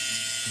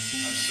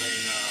 I'm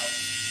saying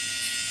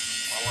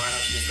my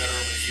lineups get better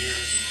over the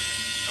years.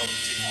 help the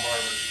team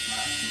barber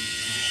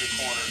use your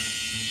corner,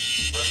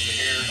 brush the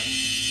hair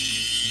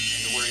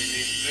into where you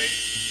need to be.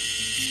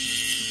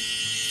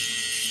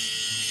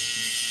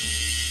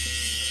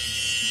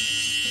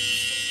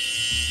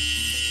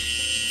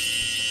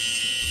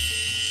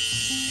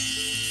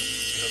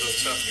 A little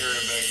tough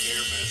area back there,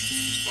 but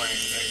it's plenty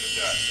to connect the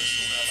dots. That's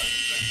the way I like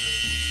to think of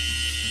it.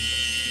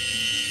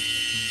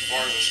 As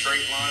far as a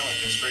straight line, like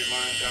that straight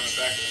line down the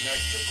back of the neck,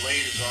 the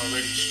blade is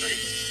already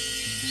straight.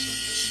 So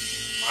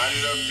just line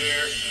it up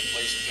there and then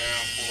place it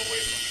down, pull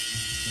away from it.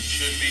 You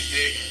shouldn't be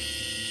digging.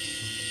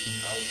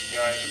 I was the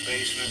guy in the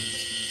basement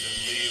that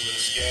leave with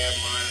a scab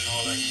line and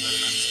all that. You better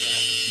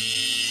understand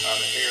how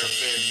the hair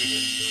fed through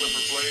the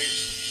clipper blades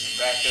and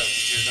back up.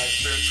 Get a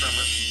nice pair of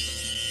trimmers.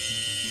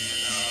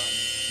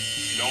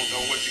 If you don't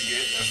know what to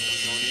get, that's what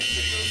we're doing these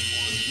videos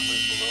for. You click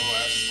below,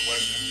 ask the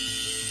question.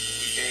 If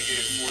we can't get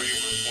it for you,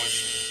 we'll point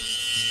you in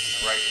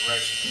the right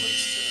direction, at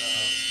least to get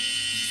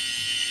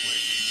you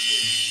where you need to be.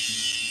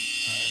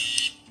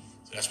 Alright?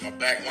 So that's my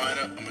back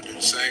lineup. I'm going to do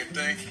the same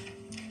thing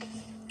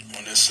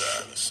on this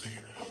side. Let's see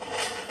here.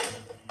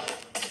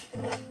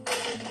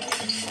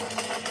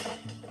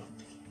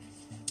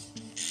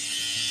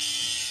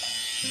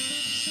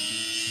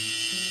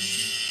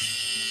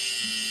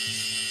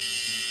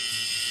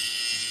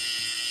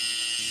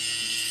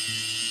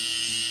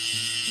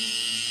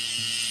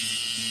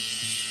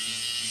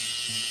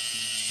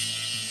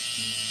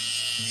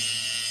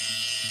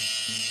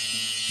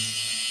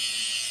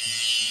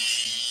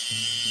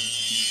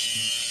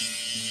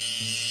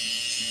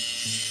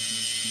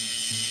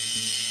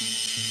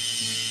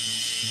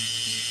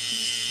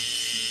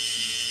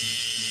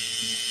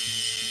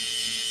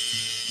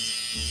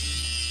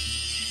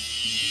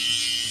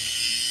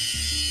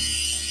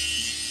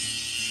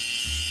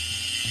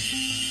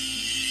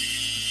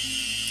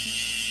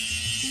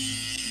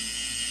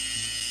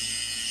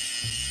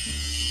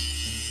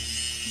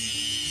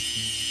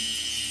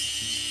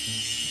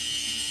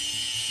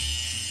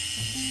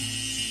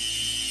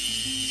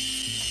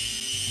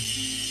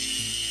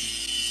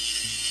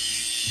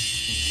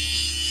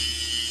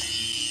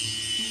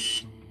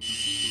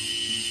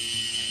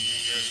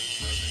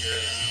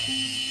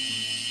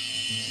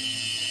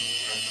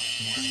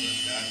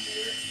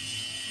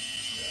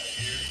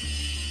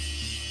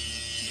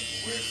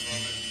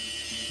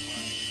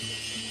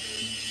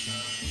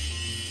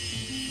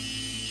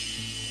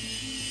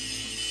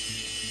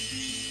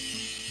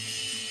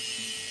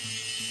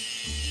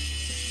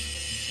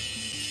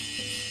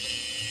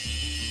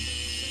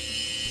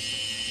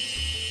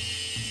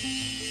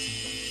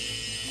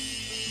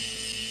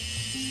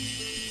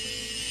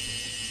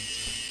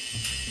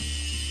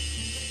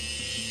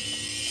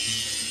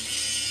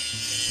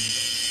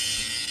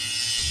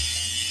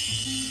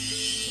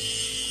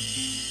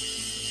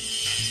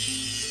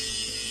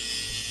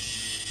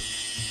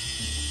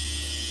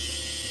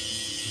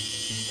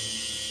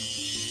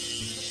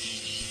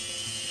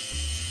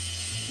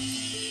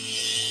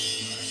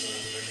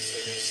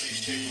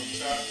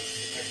 Top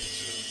is connected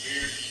to the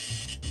beard.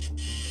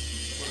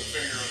 Put a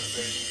finger on the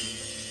face.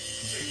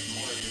 Take the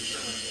corner of your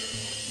trimmer there,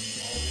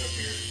 all the way up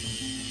here,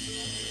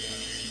 all the way down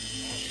here.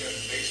 Once you got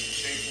the base and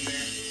shape in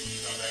there,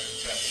 come back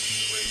and tap it to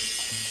the razor.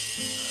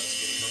 Let's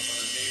get him up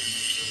underneath.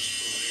 Make sure it's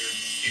full here.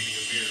 Keeping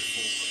your beard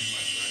full pretty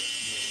much, right?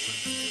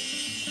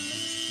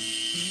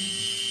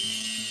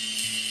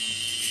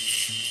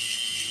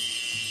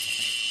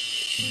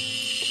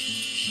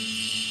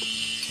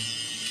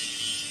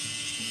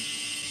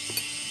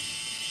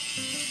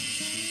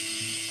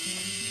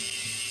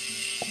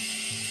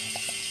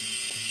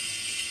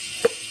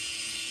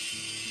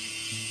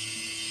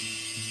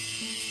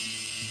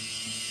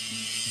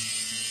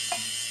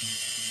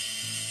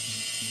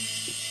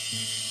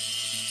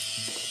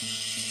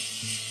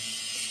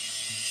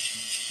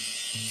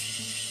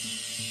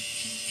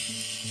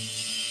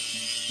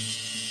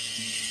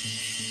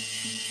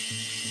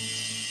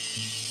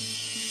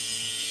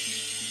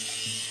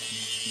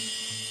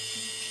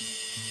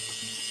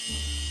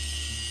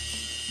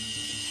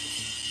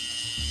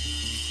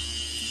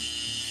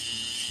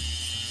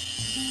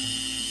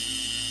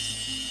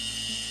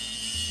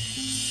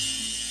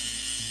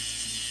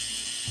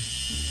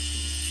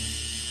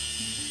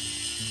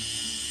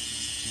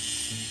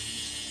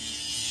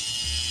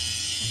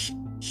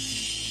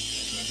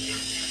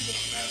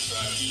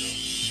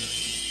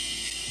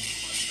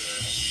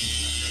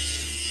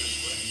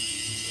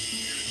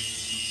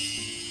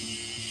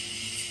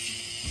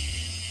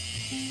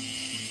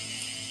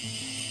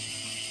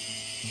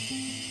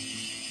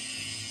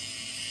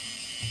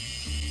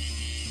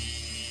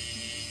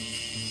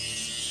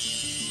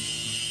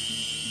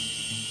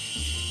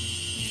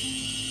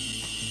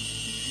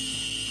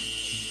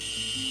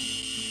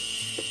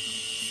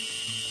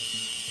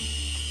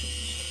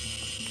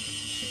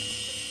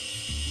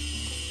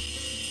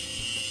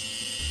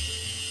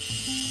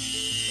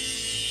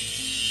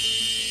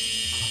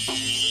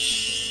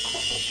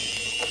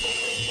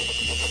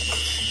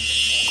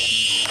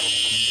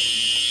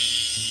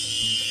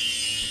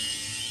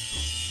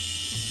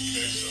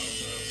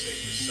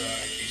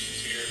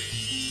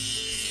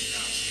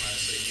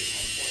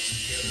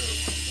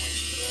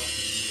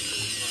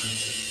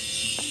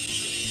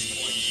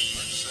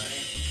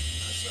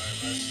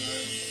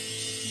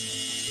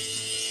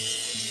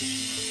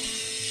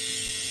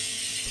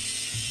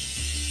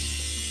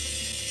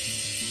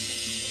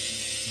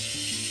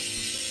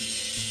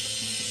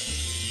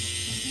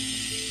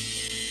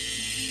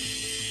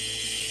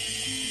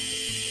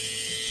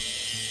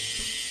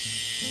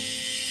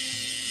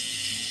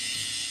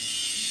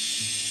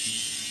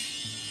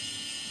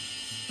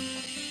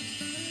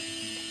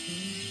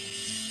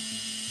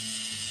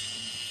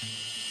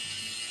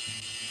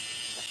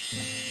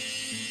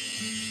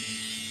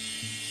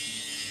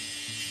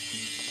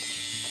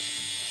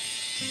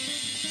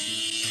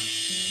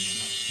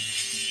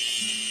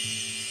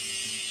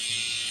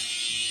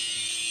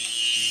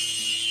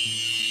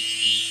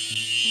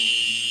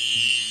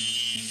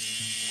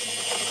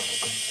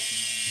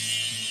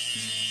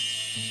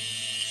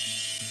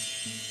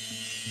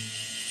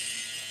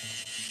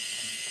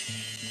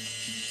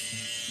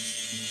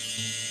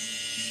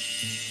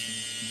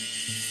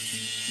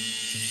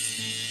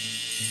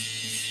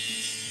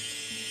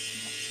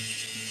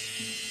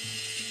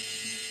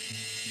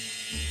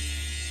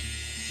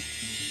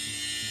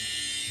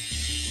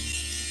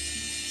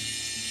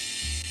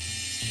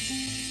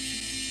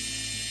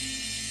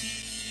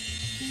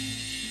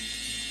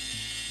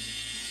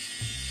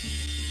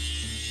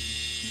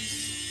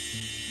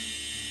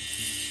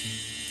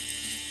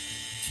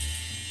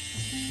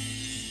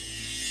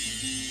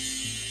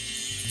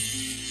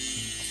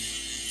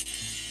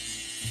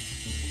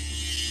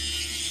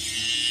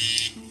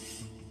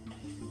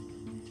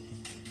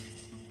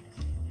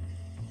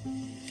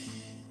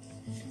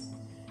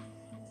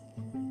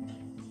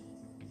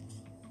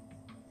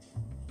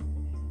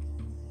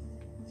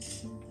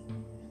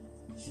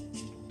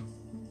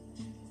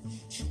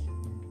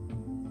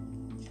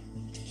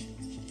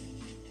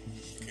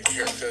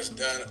 Haircut's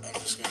done. I'm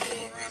just gonna go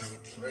around it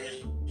with the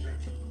razor,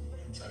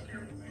 tuck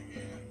everything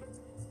in.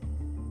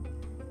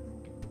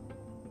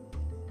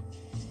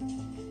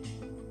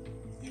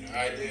 You know, the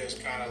idea is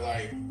kind of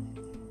like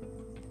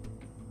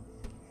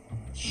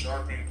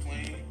sharp and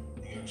clean.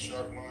 You got a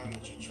sharp line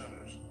with your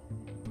trimmers.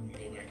 You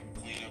go back and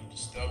clean up the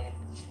stubble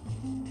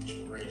with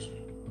your razor.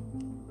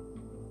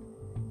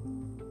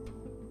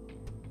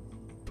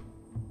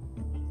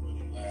 But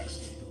it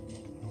lasts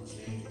more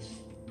days.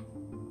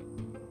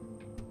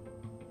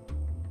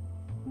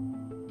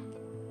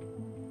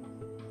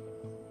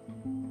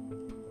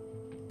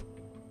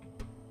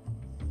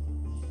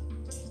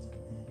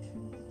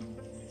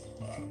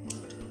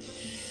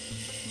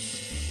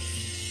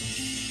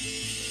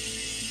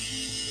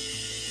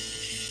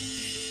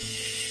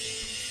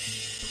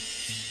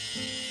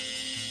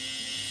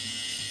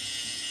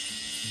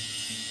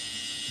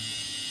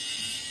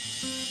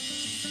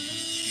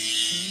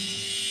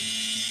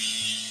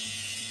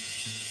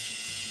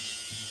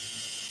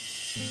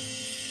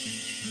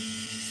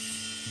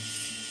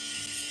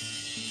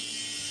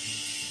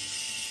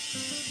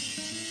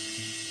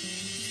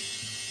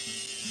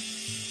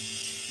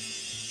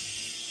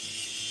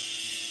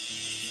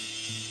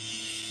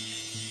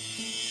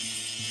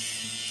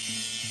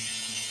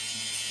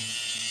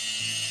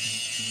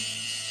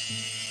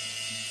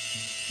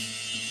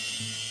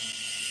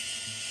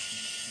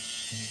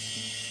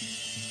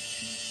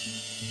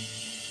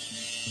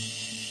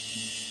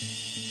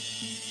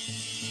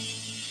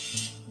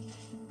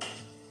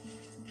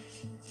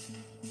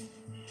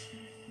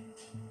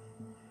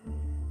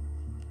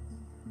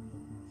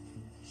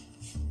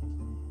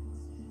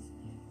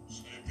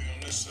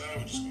 Side,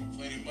 we're just gonna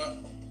clean him up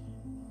and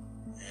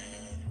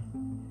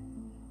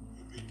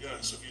we'll be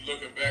done. So if you're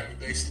looking back, we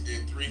basically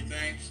did 3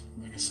 things.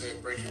 Like I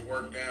said, break your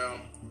work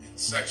down in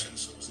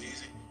sections so it's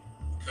easy.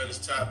 Cut his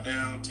top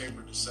down,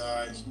 taper the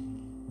sides,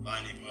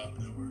 line him up,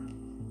 and we're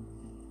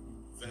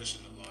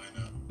finishing the line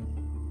up,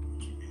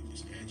 which would be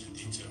just add your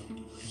detail with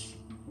the razor.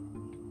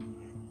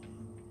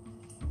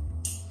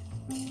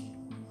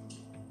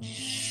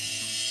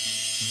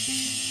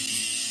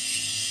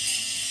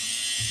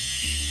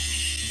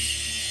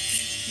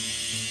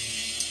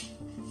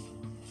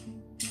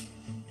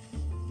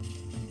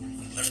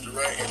 Left to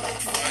right, and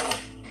fine.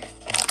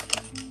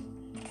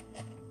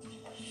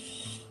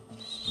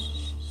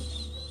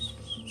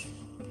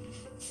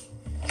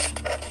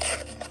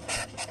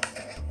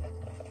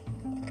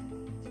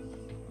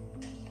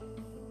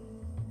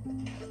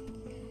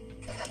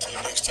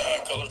 Till next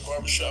time, Colors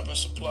Barbershop and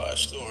Supply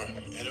Store.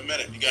 In a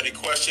minute. You got any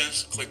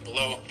questions? Click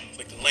below.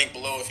 Click the link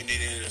below if you need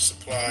any of the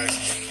supplies.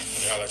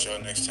 And I'll let y'all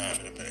next time.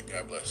 In a minute.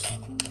 God bless.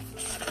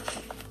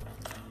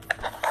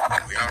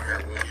 We out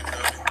here, will you know?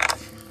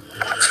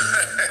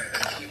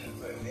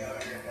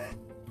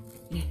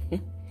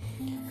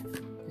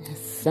 There's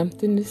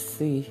something to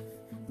see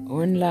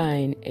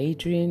online.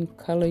 Adrian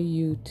Color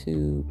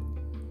YouTube,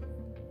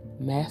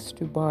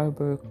 Master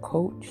Barber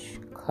Coach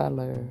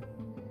Color,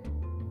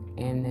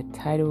 and the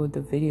title of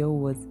the video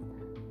was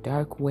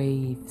Dark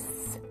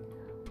Waves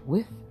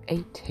with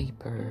a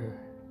Taper.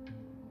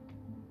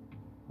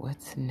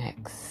 What's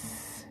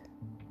next?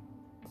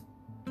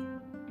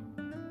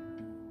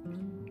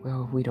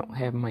 Well, we don't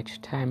have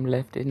much time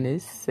left in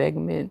this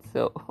segment,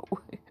 so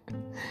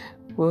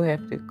we'll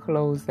have to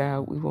close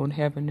out. We won't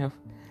have enough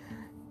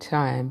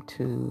time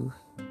to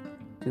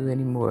do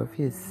any more of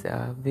his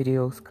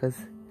videos because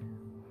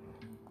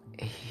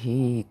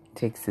he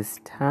takes his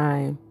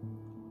time,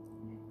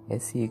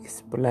 as he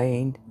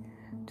explained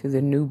to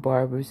the new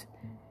barbers.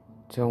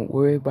 Don't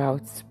worry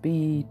about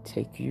speed.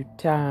 Take your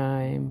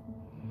time.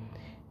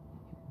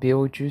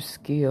 Build your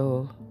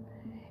skill,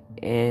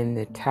 and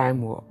the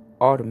time will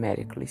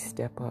automatically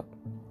step up.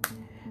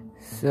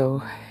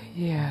 So,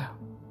 yeah.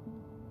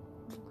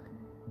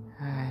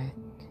 I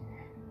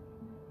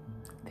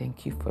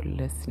thank you for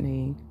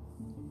listening.